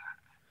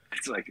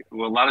 it's like,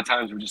 well, a lot of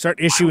times we just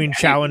start issuing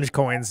challenge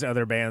coins to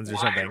other bands or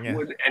something. Yeah.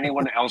 Would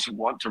anyone else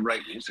want to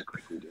write music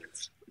like we do?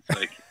 It's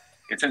like,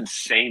 it's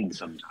insane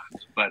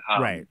sometimes. But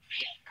right.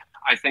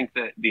 I think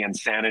that the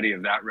insanity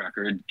of that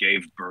record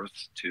gave birth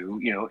to,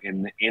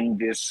 in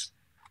this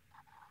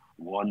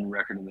one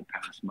record in the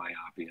past,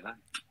 Myopia,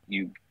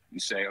 you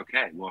say,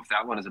 okay, well, if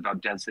that one is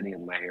about density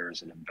and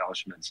layers and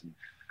embellishments and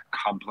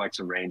complex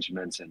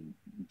arrangements and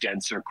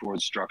denser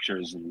chord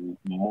structures and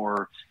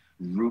more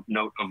root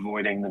note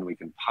avoiding than we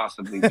can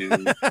possibly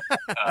do.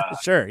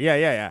 Sure.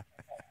 Yeah.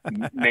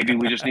 Maybe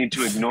we just need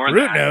to ignore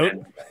root that.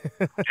 Note.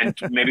 And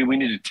maybe we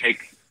need to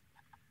take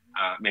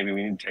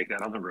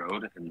that on the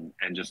road and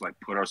just like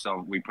put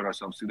ourselves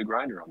through the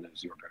grinder on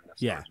those Your Baroness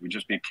stars. We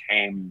just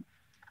became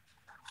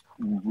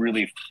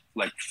really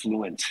like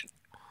fluent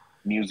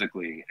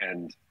musically,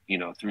 and we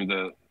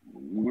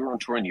were on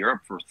tour in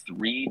Europe for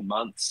 3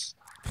 months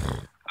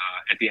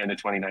at the end of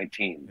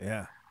 2019.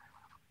 Yeah,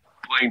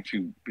 playing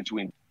to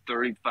between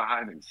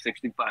 35 and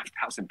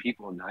 65,000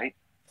 people a night.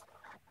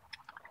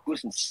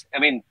 I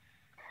mean,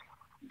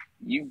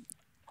 you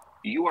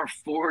are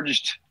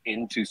forged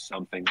into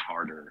something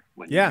harder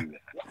when you do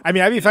that. I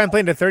mean, I'd be fine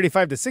playing to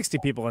 35 to 60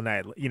 people a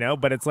night,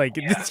 but it's like,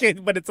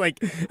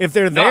 if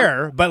they're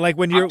there, but like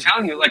when you're, I'm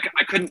telling you, like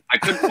I couldn't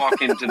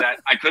walk into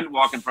that. I couldn't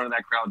walk in front of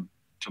that crowd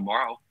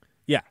tomorrow.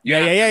 Yeah.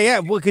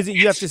 Well, because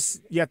you have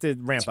to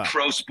ramp up.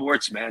 Pro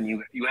sports, man.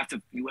 You have to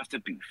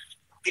be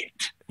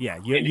fit. Yeah.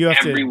 You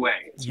have every to,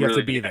 way. You have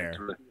to be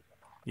there.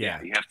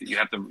 Yeah. You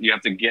have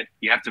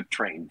to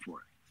train for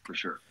it, for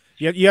sure.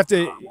 You have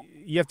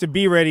to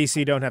be ready so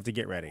you don't have to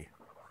get ready.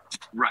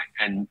 Right.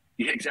 And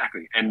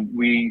exactly. And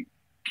we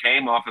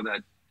came off of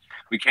that,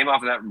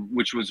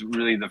 which was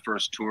really the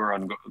first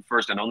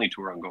and only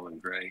tour on Golden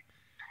Gray.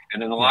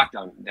 And then the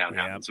lockdown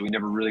happened. So we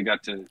never really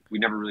got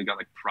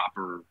like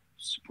proper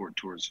support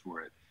tours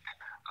for it.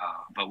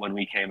 But when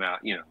we came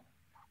out,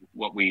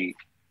 what we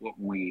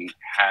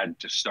had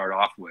to start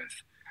off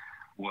with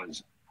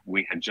was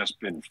we had just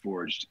been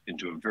forged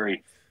into a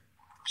very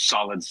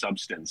solid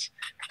substance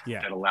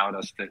that allowed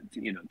us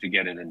to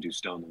get in and do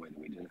Stone the way that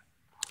we did it.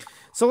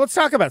 So let's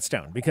talk about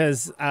Stone,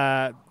 because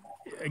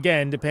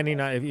again, depending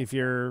on if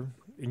you're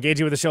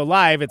engaging with the show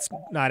live, it's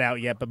not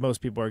out yet, but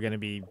most people are going to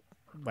be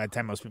by the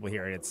time most people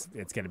hear it,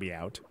 it's going to be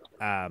out.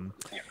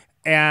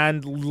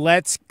 And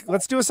let's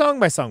do a song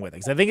by song with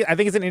it, 'cause I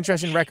think it's an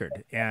interesting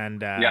record,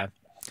 and I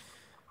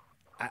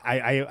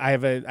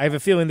have a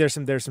feeling there's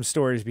some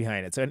stories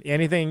behind it. So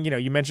anything,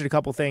 you mentioned a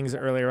couple things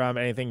earlier on,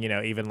 anything,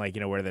 even like,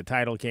 where the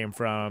title came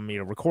from,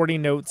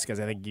 recording notes, because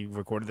I think you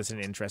recorded this in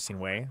an interesting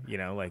way,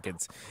 like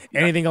it's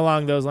anything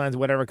along those lines,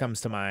 whatever comes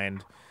to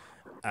mind.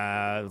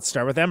 Let's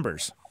start with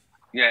Embers.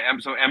 Yeah.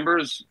 So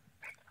Embers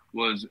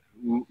was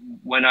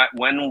when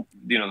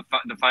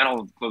the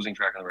final closing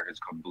track on the record is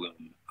called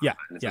Bloom. Yeah.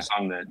 And it's a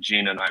song that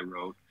Gina and I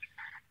wrote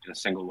in a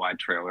single wide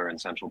trailer in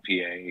Central PA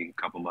a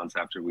couple months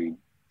after we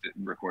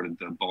recorded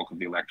the bulk of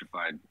the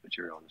electrified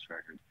material on this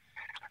record,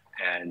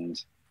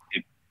 and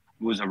it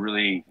was a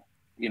really,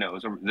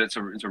 it's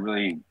a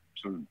really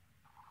sort of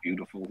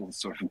beautiful,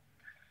 sort of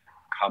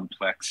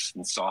complex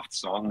and soft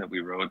song that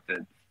we wrote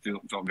that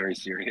felt very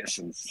serious,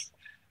 and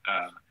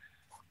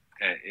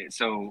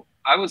so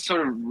I was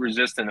sort of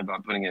resistant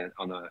about putting it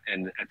on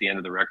at the end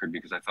of the record,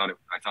 because I thought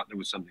there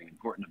was something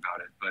important about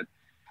it, but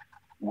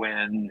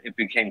when it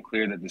became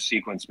clear that the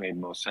sequence made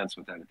most sense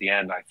with that at the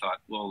end, I thought,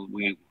 well,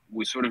 we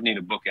sort of need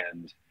a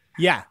bookend.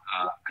 Yeah.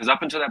 Because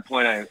up until that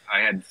point, I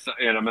had,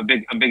 and I'm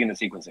big into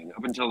sequencing.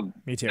 Up until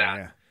me too. That,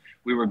 yeah.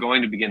 We were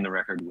going to begin the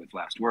record with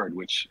Last Word,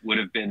 which would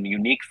have been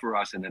unique for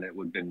us, and then it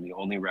would have been the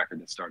only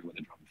record that started with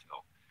a drum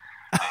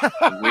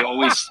fill. We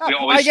always.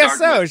 I guess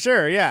so.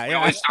 Sure. Yeah. We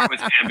always start with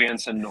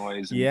ambience and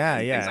noise. And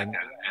things like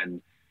that.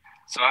 And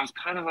so I was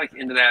kind of like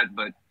into that,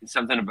 but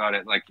something about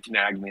it like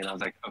nagged me, and I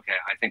was like, okay,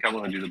 I think I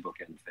want to do the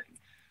bookend thing.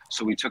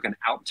 So we took an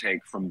outtake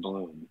from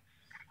Bloom,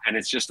 and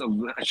it's just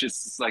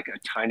like a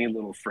tiny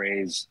little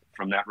phrase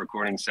from that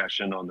recording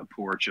session on the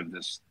porch of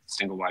this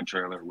single wide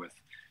trailer with,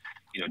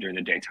 during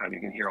the daytime you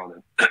can hear all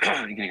the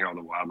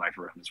wildlife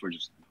around us. We're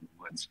just in the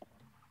woods,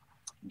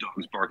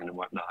 dogs barking and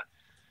whatnot.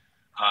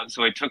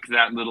 So I took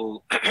that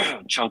little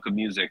chunk of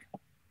music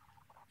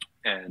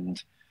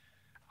and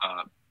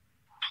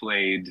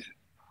played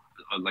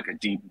like a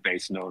deep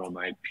bass note on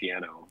my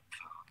piano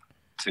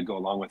to go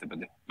along with it, but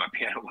my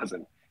piano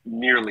wasn't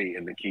nearly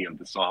in the key of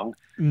the song.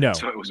 No.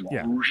 So it was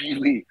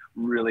really,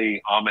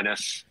 really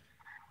ominous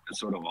and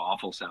sort of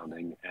awful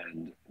sounding.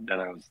 And then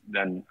I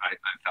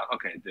thought,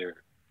 okay,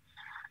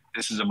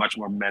 this is a much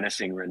more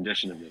menacing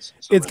rendition of this.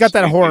 So it's got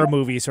that horror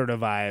movie sort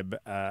of vibe.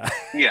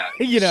 Yeah.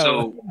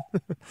 So,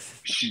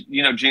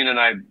 Gina and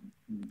I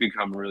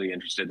become really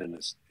interested in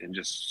this, in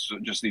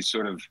just these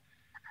sort of,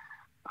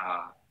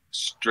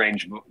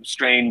 strange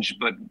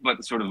but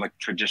sort of like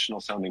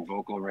traditional sounding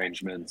vocal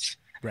arrangements,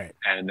 right?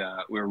 And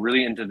we were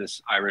really into this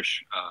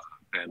Irish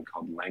band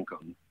called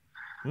Lankum,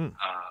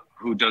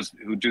 who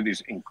do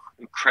these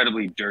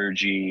incredibly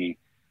dirgy,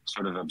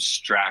 sort of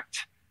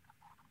abstract,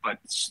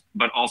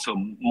 but also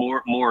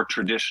more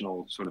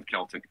traditional sort of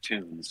Celtic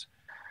tunes.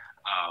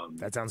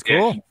 That sounds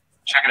cool.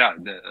 Check it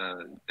out. They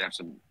have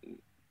some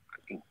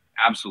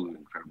absolute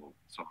incredible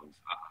songs.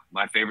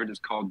 My favorite is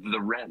called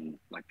The Wren,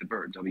 like the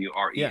bird,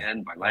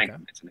 W-R-E-N by Lankum.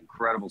 Okay. It's an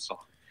incredible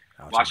song.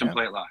 Watch them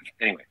play it live.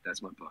 Anyway,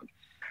 that's my plug.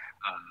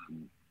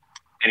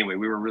 Anyway,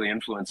 we were really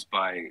influenced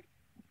by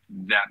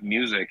that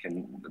music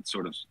and that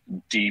sort of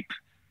deep,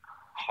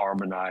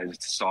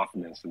 harmonized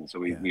softness. And so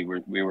we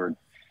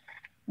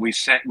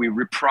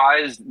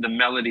reprised the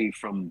melody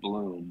from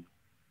Bloom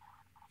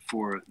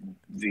for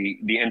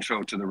the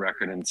intro to the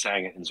record and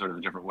sang it in sort of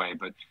a different way.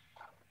 But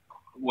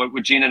what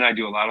Gina and I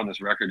do a lot on this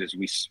record is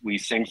we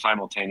sing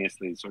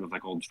simultaneously, sort of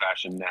like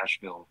old-fashioned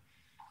Nashville,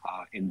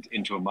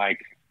 into a mic.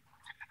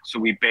 So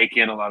we bake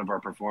in a lot of our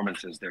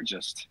performances. They're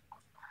just,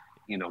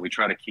 we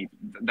try to keep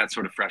that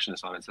sort of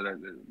freshness on it. So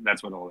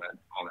that's what all that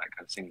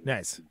kind of singing.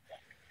 Nice.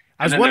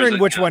 I was wondering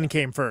which one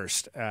came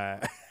first.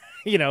 Because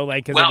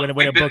when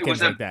a book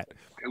ends like that,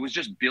 it was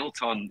just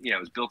built on. Yeah, it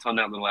was built on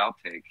that little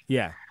outtake.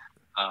 Yeah.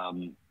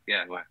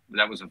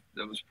 That was a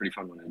pretty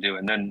fun one to do.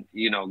 And then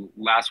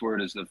Last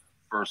Word is the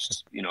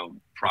first,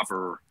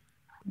 proper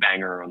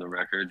banger on the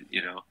record,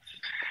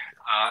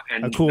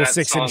 and a cool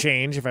 6 and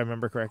change, if I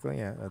remember correctly.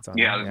 Yeah, that's on.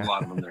 Yeah, there's a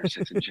lot of them there,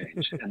 6 and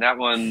change. And that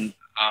one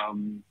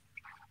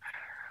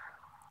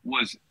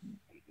was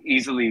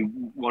easily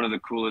one of the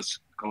coolest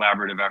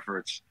collaborative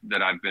efforts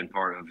that I've been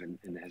part of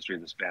in the history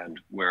of this band,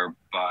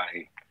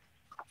 whereby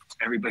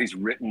everybody's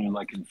written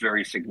like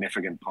very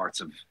significant parts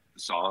of the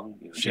song.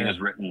 Gina's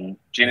written.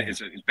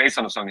 It's based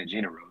on a song that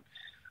Gina wrote.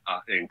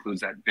 It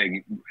includes that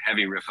big,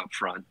 heavy riff up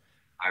front.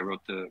 I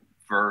wrote the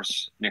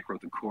verse, Nick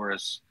wrote the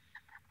chorus,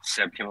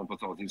 Seb came up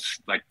with all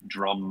these like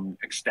drum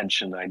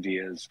extension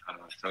ideas.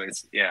 So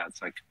it's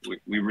like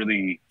we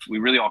really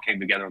all came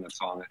together on that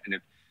song.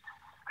 And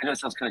I know it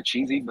sounds kind of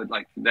cheesy, but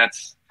like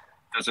that's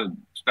a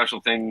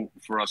special thing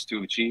for us to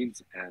have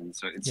achieved. And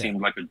so it seemed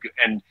like a good,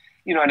 and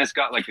it's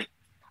got like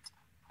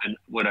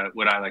what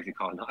I like to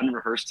call an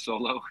unrehearsed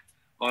solo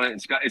on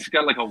it. It's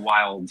got like a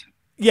wild,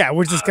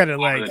 we're just kind of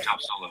like the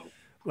top solo.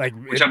 Like,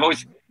 which I've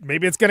always,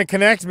 maybe it's going to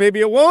connect,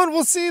 maybe it won't.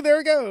 We'll see. There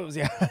it goes.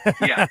 Yeah.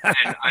 Yeah.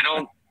 And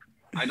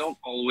I've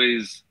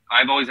always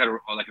had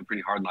a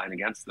pretty hard line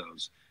against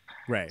those.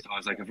 Right. So I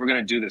was like, if we're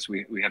gonna do this,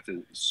 we have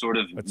to sort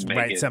of Let's make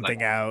write it, something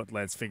like, out.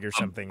 Let's figure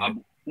something out.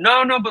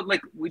 no, but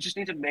like we just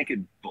need to make it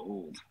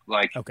bold.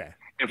 Like, Okay.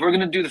 if we're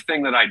gonna do the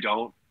thing that I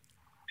don't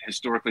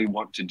historically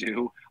want to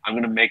do, I'm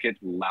gonna make it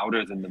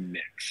louder than the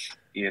mix.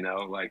 You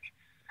know, like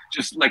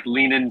just like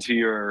lean into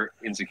your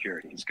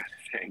insecurities, kind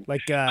of thing.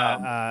 Like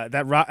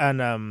that rock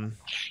on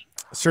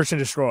Search and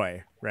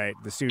Destroy, right?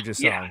 The Stooges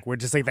song, Yeah. where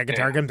just like that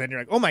guitar comes in,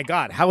 you're like, oh my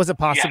god, how is it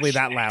possibly Yes,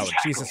 that loud?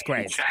 exactly, Jesus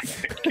Christ!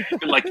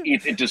 Exactly. Like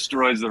it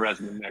destroys the rest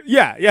of the mix.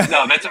 Yeah, yeah.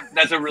 No,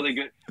 that's a really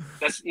good.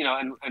 That's, you know,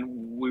 and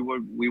we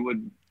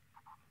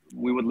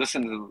would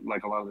listen to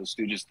like a lot of the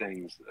Stooges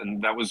things,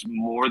 and that was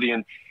more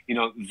the, you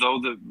know, though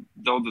the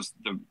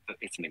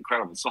it's an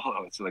incredible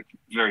solo. It's like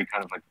very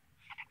kind of like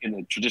in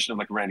the tradition of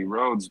like Randy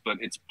Rhoads, but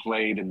it's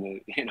played in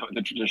the, you know, in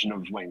the tradition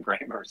of Wayne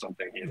Kramer or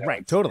something. You know?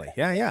 Right. Totally.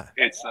 Yeah. Yeah.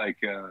 It's like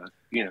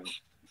you know,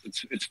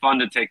 it's fun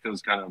to take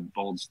those kind of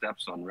bold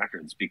steps on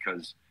records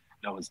because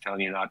no one's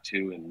telling you not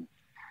to, and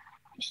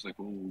it's just like,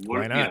 well,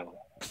 what, Why not? You know,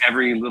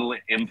 every little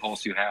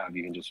impulse you have,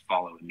 you can just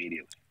follow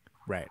immediately.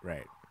 Right.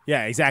 Right.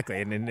 Yeah. Exactly.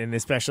 And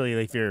especially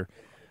if you're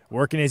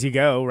working as you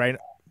go, right?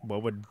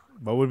 What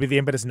would be the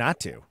impetus not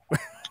to?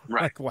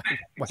 Right. Like, why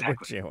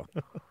Exactly. would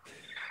you?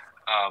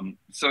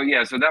 So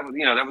that was,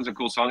 you know, that was a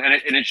cool song, and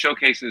it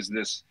showcases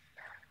this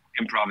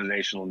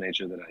improvisational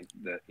nature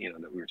that you know,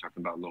 that we were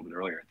talking about a little bit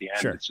earlier at the end.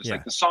 Sure, It's just yeah.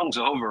 like the song's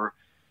over,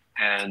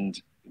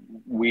 and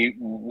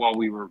while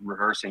we were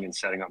rehearsing and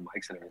setting up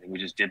mics and everything, we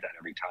just did that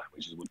every time.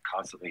 We just would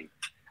constantly.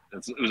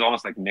 It was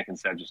almost like Nick and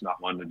Seb just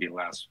not wanting to be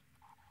last.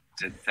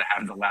 To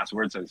have the last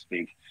word, so to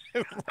speak.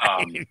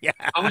 Right, yeah.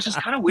 Which is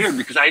kind of weird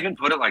because I even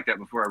put it like that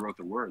before I wrote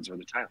the words or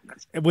the title.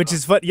 Which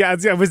is fun. Yeah,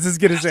 I was just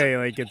gonna say,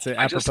 like, it's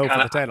apropos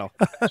for the title.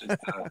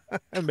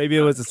 Maybe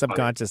it was a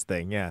subconscious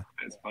thing. Yeah,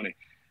 it's funny,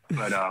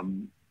 but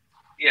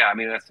yeah, I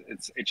mean,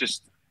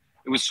 it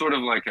was sort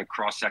of like a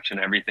cross section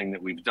of everything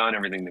that we've done,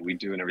 everything that we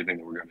do, and everything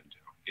that we're going to do.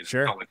 You know,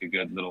 Sure. It felt like a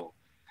good little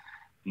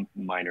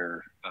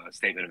minor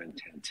statement of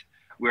intent.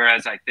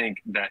 Whereas I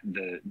think that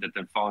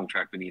the following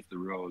track, Beneath the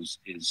Rose,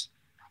 is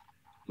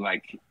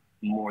like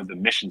more the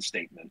mission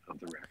statement of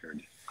the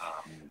record.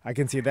 I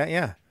can see that.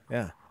 Yeah,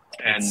 yeah.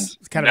 And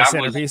it's kind of a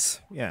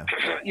centerpiece. Yeah.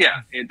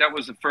 Yeah, that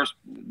was the first.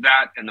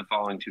 That and the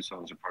following two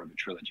songs are part of a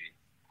trilogy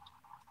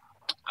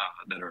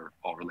that are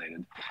all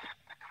related.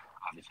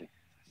 Obviously,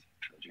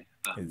 trilogy.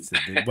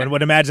 One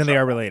would imagine they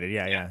are related.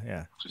 Yeah,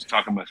 yeah. Just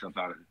talking myself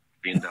out of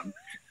being dumb.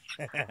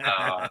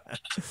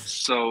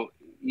 So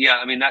yeah,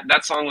 I mean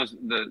that song was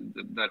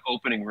that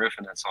opening riff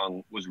in that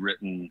song was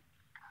written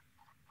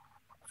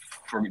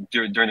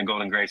during the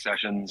Golden Gray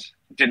sessions.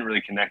 Didn't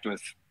really connect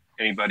with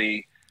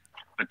anybody,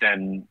 but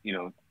then, you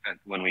know,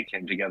 when we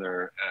came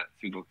together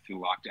through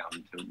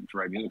lockdown to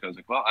write music, I was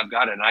like, well, I've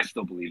got it, and I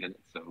still believe in it.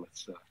 So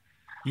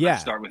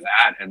let's start with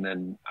that, and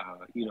then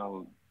you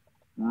know,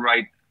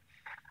 write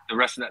the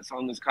rest of that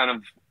song is kind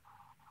of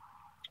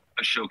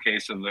a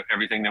showcase of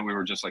everything that we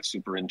were just like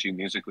super into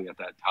musically at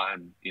that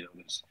time. You know,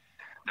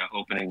 the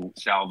opening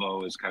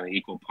salvo is kind of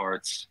equal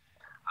parts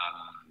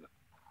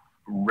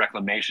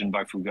Reclamation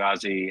by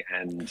Fugazi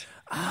and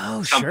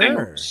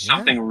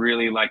something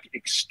really like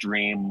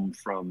extreme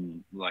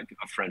from like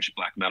a French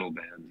black metal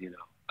band, you know,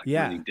 like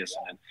really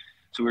dissonant.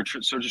 So we're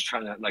sort of just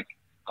trying to like,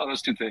 oh,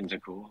 those two things are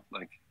cool.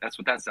 Like, that's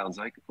what that sounds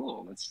like.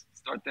 Cool. Let's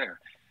start there.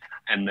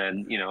 And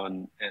then, you know,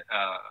 and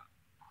I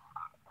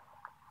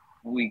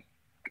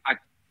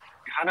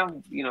kind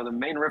of, you know, the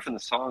main riff in the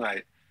song,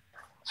 I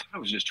sort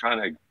of was just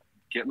trying to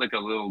get like a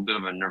little bit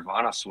of a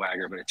Nirvana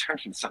swagger, but it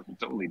turned into something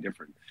totally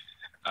different.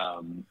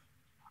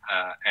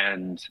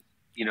 And,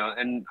 you know,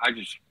 and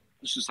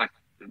this is like,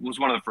 it was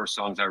one of the first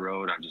songs I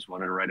wrote. I just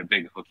wanted to write a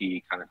big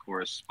hooky kind of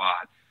chorus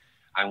spot.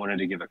 I wanted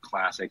to give a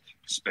classic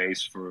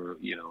space for,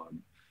 you know,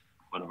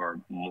 one of our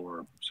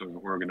more sort of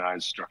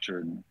organized,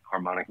 structured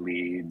harmonic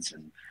leads,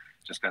 and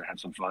just kind of have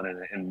some fun in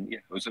it. And yeah,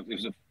 it was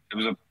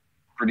a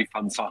pretty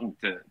fun song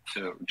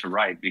to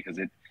write because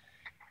it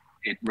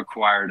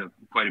required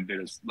quite a bit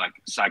of like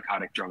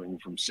psychotic drumming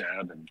from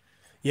Seb. And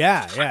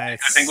yeah. I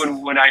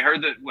think when I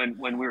heard that when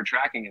we were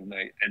tracking it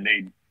and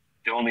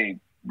the only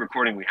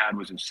recording we had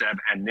was of Seb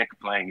and Nick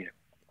playing it.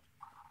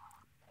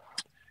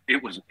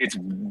 It's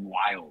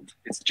wild.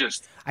 It's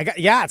just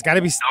it's got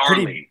to be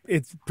gnarly.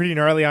 It's pretty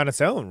gnarly on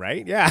its own,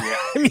 right? Yeah.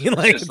 I mean,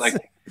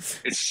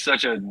 it's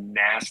such a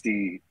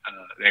nasty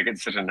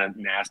it's such a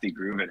nasty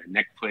groove in it.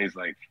 Nick plays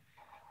like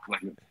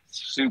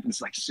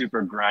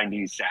super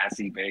grindy,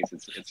 sassy bass.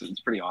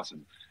 It's pretty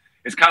awesome.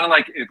 It's kind of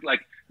like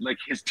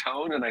his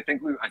tone, and I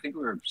think we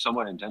were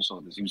somewhat intentional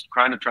with this. He was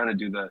trying to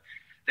do the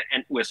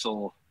Ent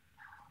whistle,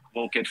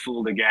 won't get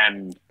fooled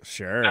again.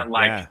 Sure.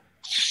 That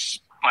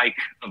spike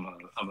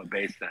of a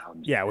bass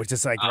sound. Yeah, which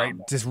is like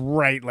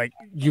right, like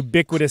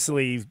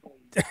ubiquitously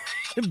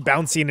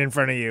bouncing in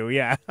front of you.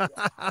 Yeah.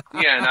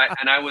 Yeah,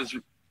 and I was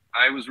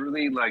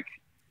really like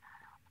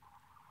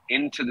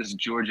into this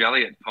George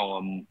Eliot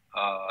poem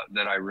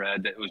that I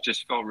read that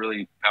just felt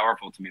really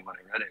powerful to me when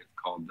I read it,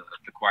 called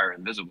The Choir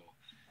Invisible.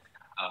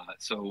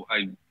 So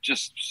I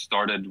just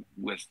started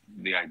with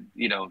the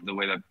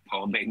way that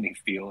poem made me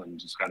feel, and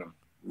just kind of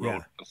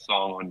wrote a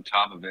song on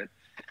top of it.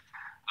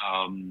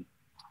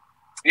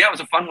 It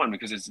was a fun one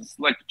because it's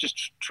like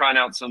just trying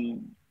out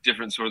some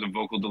different sort of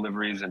vocal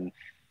deliveries, and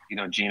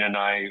Gina and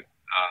I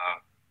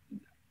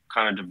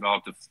kind of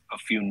developed a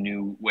few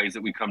new ways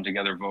that we come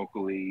together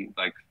vocally,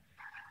 like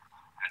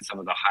at some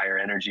of the higher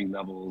energy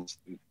levels.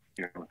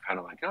 Kind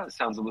of like,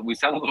 we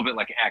sound a little bit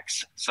like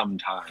X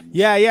sometimes.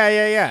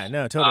 Yeah.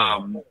 No,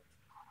 totally.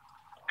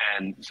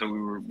 And so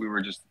we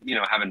were just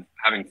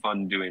having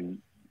fun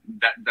doing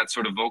that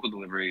sort of vocal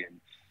delivery,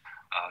 and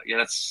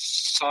that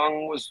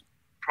song was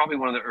probably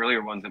one of the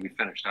earlier ones that we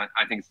finished.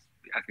 I think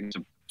it's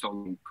a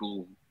totally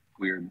cool,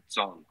 weird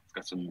song. It's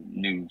got some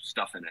new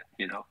stuff in it,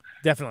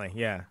 Definitely,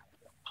 yeah.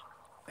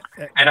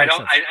 And I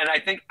don't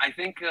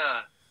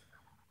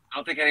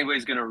think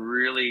anybody's gonna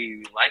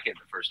really like it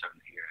the first time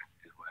they hear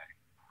it. In a way,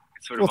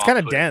 it's sort of it's kind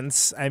of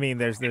dense. I mean,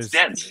 there's it's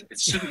dense.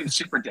 It's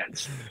super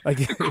dense. Like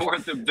the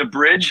chord, the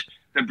bridge.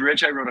 The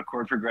bridge, I wrote a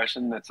chord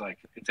progression that's like,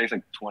 it takes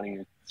like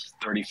 20,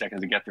 30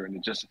 seconds to get through, and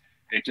it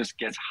just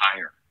gets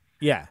higher.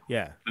 Yeah.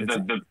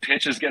 The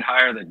pitches get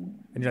higher. And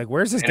you're like,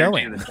 where's this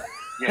going?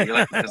 You're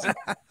like,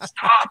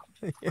 stop,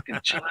 fucking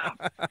chill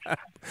out.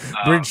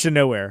 Bridge to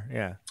nowhere.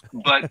 Yeah.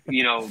 But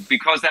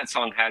because that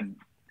song had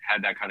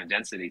that kind of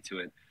density to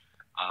it,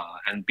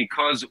 and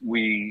because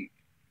we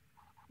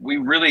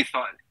really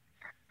thought,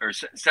 or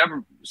Seb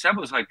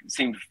was like,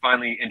 seemed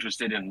finally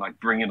interested in like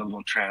bringing a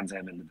little Trans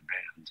Am into the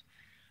band.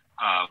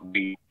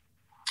 We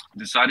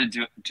decided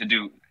to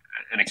do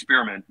an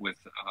experiment with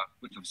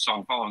the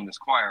song following this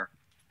choir,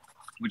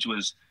 which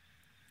was,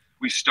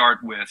 we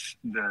start with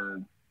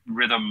the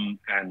rhythm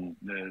and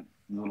the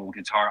little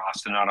guitar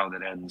ostinato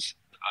that ends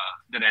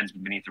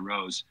beneath the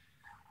rose,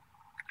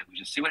 and we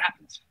just see what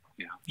happens.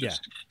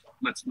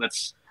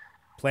 Let's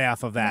play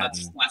off of that.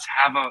 Let's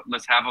have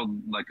a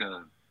like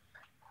a,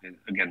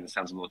 again, this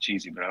sounds a little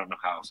cheesy, but I don't know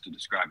how else to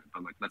describe it.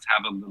 But like, let's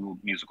have a little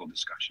musical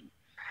discussion.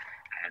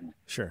 And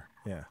sure,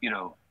 yeah,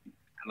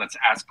 let's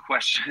ask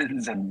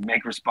questions and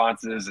make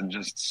responses and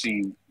just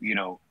see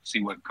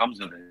what comes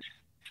of it.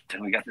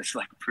 And we got this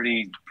like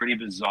pretty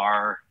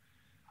bizarre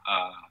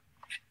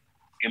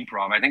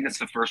improv. I think that's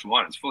the first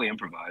one. It's fully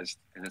improvised,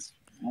 and it's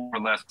more or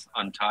less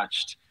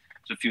untouched.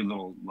 There's a few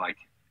little like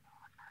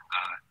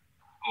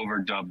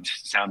overdubbed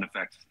sound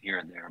effects here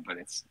and there, but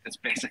that's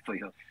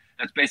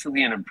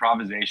basically an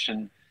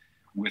improvisation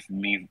with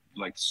me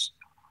like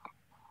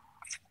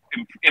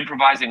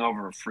improvising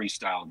over a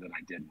freestyle that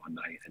I did one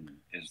night, and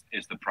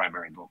is the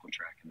primary vocal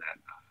track in that,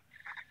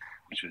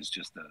 which was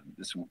just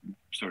this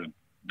sort of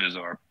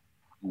bizarre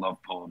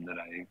love poem that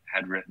I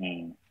had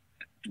written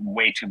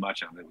way too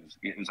much of.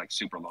 It was like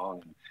super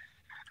long, and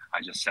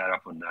I just sat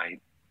up one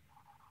night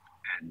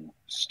and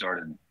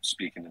started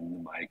speaking in the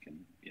mic, and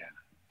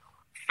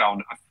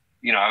found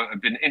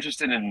I've been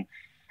interested in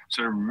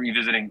sort of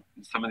revisiting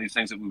some of these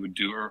things that we would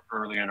do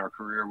early in our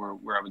career,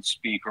 where I would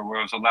speak, or where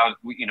I was allowed,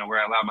 where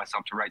I allowed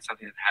myself to write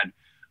something that had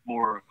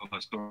more of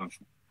a sort of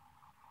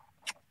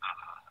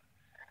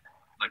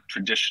like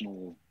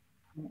traditional,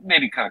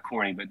 maybe kind of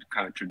corny, but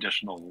kind of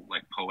traditional,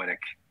 like poetic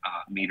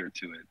meter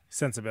to it.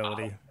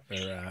 Sensibility.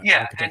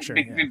 Yeah, architecture.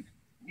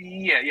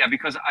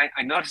 Because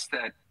I noticed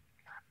that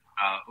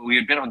we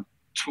had been on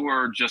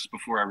tour just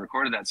before I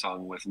recorded that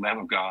song with Lamb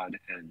of God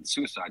and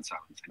Suicide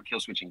Silence and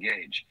Killswitch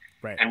Engage.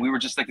 Right. And we were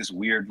just like this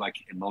weird, like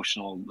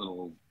emotional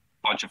little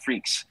bunch of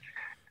freaks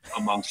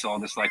amongst all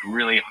this like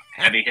really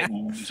heavy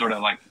hitting sort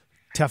of like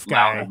tough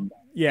guy.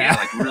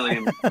 Like really,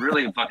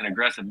 really fucking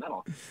aggressive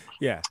metal.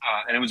 Yeah.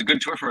 And it was a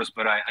good tour for us,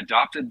 but I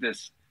adopted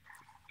this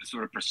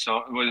sort of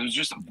persona. Well, it was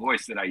just a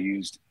voice that I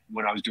used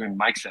when I was doing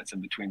mic sets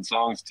in between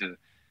songs to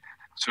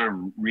sort of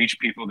reach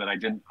people that I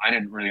didn't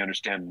really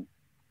understand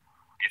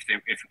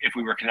if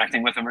we were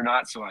connecting with them or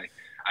not. So I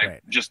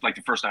just like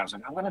the first night I was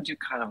like, I'm gonna do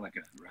kind of like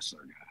a wrestler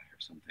guy or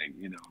something,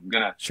 I'm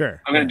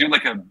gonna do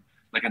like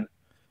an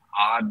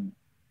odd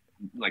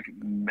like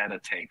meta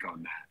take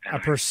on that.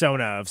 And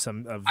persona of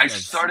some I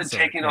started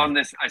taking on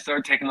this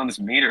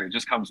meter.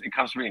 It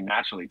comes really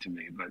naturally to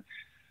me, but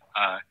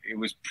it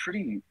was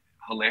pretty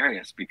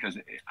hilarious because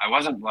I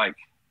wasn't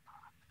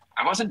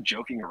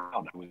joking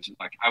around.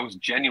 I was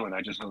genuine.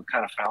 I just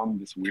kind of found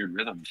this weird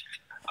rhythm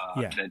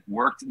that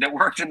worked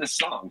in the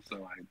song.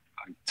 So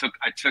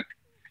I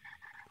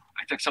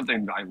took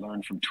something that I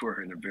learned from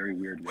tour in a very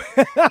weird way.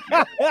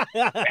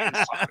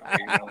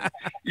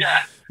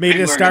 Made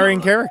it a starring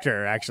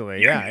character,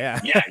 actually.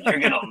 Yeah, you're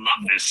gonna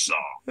love this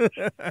song.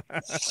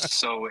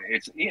 So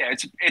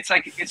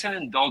it's an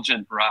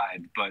indulgent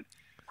ride, but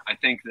I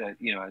think that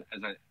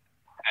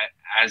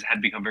as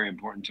had become very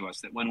important to us,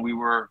 that when we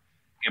were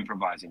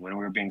improvising, when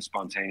we were being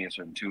spontaneous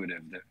or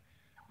intuitive, that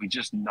we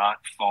just not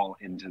fall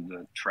into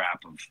the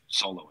trap of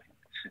soloing.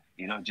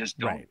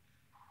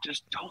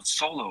 Just don't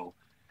solo.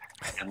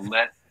 And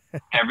let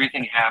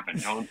everything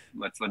happen.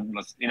 Let's and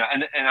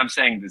I'm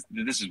saying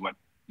this is what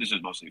this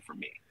is mostly for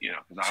me, you know,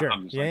 because Sure.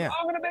 I'm just Yeah, like, yeah. oh,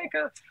 I'm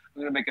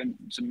gonna make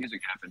some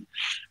music happen.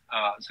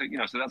 So you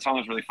know, so that song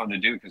was really fun to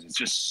do because it's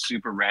just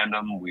super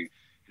random.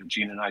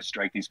 Gene and I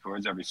strike these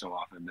chords every so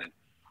often that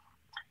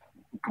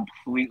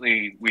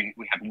completely we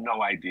have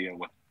no idea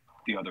what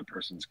the other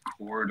person's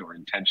chord or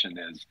intention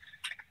is,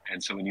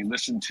 and so when you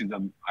listen to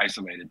them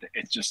isolated,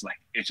 it's just like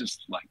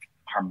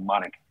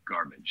harmonic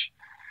garbage.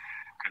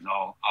 Because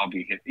I'll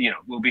be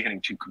we'll be hitting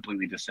two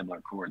completely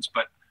dissimilar chords,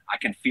 but I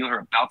can feel her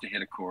about to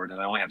hit a chord, and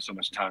I only have so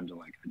much time to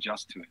like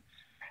adjust to it.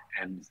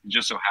 And it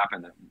just so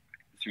happened that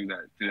through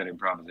that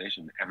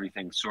improvisation,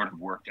 everything sort of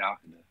worked out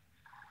in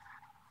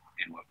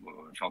what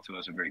felt to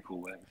us a very cool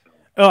way. So,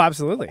 Oh,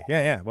 absolutely.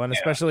 Yeah, yeah. Well, and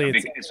especially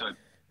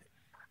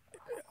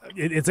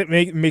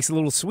it makes it a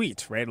little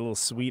sweet, right? A little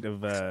sweet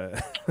of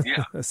yeah,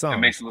 a song. It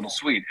makes it a little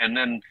sweet, and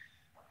then.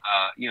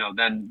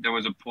 Then there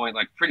was a point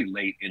like pretty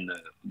late in the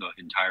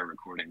entire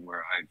recording where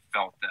I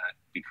felt that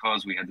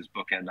because we had this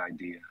bookend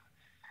idea,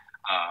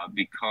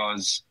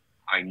 because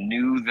I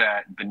knew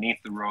that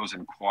Beneath the Rose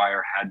and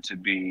Choir had to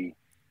be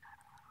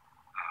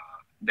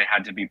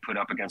put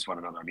up against one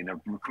another. I mean,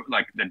 they're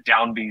like the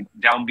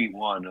downbeat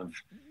one of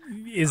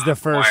is the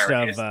first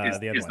Choir of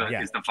the other one.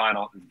 Yeah. Is the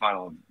final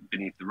of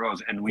Beneath the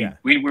Rose, and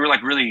we were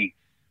like really.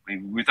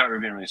 We thought we were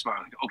being really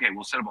smart. Like, okay,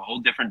 we'll set up a whole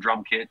different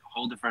drum kit, a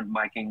whole different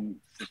miking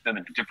system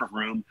in a different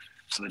room,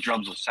 so the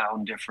drums will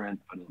sound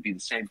different, but it'll be the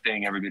same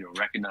thing. Everybody will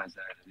recognize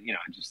that. And, you know,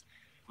 it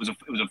was a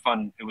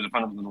fun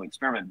little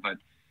experiment. But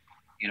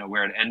you know,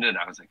 where it ended,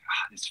 I was like,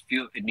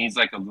 it needs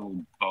like a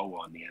little bow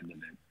on the end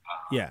of it.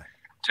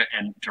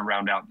 To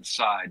round out the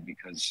side,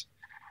 because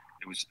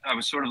I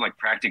was sort of like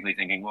practically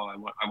thinking, well, I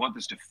want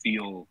this to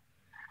feel.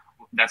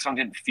 That song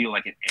didn't feel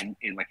like it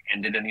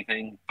ended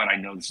anything, but I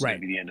know this is going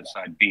to be the end of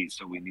side B,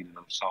 so we need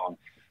another song.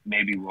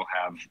 Maybe we'll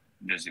have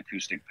this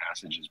acoustic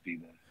passages be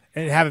the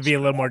and have it be a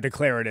little more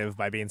declarative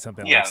by being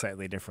something like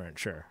slightly different.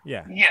 Sure,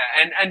 yeah, yeah,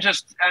 and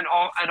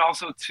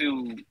also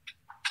to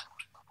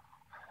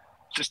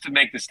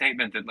make the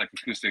statement that like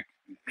acoustic,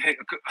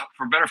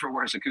 for better or for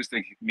worse,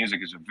 acoustic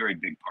music is a very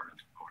big part of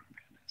what a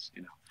band is,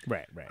 you know.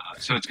 Right.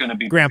 So it's going to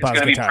be Grandpa's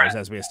guitars,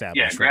 as we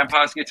established. Yeah,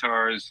 Grandpa's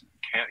guitars.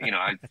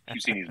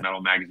 You've seen these metal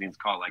magazines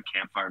called like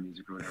campfire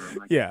music or whatever.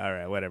 Like, yeah, all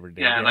right, whatever. Dude.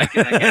 Yeah, like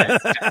I get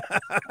it.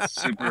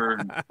 It's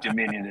super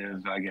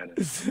diminutive. I get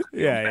it.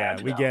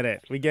 Yeah, we get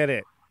it.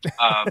 But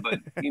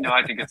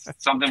I think it's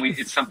something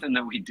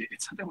that we did.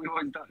 It's something we've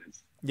always done.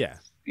 It's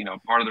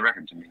part of the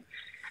record to me.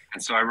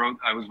 And so I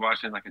was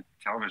watching like a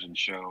television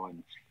show,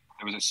 and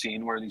there was a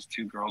scene where these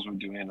two girls were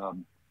doing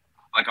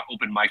like an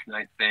open mic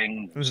night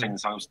thing, singing the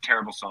song. It was a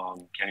terrible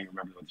song. Can't even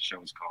remember what the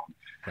show was called.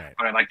 Right.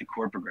 But I liked the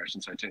chord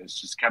progression, so I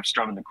just kept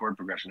strumming the chord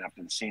progression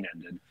after the scene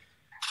ended.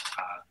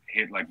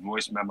 Hit like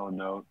voice memo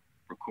note,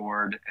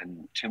 record,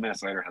 and 2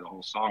 minutes later had the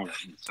whole song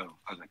written. So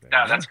I was like,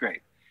 that's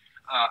great.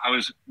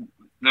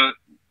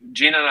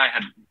 Gina and I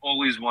had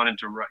always wanted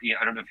to write.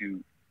 I don't know if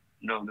you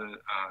know the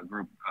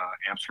group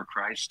Amps for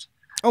Christ.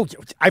 Oh,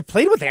 I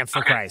played with Amps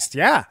for Christ.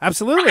 Yeah,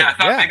 absolutely. Okay, I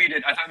thought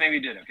maybe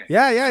you did. Okay.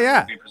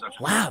 Yeah.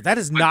 Wow, that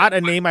is not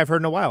a name I've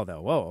heard in a while, though.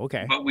 Whoa,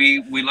 okay. But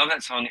we love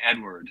that song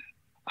Edward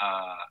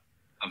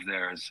of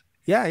theirs.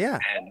 Yeah.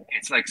 And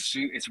it's like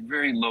it's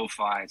very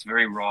lo-fi. It's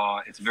very raw.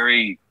 It's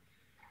very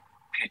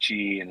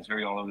pitchy, and it's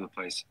very all over the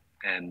place.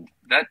 And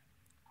that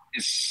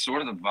is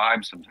sort of the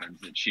vibe sometimes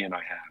that she and I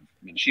have.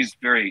 I mean, she's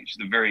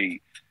a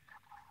very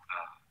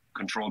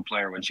controlled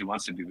player when she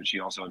wants to be, but she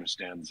also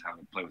understands how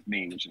to play with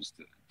me, which is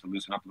to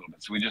loosen up a little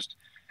bit. So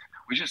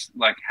we just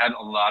like had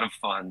a lot of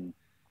fun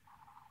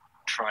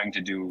trying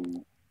to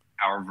do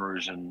our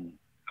version,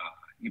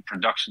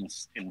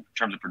 productions in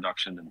terms of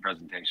production and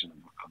presentation of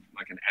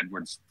like an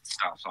Edwards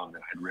style song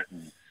that I had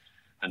written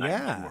the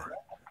night before.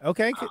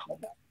 Okay.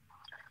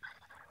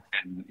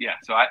 And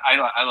so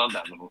I love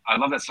that I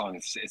love that song.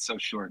 It's so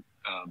short,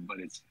 but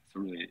it's a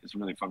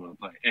really fun one to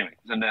play. Anyway,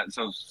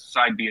 so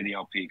side B of the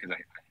LP, because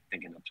I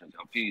think in terms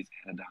of LPs,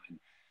 Anodyne.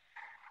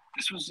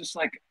 This was just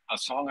like a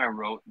song I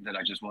wrote that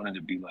I just wanted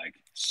to be like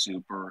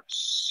super,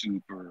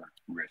 super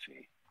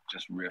riffy.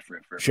 Just riff.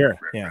 Sure,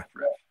 riff.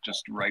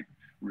 Just write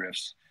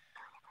riffs.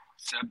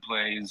 Seb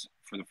plays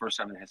for the first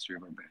time in the history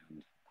of our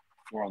band,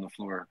 4 on the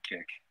floor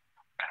kick,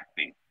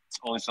 backbeat. It's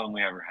the only song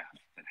we ever have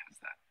that has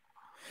that.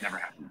 Never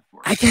happened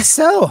before. I guess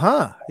so,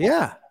 huh?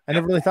 Yeah. I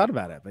never really thought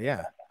about it, but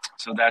yeah.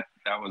 So that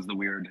was the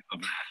weird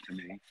of that to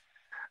me.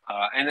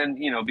 And then,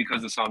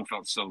 because the song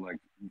felt so like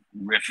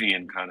riffy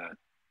and kind of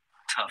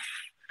tough,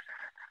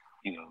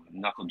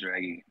 knuckle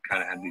draggy,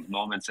 kind of had these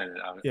moments in it.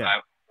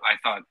 I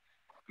thought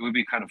it would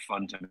be kind of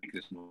fun to make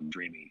this more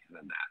dreamy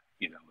than that,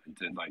 and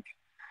to like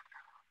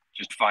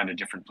just find a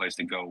different place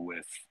to go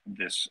with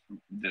this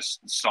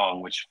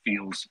song, which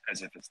feels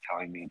as if it's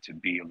telling me to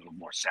be a little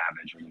more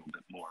savage or a little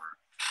bit more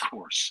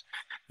course.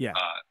 Yeah.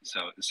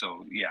 So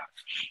yeah.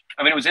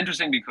 I mean, it was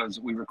interesting because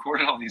we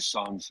recorded all these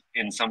songs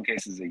in some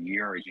cases a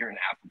year and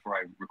a half before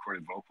I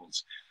recorded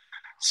vocals.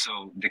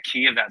 So the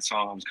key of that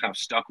song I was kind of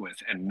stuck with,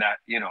 and that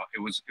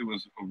it was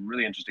a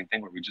really interesting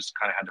thing where we just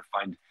kind of had to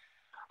find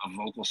a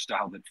vocal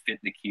style that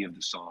fit the key of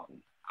the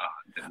song.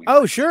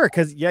 Oh, sure,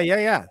 because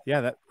yeah.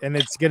 That, and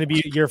it's going to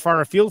be you're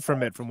far afield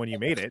from it from when you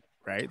made it,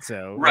 right?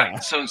 So right.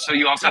 Yeah. So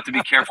you also have to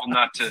be careful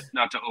not to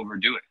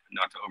overdo it,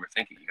 not to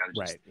overthink it. You got to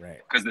just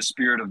right. Because the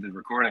spirit of the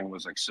recording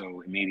was like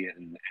so immediate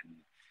and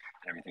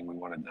everything. We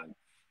wanted the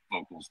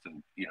vocals to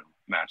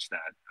match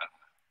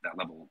that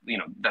level,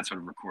 that sort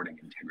of recording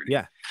integrity.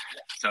 Yeah.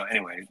 So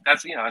anyway,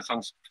 that's that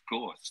song's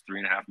cool. It's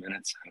 3.5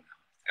 minutes.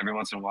 Every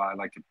once in a while, I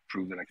like to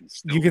prove that I can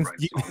still write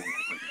a song.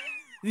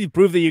 You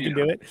prove that you can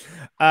do it.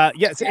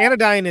 So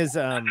Anodyne is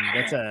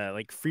that's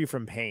like free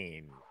from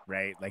pain,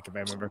 right? Like if I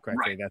remember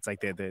correctly, that's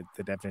like the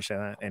definition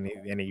of that.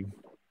 Any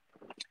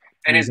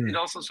and it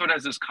also sort of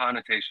has this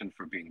connotation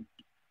for being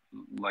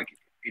like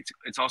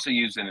it's also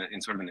used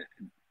in sort of an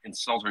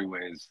insultory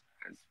ways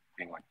as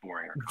being like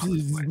boring or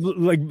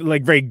commonplace.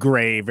 like very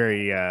gray,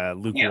 very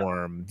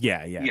lukewarm.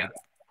 Yeah.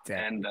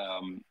 And a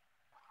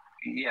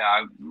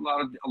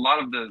lot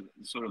of the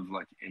sort of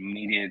like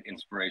immediate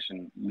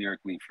inspiration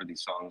lyrically for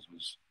these songs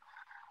was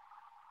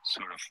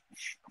sort of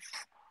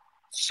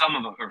some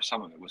of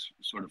it was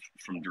sort of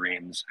from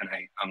dreams, and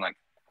I'm like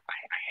I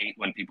hate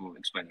when people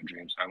explain their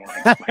dreams, so I won't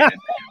explain it.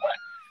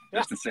 But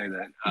just to say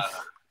that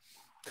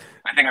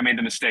I think I made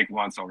the mistake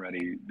once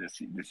already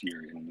this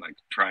year in like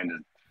trying to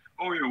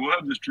we'll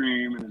have this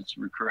dream and it's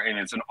recurring and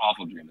it's an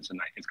awful dream. It's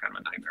kind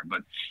of a nightmare,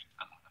 but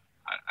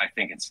I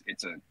think it's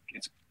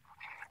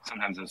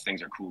sometimes those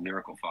things are cool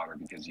lyrical fodder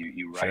because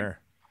you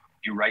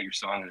write your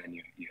song and then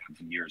you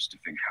have years to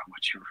figure out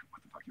what the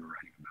fuck you were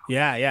writing about.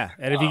 Yeah.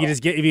 And if you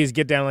just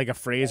get down like a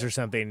phrase or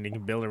something and you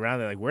can build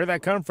around it, like where'd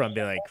that come from?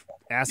 Be like,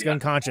 ask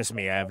unconscious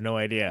me. I have no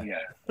idea.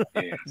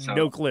 Yeah. So,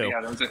 no clue.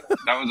 Yeah,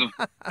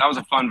 that was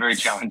a fun, very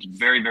challenging,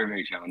 very, very,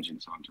 very challenging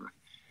song to write.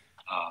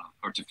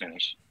 Or to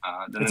finish.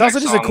 It's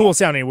also just a cool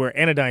sounding word.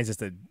 Anodyne is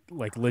just a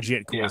like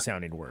legit cool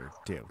sounding word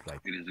too.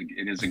 Like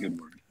it is a good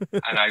word.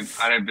 And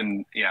I've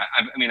been I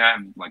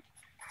have like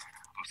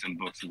some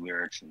books of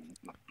lyrics and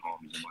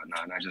poems and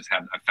whatnot, and I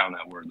found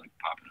that word like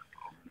popping up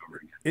over and over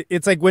again.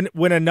 It's like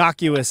when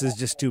innocuous is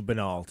just too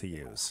banal to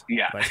use.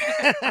 Yeah. Like,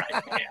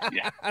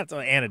 yeah. That's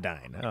what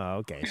Anodyne. Oh,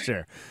 okay,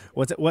 sure.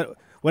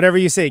 Whatever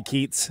you say,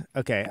 Keats.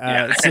 Okay.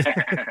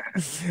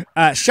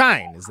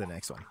 Shine is the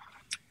next one.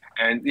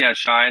 And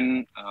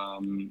Shine,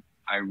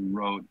 I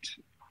wrote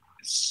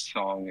a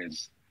song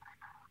is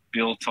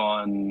built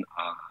on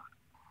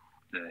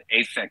the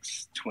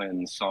Aphex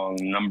Twin song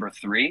number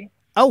 3.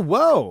 Oh,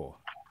 whoa.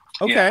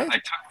 Okay. Yeah,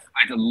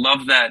 I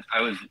love that.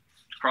 I was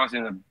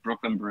crossing the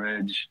Brooklyn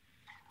Bridge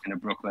in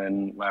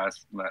Brooklyn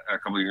a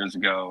couple of years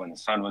ago, and the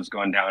sun was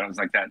going down. It was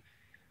like that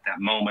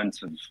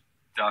moment of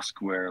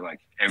dusk where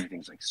like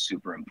everything's like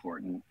super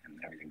important and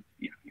everything,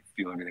 you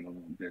feel everything a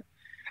little bit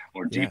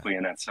more deeply,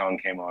 and that song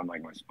came on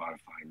like my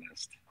Spotify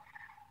list,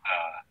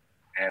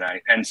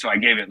 and so I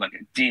gave it like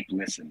a deep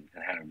listen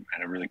and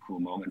had a really cool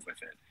moment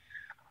with it,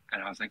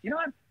 and I was like, you know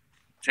what,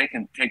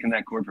 taking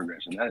that chord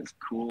progression, that is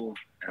cool,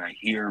 and I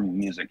hear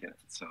music in it,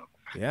 so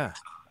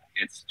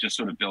it's just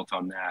sort of built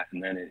on that,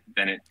 and then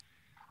it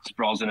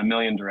sprawls in a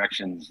million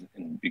directions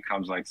and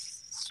becomes like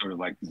sort of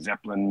like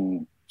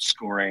Zeppelin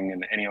scoring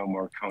an Ennio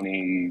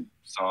Morricone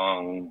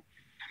song.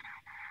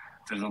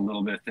 There's a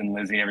little bit of Thin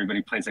Lizzy.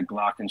 Everybody plays a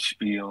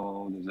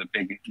glockenspiel. There's a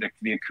big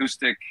the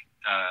acoustic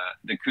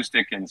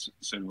and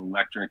sort of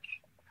electric,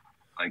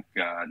 like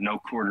no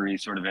quartery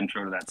sort of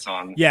intro to that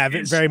song. Yeah,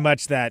 very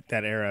much that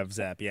era of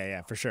Zepp.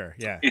 Yeah, for sure.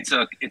 Yeah, it's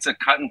a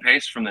cut and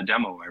paste from the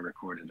demo I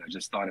recorded. I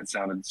just thought it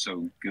sounded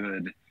so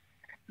good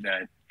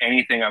that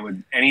anything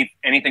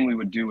we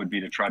would do would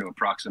be to try to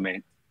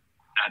approximate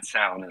that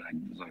sound, and I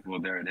was like, well,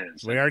 there it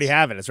is. We already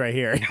have it. It's right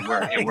here.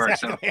 It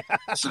works. So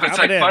it's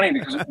like funny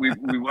because we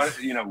want,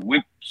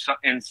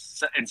 in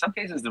some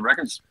cases the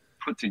record's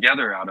put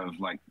together out of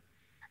like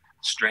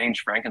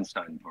strange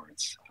Frankenstein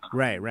parts.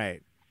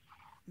 Right.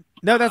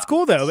 No, that's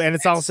cool though, and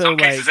it's also some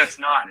like cases that's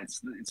not.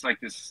 It's like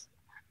this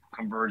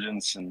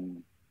convergence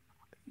and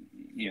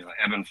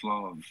ebb and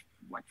flow of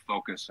like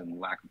focus and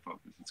lack of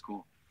focus. It's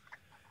cool.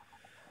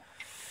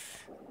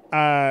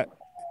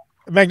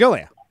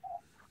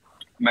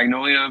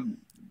 Magnolia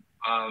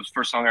was the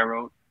first song I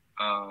wrote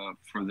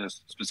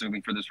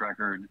specifically for this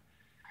record.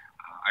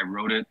 I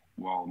wrote it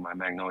while my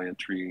magnolia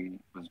tree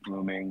was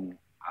blooming.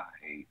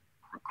 I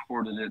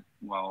recorded it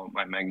while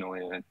my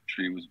magnolia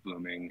tree was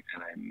blooming,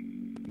 and I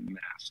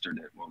mastered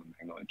it while the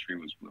magnolia tree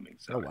was blooming.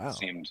 So It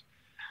seemed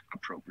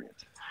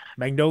appropriate.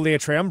 Magnolia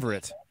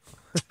triumvirate.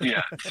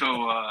 Yeah.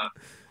 So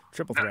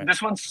triple threat.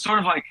 This one's sort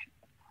of like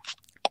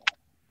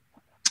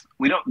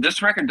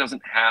this record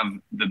doesn't have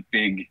the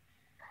big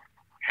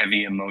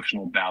heavy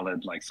emotional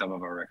ballad like some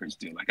of our records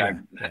do.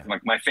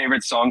 Like my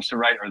favorite songs to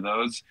write are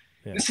those.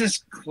 Yeah. This is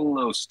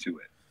close to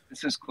it.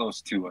 This is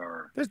close to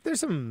our. There's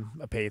some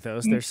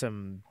pathos. There's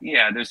some.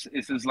 Yeah, this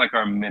is like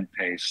our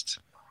mid-paced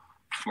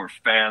for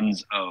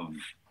fans of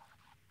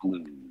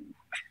blue.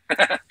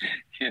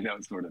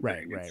 Sort of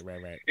right, thing.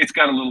 Right. It's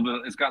got a little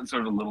bit. It's got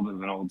sort of a little bit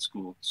of an old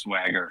school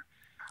swagger,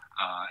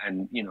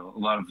 and a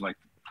lot of like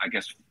I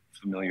guess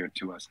familiar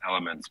to us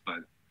elements, but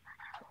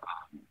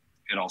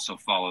it also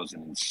follows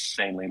an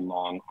insanely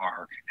long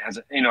arc. It has,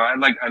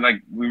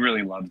 we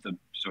really love the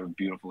sort of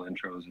beautiful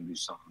intros of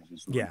these songs.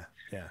 This Yeah.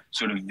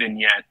 sort of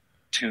vignette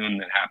tune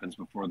that happens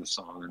before the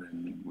song,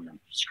 and then we're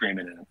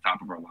screaming it at the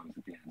top of our lungs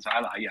at the end. So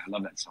I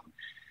love that song.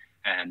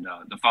 And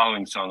the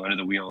following song, Under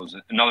the Wheel, is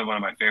another one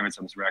of my favorites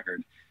on this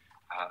record.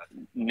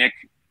 Nick,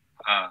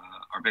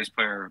 our bass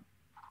player,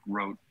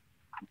 wrote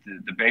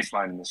the bass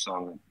line in the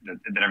song that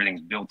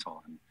everything's built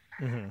on.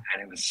 Mm-hmm.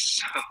 And it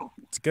was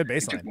it's a good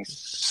bass it line. took me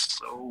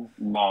so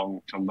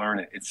long to learn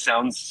it. It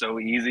sounds so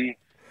easy,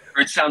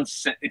 or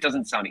it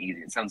doesn't sound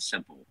easy. It sounds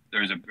simple.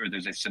 There's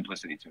a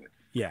simplicity to it.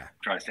 Yeah. I'm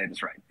trying to say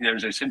this right.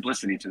 There's a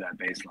simplicity to that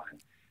bass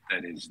line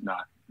that is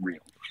not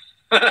real.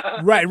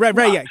 Right.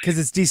 Yeah, because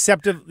it's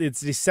deceptive.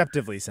 It's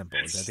deceptively simple.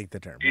 Is I think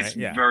the term. Right? It's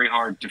Yeah. very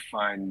hard to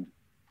find.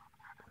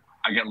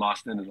 I get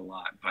lost in it a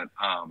lot, but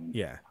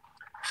yeah.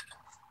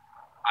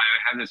 I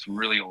have this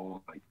really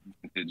old, like,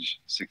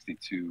 vintage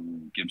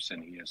 '62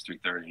 Gibson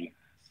ES330,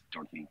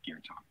 dorky gear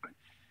talk, but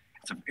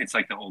it's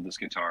like the oldest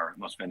guitar,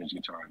 most vintage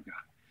guitar I've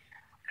got,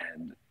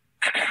 and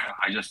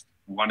I just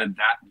wanted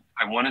that.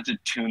 I wanted to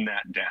tune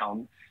that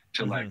down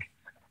to like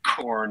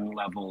Korn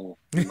level,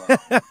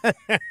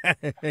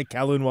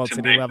 Kowloon Walt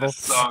City level.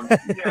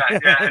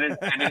 Yeah, and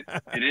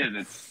it is.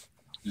 It's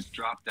just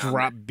drop down.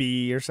 Drop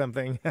B or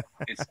something.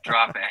 It's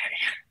drop A.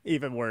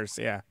 Even worse,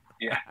 yeah.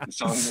 Yeah, the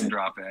song's in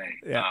drop A.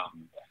 Yeah.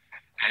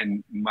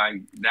 And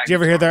did you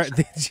ever hear that?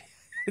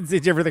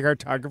 Did you ever hear the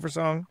Cartographer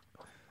song?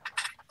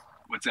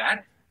 What's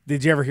that?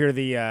 Did you ever hear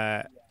the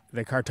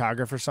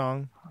Cartographer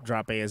song?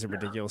 Drop A is a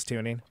ridiculous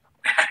tuning.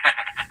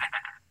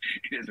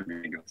 It is a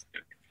ridiculous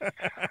tuning.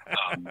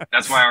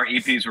 That's why our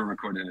EPs were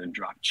recorded in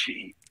drop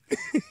G.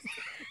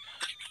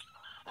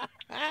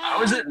 I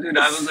was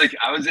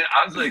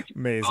like,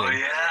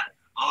 amazing.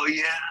 Oh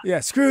yeah. Yeah,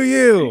 screw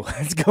you.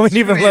 It's going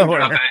even lower.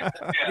 Yeah.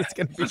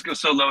 Let's go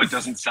so low it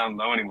doesn't sound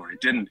low anymore. It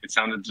didn't. It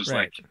sounded just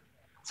like it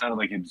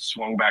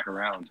swung back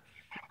around.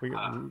 We're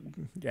gonna.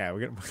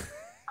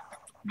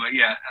 But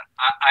yeah,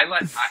 I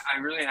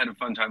really had a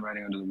fun time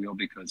writing Under the Wheel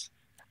because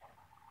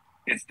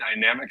its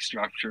dynamic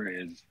structure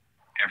is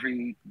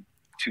every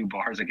 2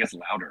 bars it gets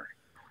louder.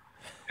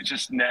 It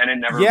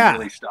never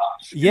really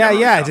stops.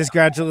 It just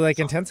gradually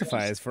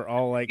intensifies for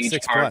all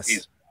 6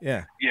 plus.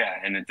 Yeah,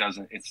 and it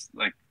doesn't. It's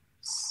like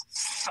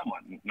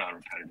somewhat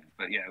non-repetitive,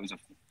 but yeah, it was a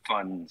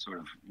fun sort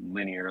of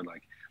linear.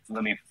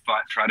 Let me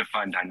try to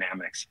find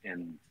dynamics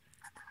in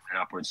an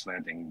upward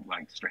slanting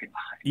straight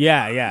line.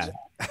 Yeah.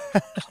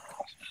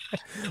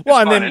 Well,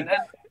 and then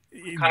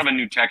kind of a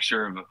new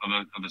texture of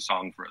a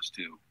song for us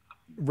too.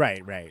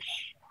 Right.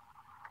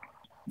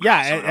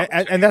 Yeah,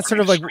 and that's sort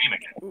of like,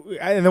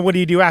 and then what do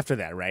you do after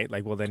that, right?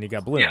 Well, then you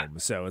got Bloom,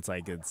 so it's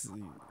because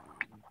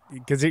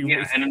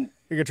you're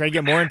gonna try to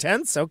get more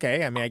intense.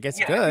 Okay, I mean, I guess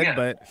you could,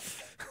 but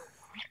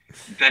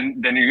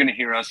then you're gonna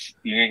hear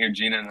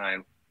Gina and I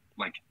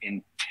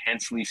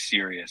intensely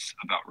serious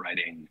about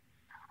writing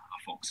a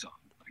folk song,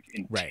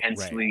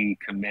 intensely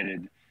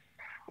committed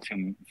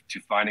to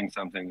finding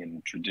something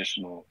in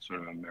traditional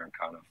sort of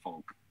Americana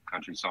folk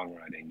country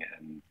songwriting,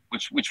 and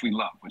which we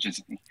love, which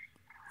is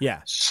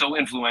so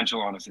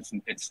influential on us.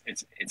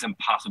 It's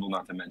impossible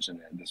not to mention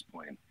it at this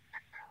point.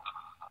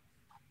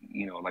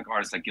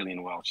 Artists like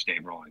Gillian Welch,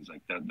 Dave Rawlings,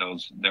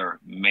 they're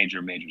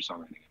major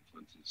songwriting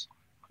influences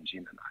on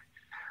Gina and I.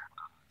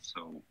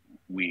 So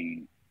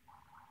we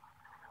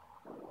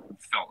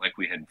felt like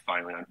we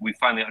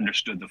finally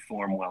understood the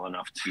form well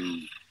enough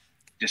to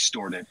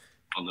distort it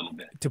a little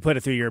bit, to put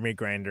it through your meat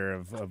grinder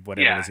of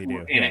whatever it is you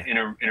do, in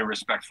a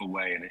respectful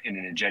way, and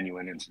in a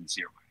genuine and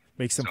sincere way.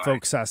 Make some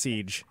folk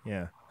sausage,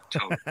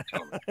 Totally.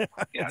 Yeah,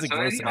 that's a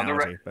gross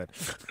analogy, but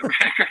the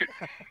record,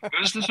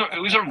 it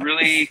was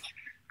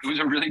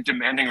a really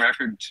demanding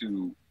record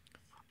to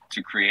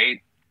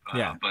create,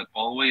 but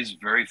always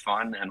very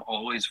fun, and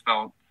always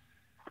felt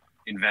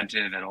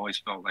inventive, and always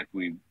felt like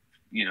we,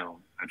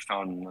 had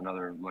found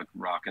another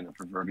rock in the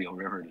proverbial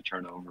river to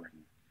turn over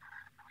and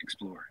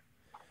explore.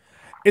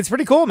 It's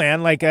pretty cool,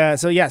 man.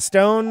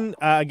 Stone.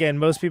 Again,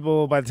 most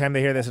people by the time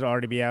they hear this, it'll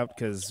already be out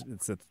because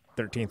it's the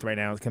 13th right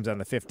now. It comes out on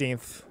the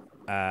 15th.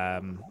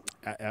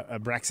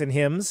 Brexon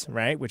Hymns,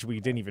 right? Which we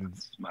didn't even.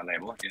 That's my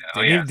label.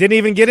 Didn't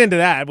even get into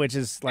that, which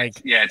is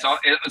It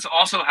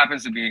also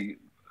happens to be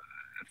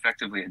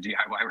effectively a DIY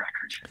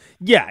record.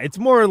 Yeah, it's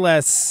more or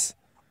less.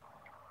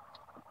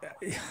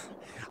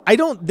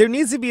 There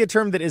needs to be a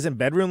term that isn't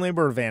bedroom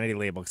label or vanity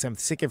label, because I'm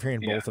sick of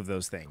hearing both of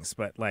those things.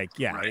 But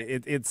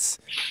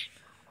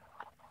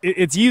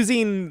it's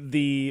using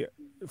the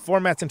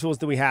formats and tools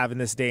that we have in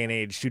this day and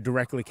age to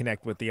directly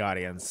connect with the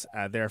audience.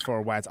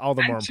 Therefore, why it's all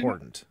the more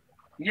important.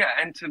 Yeah,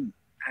 and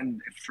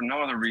for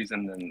no other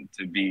reason than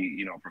to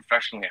be, a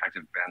professionally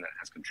active band that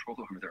has control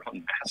over their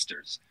own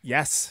masters.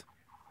 Yes.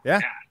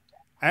 Yeah.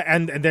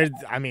 And there's,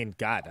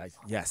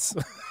 yes.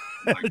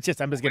 I'm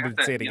just going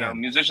to say it again.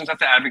 Musicians have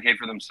to advocate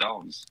for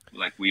themselves.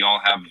 We all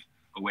have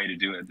a way to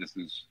do it. This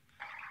is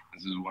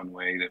one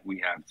way that we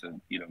have to,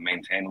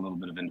 maintain a little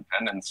bit of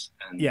independence.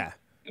 And it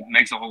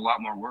makes a whole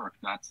lot more work.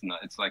 It's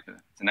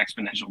an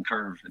exponential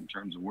curve in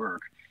terms of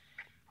work.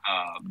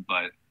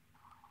 But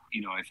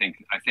I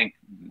think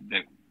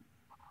that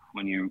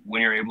when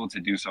you're able to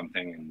do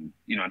something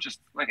and just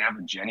like have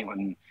a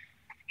genuine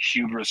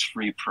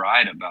hubris-free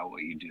pride about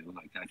what you do,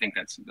 like I think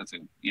that's a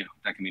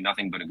that can be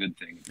nothing but a good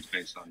thing if it's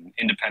based on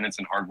independence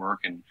and hard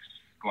work and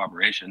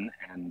cooperation.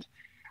 And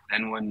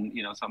then when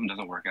something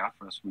doesn't work out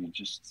for us, we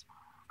just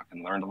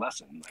fucking learned a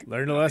lesson. Like,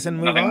 learn a lesson,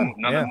 move on.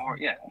 Nothing more,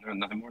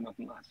 nothing more,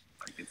 nothing less.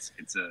 Like it's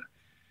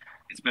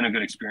been a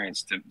good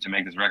experience to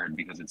make this record,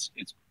 because it's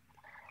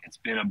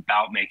been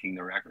about making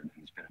the record,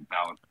 and it's been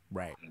about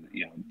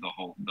the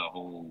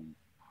whole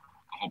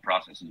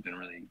process has been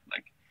really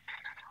like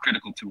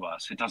critical to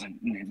us. It doesn't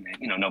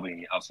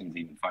nobody else seems to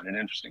even find it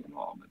interesting at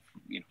all, but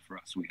for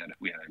us we had a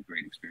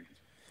great experience.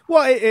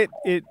 Well,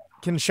 it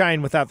can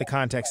shine without the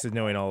context of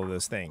knowing all of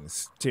those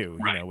things too,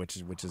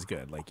 which is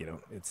good. Like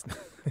it's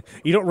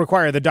you don't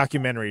require the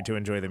documentary to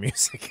enjoy the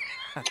music.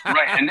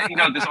 Right, and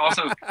this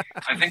also,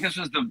 I think this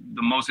was the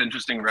most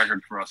interesting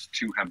record for us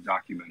to have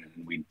documented,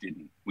 and we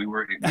didn't. We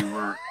were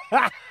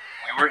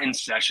in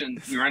session.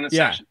 We were in a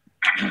session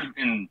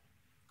in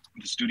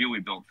the studio we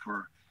built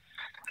for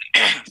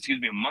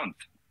a month,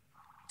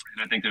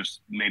 and I think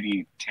there's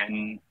maybe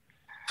 10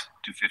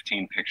 to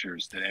 15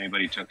 pictures that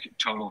anybody took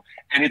total,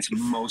 and it's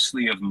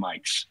mostly of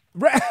mics.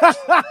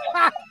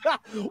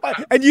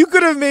 And you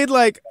could have made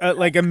like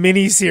a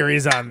mini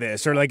series on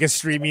this, or like a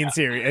streaming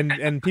series,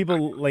 and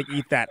people like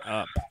eat that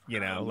up,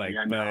 but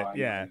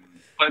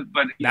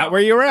not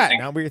where you were at,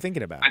 not what you're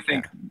thinking about. I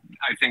think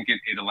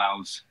it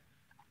allows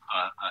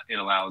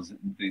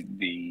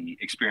the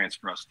experience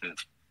for us to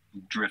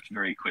drift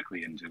very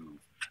quickly into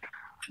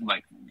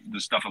like the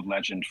stuff of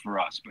legend for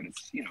us, but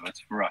it's it's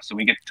for us, so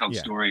we get to tell the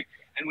story,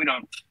 and we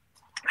don't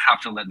have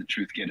to let the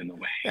truth get in the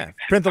way.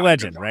 Print the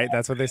legend, right?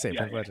 That's what they say.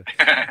 Print the legend.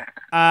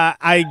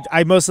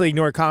 I mostly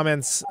ignore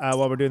comments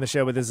while we're doing the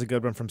show, but this is a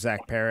good one from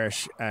Zach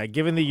Parrish.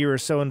 Given that you are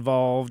so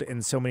involved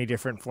in so many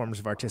different forms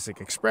of artistic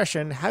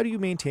expression, how do you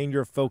maintain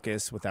your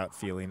focus without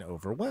feeling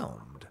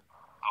overwhelmed?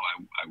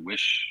 I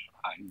wish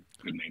I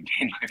could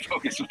maintain my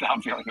focus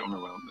without feeling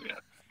overwhelmed.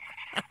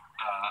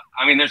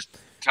 I mean, there's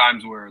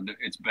times where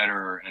it's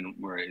better and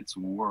where it's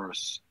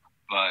worse,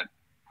 but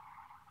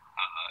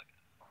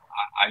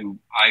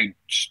I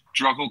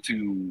struggle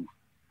to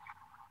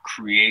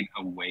create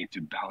a way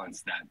to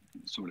balance that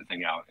sort of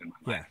thing out in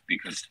my life,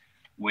 because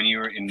when you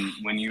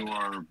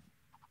are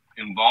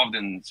involved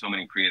in so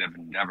many creative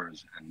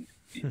endeavors, and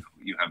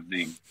you have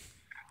the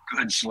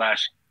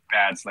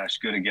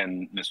good/bad/good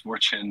again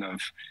misfortune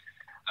of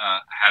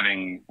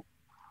having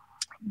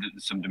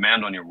some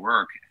demand on your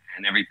work,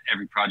 and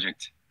every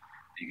project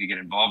you could get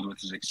involved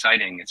with is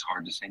exciting, it's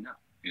hard to say no.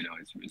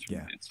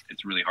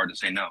 It's really hard to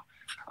say no.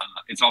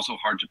 It's also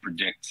hard to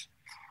predict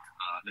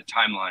the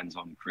timelines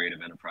on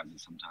creative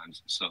enterprises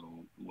sometimes.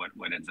 So what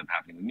ends up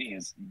happening to me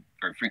is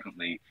very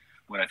frequently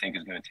what I think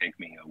is going to take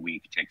me a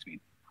week takes me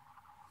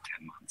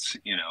 10 months,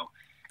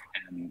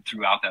 and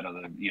throughout that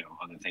other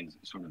things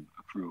sort of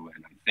accrue.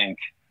 And I think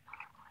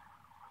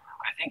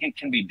it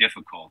can be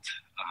difficult,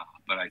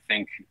 but I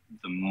think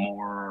the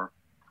more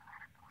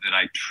that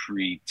I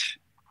treat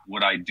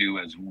what I do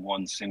as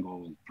one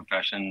single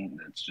profession,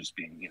 that's just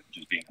being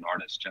an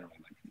artist generally,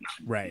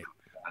 right.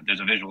 There's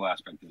a visual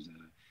aspect. There's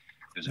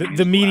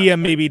the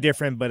medium may be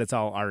different, but it's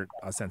all art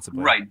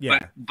ostensibly. Right.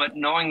 Yeah. But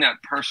knowing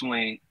that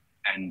personally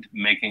and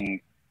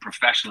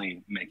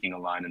professionally making a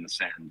line in the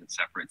sand that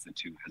separates the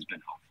two has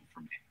been helpful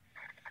for me,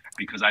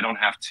 because I don't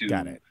have to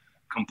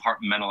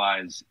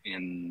compartmentalize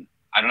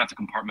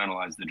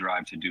the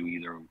drive to do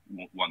either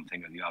one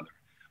thing or the other.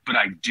 But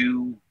I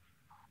do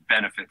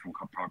benefit from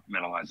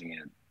compartmentalizing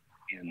it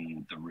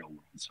in the real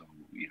world. So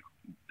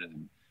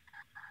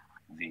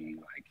the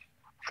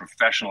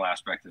professional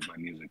aspect of my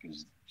music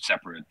is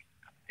separate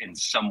in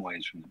some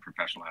ways from the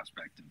professional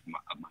aspect of my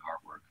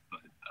artwork,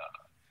 but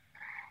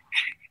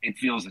it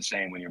feels the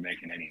same when you're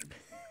making any of it.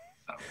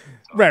 So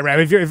right.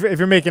 If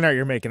you're making art,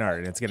 you're making art,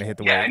 and it's gonna hit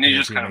the way. Yeah, and you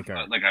just kind of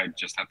like I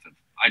just sort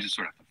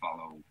of have to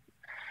follow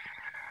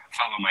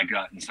my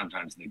gut, and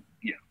sometimes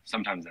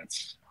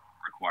that's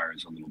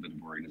requires a little bit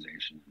of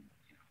organization.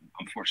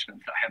 I'm fortunate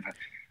that I have a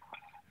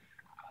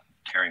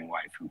caring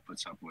wife who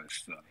puts up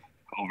with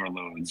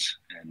overloads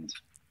and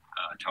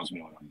tells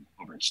me when I'm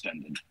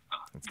overextended.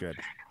 That's good.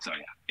 So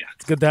yeah.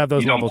 It's good to have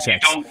those level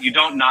checks. You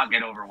don't not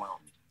get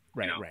overwhelmed.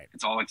 Right.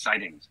 It's all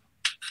exciting.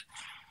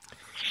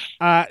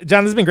 John, this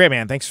has been great,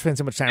 man. Thanks for spending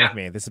so much time with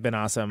me. This has been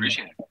awesome.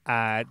 Appreciate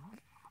it.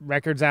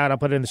 Records out. I'll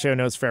put it in the show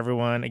notes for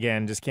everyone.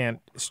 Again, just can't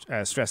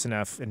stress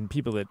enough, and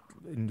people that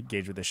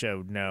engage with the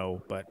show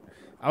know, but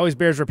always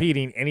bears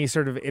repeating, any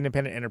sort of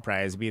independent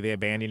enterprise, be they a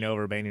band you know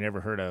or a band you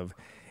never heard of,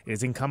 it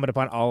is incumbent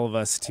upon all of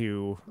us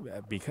to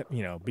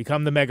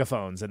become the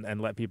megaphones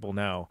and let people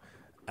know,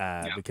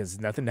 because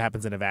nothing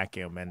happens in a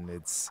vacuum, and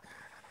it's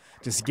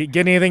just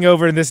getting anything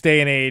over in this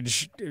day and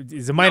age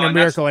is a minor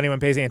miracle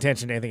anyone pays any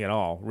attention to anything at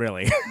all,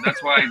 really.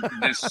 That's why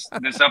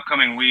this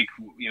upcoming week,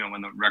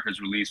 when the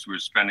record's released, we're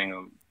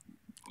spending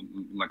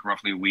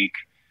roughly a week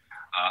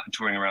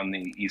touring around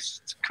the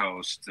East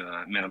Coast,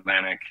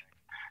 Mid-Atlantic,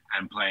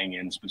 and playing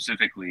in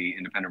specifically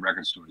independent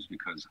record stores,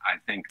 because I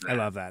think that I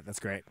love that. That's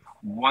great.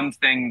 one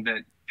thing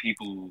that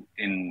people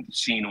in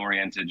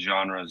scene-oriented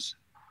genres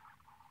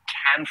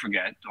can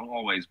forget, don't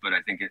always, but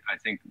I think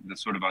the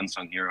sort of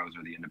unsung heroes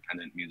are the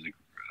independent music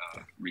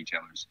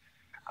retailers.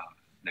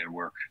 They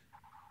work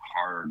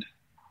hard.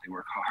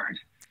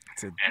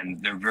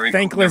 And they're very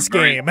thankless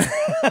game.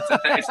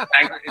 It's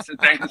a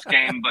thankless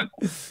game, but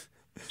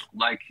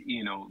like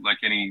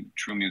any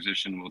true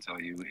musician will tell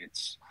you,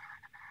 it's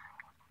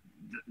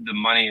the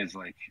money is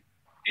like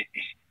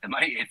the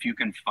money if you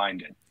can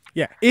find it.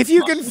 Yeah, if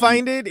you can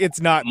find it,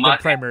 it's not the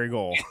primary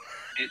goal.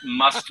 It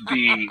must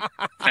be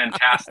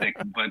fantastic,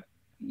 but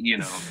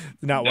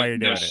not why you're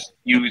doing it.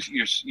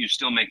 You're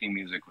still making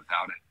music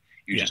without it.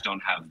 You just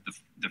don't have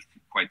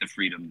quite the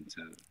freedom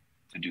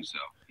to do so.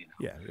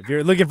 Yeah, if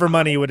you're looking for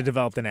money, you would have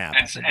developed an app.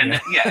 And so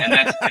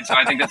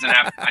I think that's an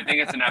app. I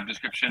think it's an app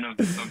description of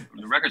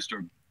the record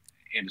store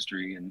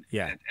industry and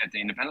at the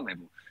independent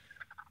label.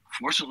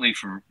 Fortunately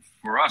for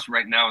us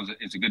right now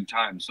is a good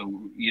time.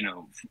 So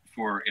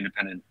for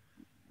independent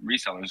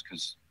resellers,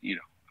 because I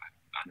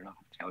don't know,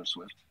 Taylor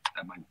Swift,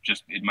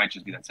 it might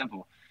just be that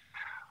simple.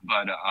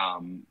 But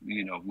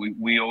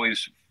we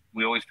always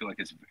feel like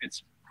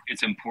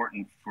it's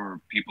important for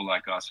people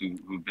like us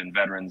who've been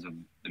veterans of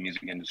the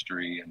music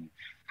industry and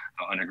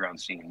underground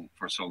scene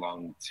for so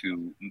long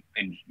to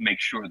make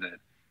sure that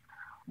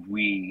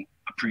we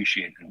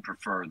appreciate and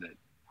prefer that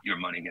your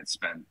money gets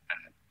spent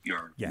at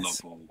your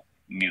local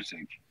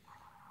music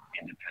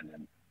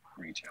independent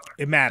retailer.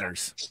 It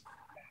matters.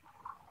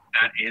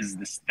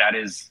 That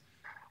is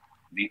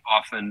the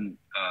often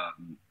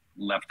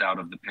left out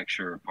of the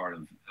picture part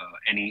of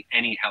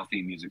any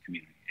healthy music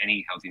community.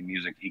 Any healthy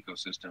music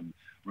ecosystem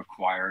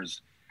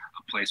requires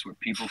a place where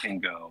people can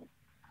go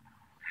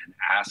and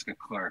ask a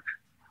clerk,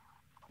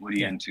 what are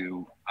you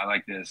into? I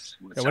like this.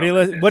 What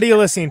are you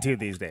listening to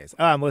these days?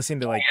 Oh, I'm listening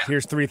to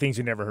here's 3 things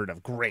you never heard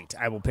of. Great.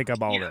 I will pick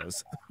up all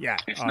those. Yeah.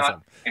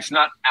 Awesome. It's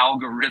not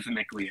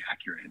algorithmically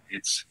accurate.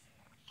 It's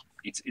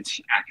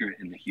accurate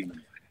in the human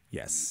way.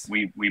 Yes.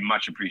 We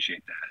much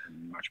appreciate that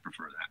and much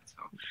prefer that.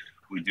 So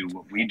we do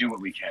what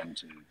we can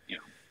to,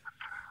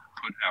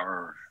 put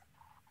our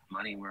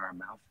money where our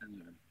mouth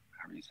is, or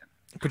however you say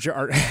it. Put your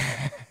art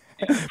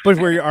put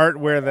where your art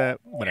where the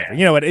whatever.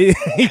 You know what?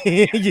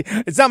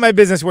 It's not my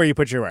business where you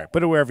put your art.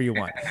 Put it wherever you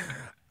want.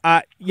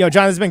 John, this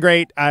has been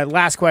great.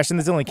 Last question.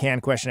 This is the only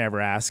canned question I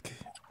ever ask,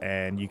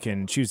 and you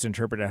can choose to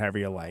interpret it however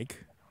you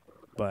like.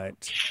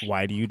 But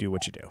why do you do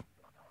what you do?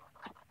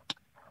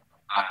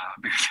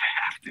 Because I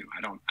have to.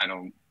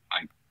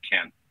 I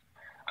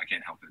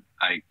can't help it.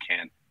 I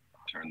can't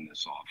turn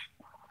this off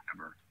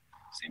ever,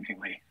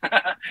 seemingly.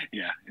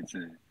 Yeah, it's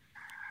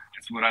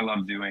what I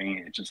love doing.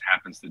 It just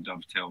happens to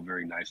dovetail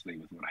very nicely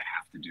with what I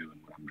have to do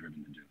and what I'm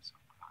driven to do. So,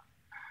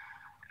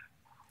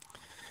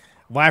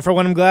 Well, for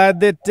one, I'm glad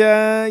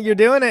that you're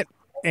doing it.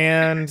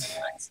 And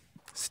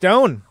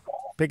Stone,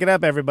 pick it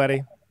up,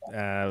 everybody.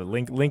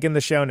 Link in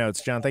the show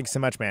notes. John, thanks so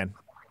much, man.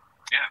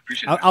 Yeah,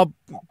 appreciate it. I'll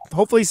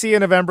hopefully see you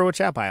in November with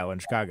Chap Isle in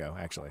Chicago,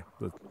 actually.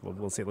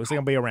 We'll see. It looks like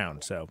I'll be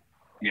around. So.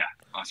 Yeah,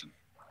 awesome.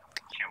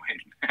 Can't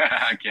wait.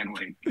 I can't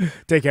wait.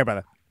 Take care,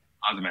 brother.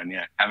 Awesome, man.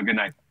 Yeah, have a good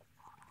night.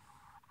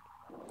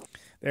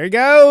 There he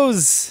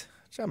goes.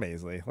 John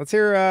Baizley. Let's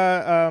hear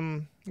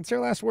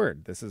last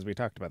word. We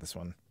talked about this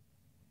one.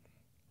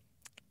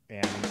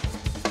 And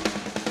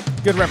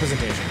good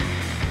representation.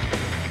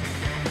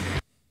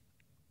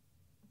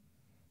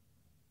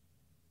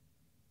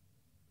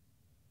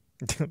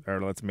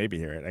 Or let's maybe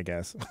hear it, I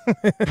guess.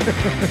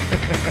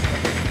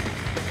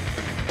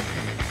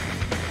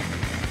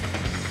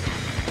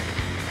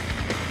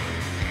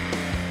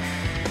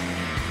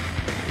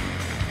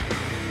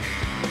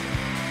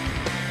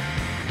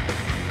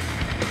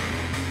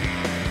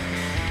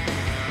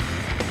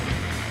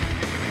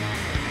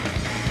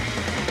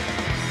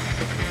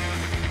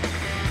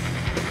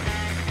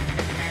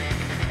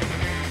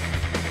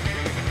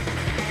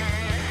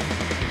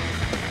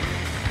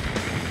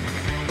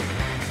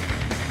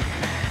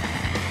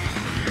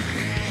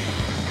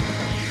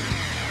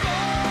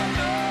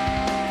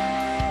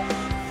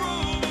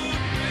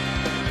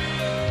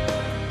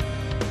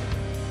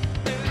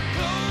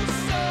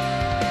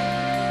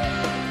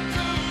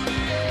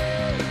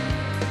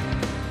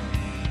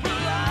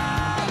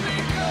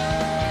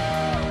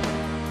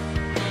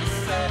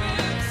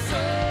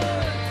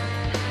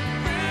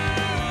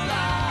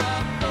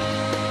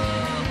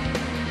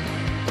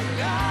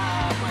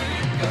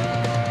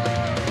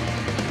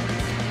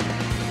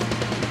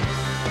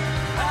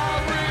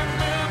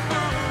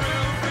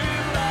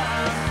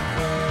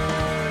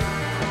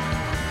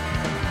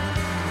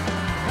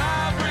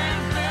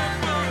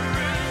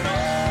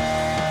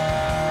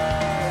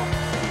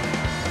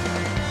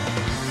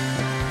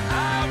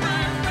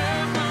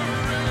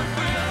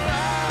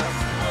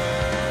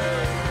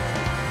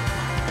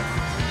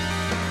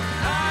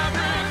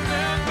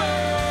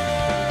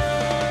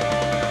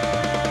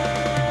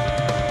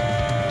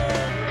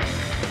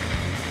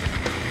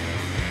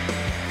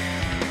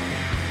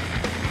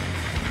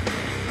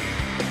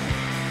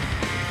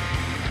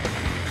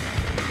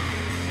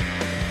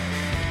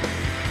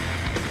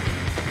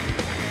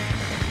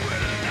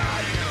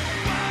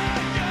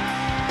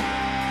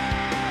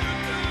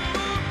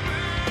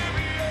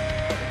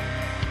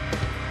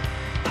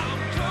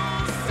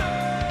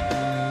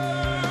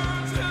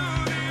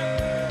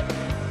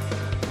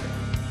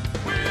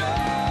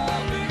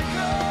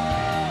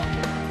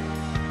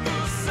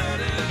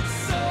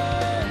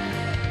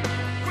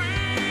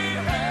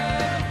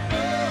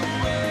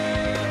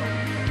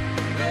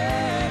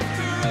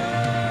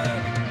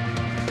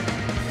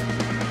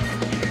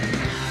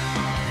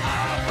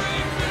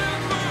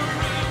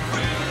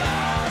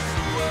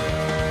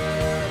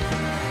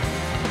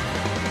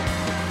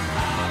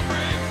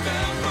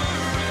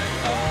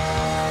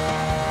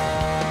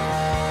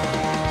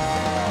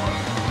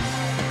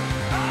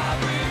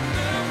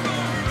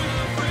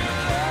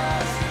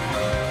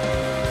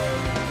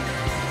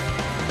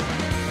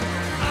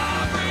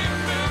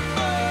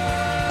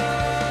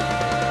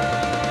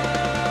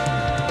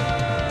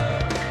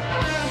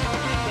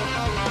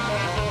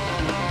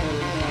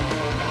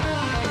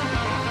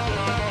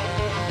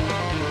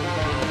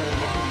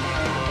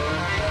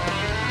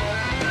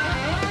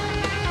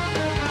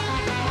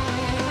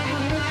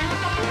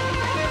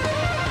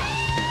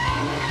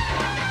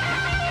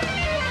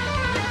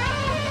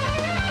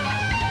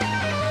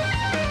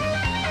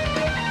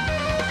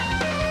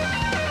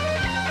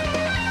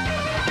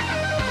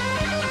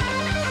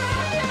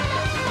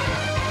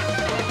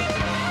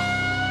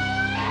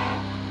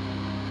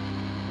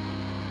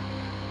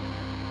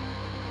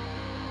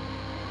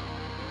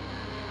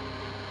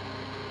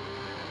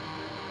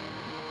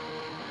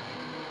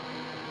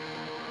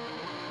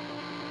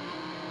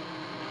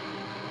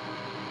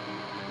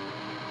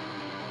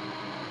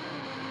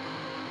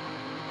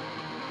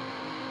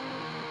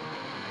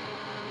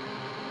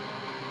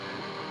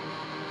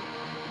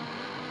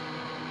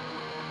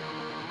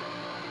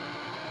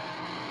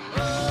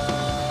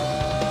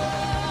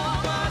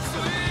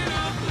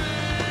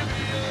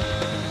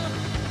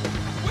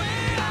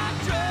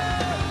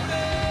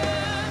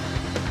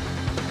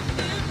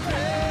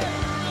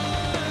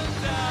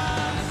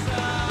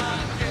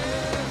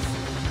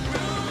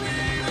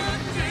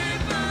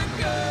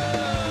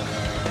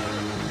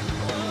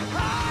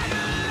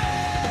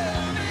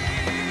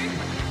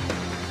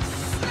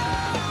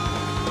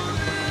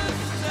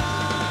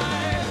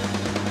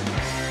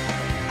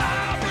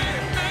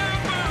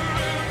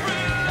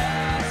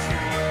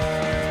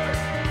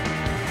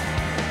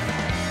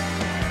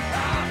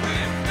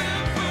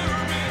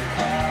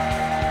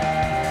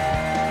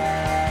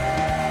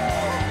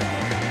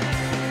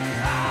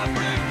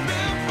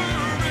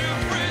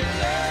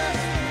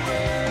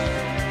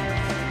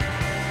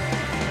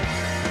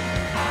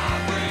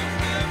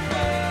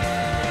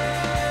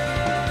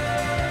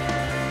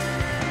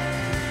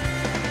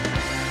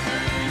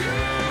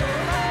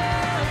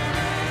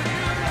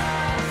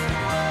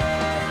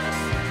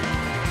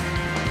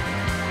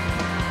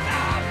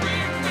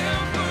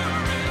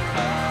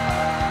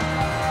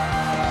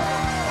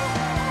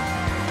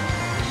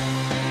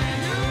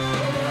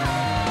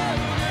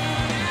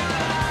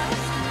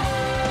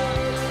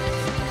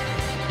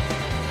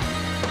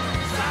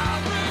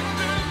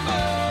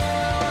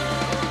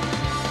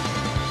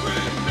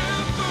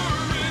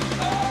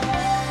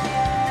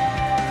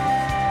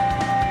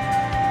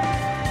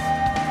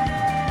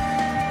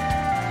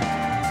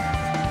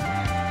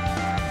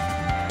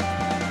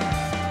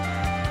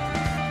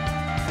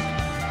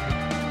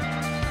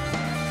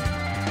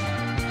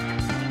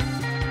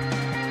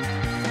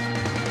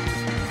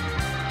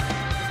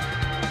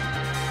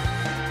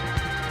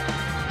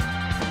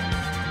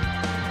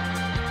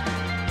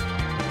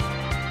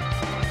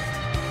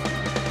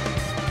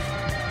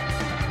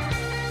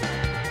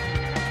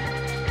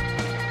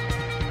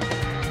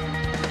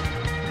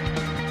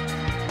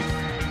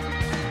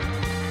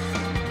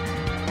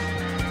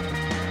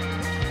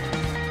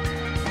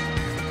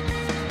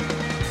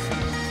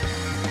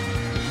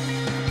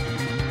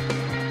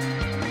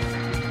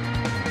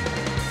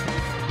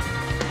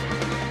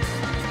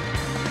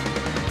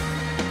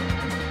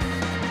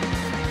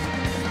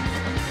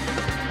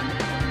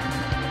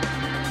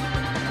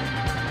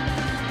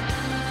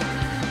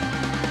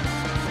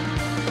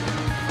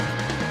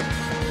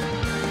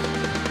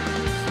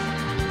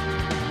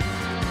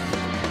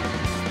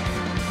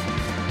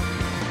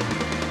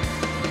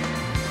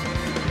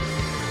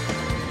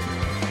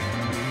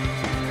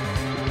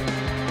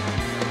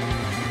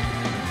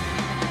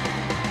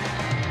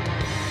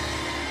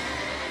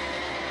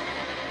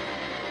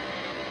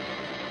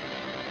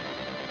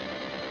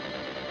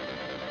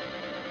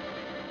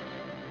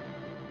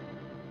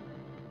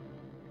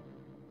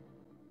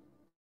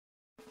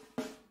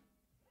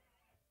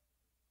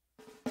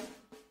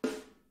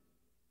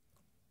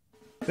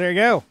 There you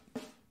go.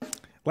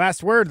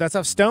 Last Word. That's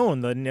off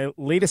Stone, the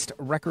latest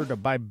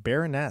record by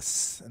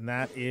Baroness. And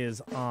that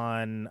is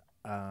on,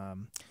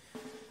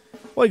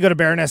 well, you go to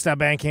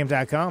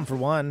baroness.bandcamp.com for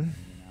one,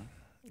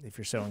 if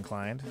you're so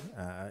inclined.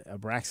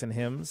 Abraxan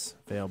Hymns,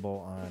 available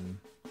on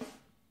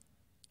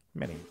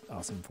many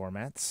awesome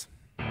formats.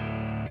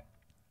 That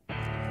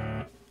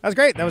was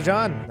great. That was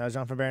John. That was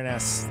John from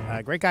Baroness.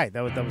 Great guy.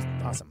 That was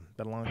awesome.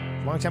 Been a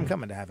long time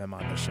coming to have him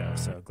on the show,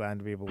 so glad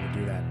to be able to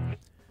do that.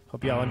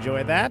 Hope y'all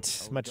enjoyed that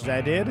as much as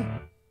I did.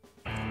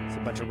 There's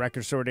a bunch of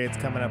record store dates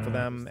coming up for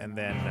them, and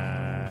then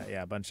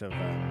a bunch of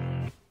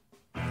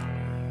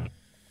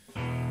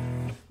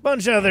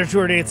other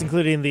tour dates,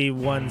 including the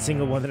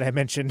single one that I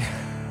mentioned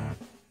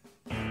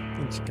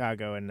in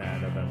Chicago in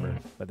November.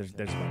 But there's a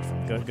bunch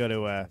of them. Go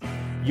to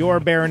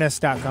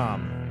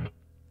yourbaroness.com.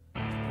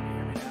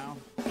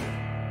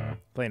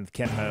 Playing with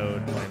Ken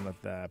Mode, playing with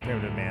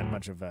Primitive Man,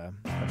 bunch of great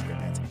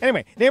bands.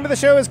 Anyway, name of the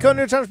show is Conan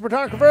Neutron's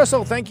Protonic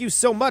Reversal. Thank you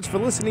so much for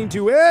listening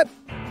to it.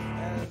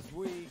 As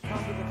we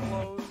come to the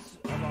close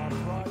of our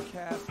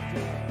broadcast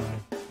day.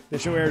 The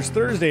show airs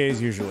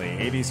Thursdays usually,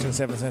 8 Eastern,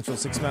 7 Central,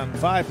 6 Mountain,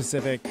 5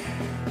 Pacific.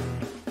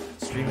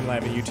 Streaming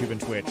live on YouTube and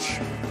Twitch.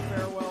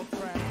 Farewell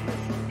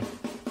transmission. You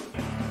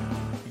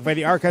can find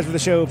the archives of the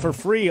show for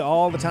free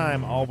all the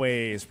time,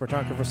 always.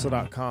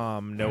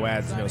 ProtonicReversal.com. No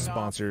ads, no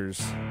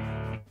sponsors.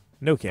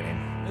 No kidding.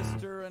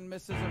 Mr. and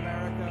Mrs.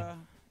 America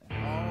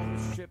and all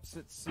the ships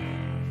at sea.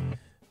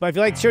 But if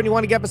you like the show and you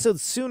want to get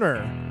episodes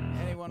sooner,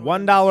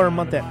 $1 a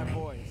month at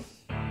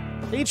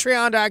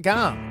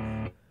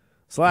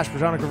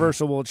patreon.com/Protonic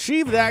Reversal will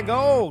achieve that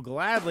goal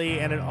gladly,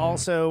 and it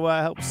also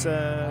helps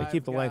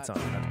keep the lights on.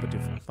 Not to put too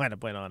fine a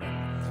point on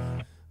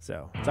it.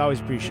 So it's always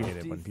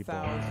appreciated when people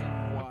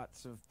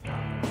watts of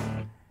power.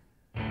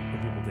 When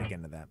people dig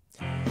into that.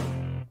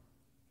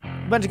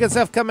 A bunch of good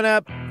stuff coming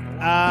up.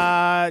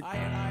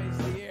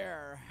 Ionize the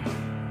air.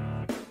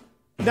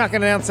 Not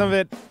going to announce some of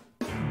it,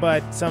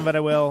 but some of it I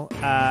will.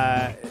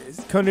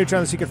 Conan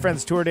Neutron, The Secret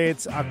Friends tour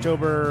dates,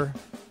 October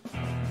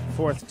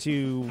 4th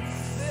to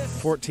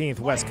 14th,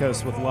 West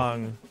Coast with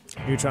Lung.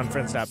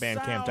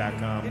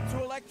 NeutronFriends.bandcamp.com.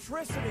 Into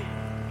electricity.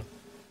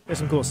 There's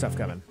some cool stuff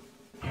coming.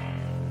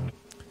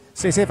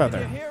 Stay safe out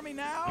there. Can you hear me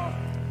now?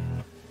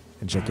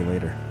 And check you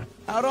later.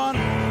 Out on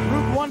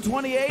Route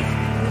 128,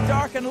 the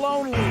dark and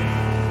lonely.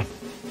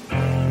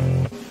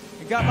 I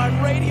got my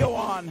radio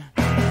on.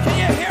 Can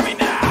you hear me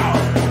now?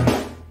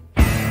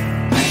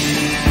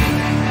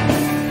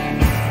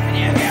 Can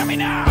you hear me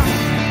now?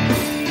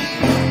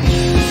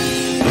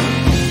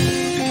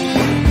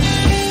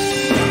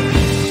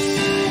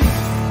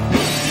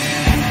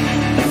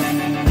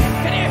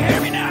 Can you hear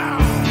me now?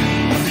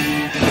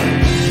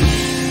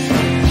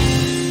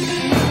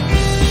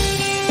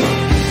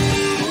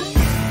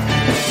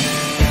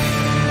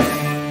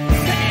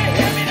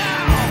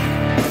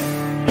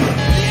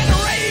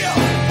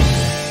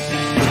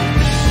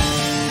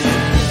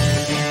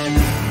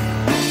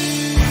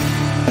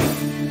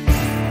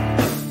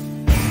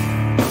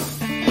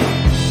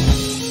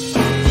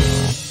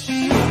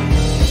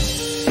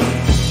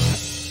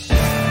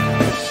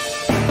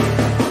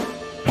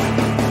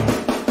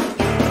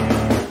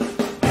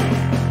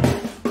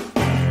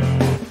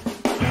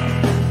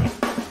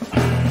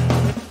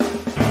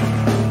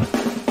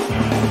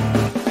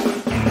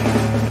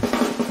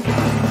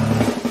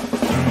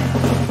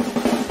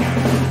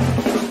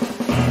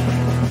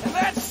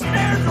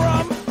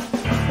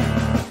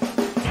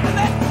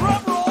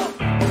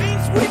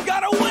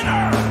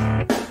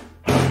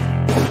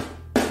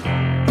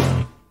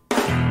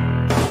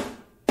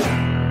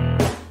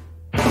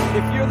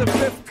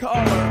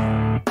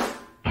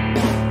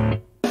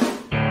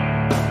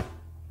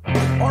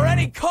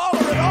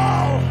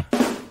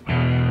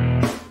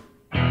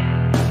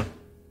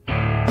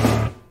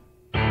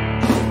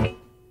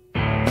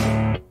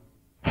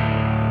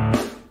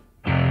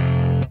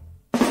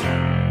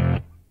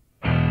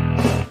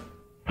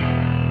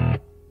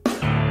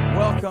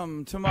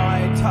 Welcome to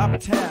my top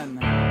 10.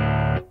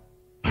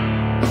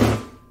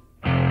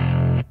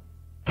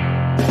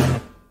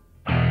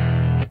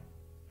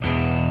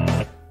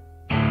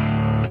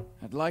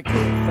 I'd like to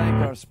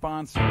thank our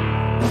sponsor.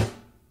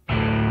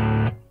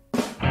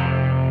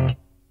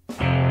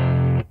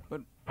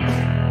 But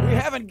we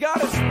haven't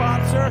got a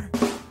sponsor.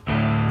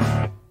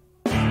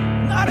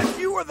 Not if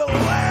you were the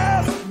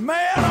last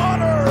man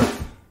on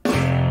Earth.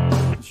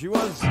 She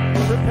was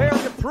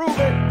prepared to prove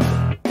it.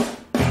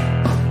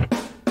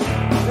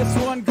 This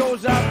one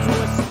goes out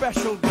to a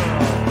special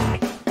girl.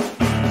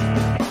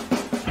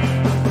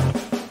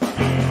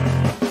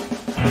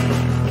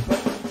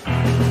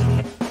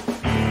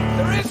 But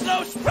there is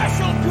no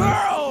special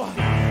girl.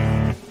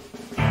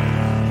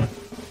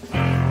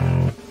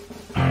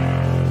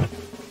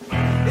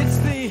 It's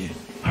the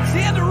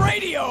end of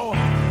radio.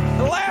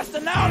 The last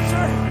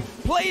announcer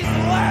plays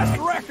the last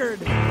record.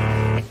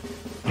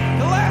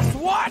 The last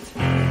what?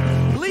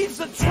 Leaves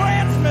the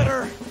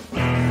transmitter.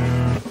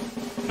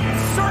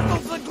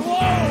 Circles the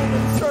globe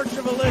in search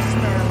of a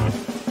listener.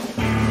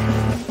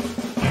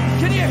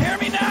 Can you hear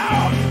me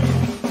now?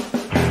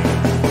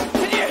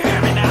 Can you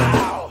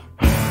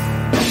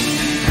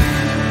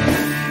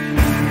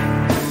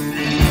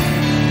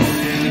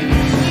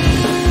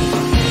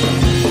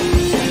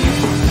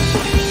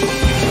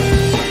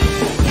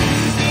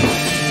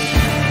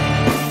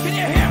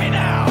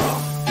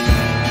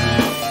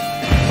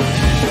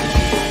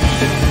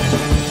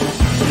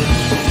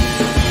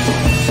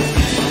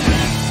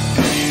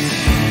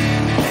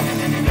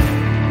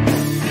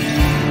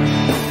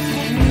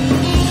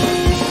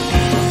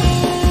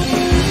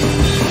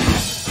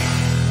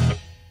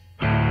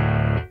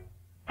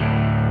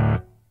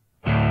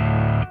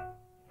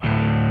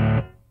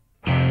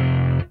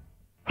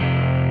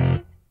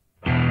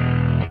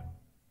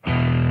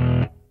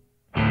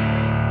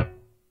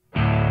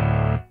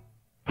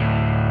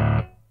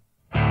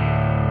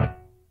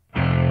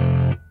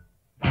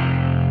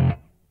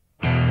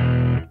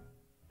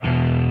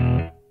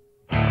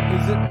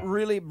it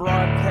really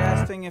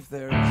broadcasting if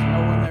there's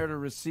no one there to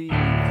receive?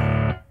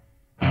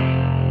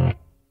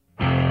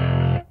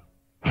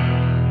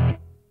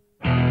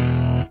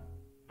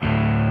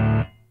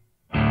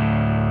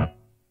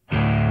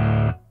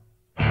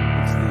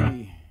 It's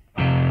the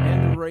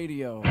end of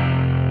radio.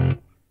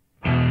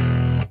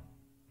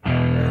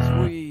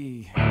 As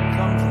we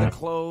come to the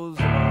close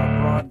of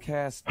our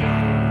broadcast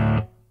day,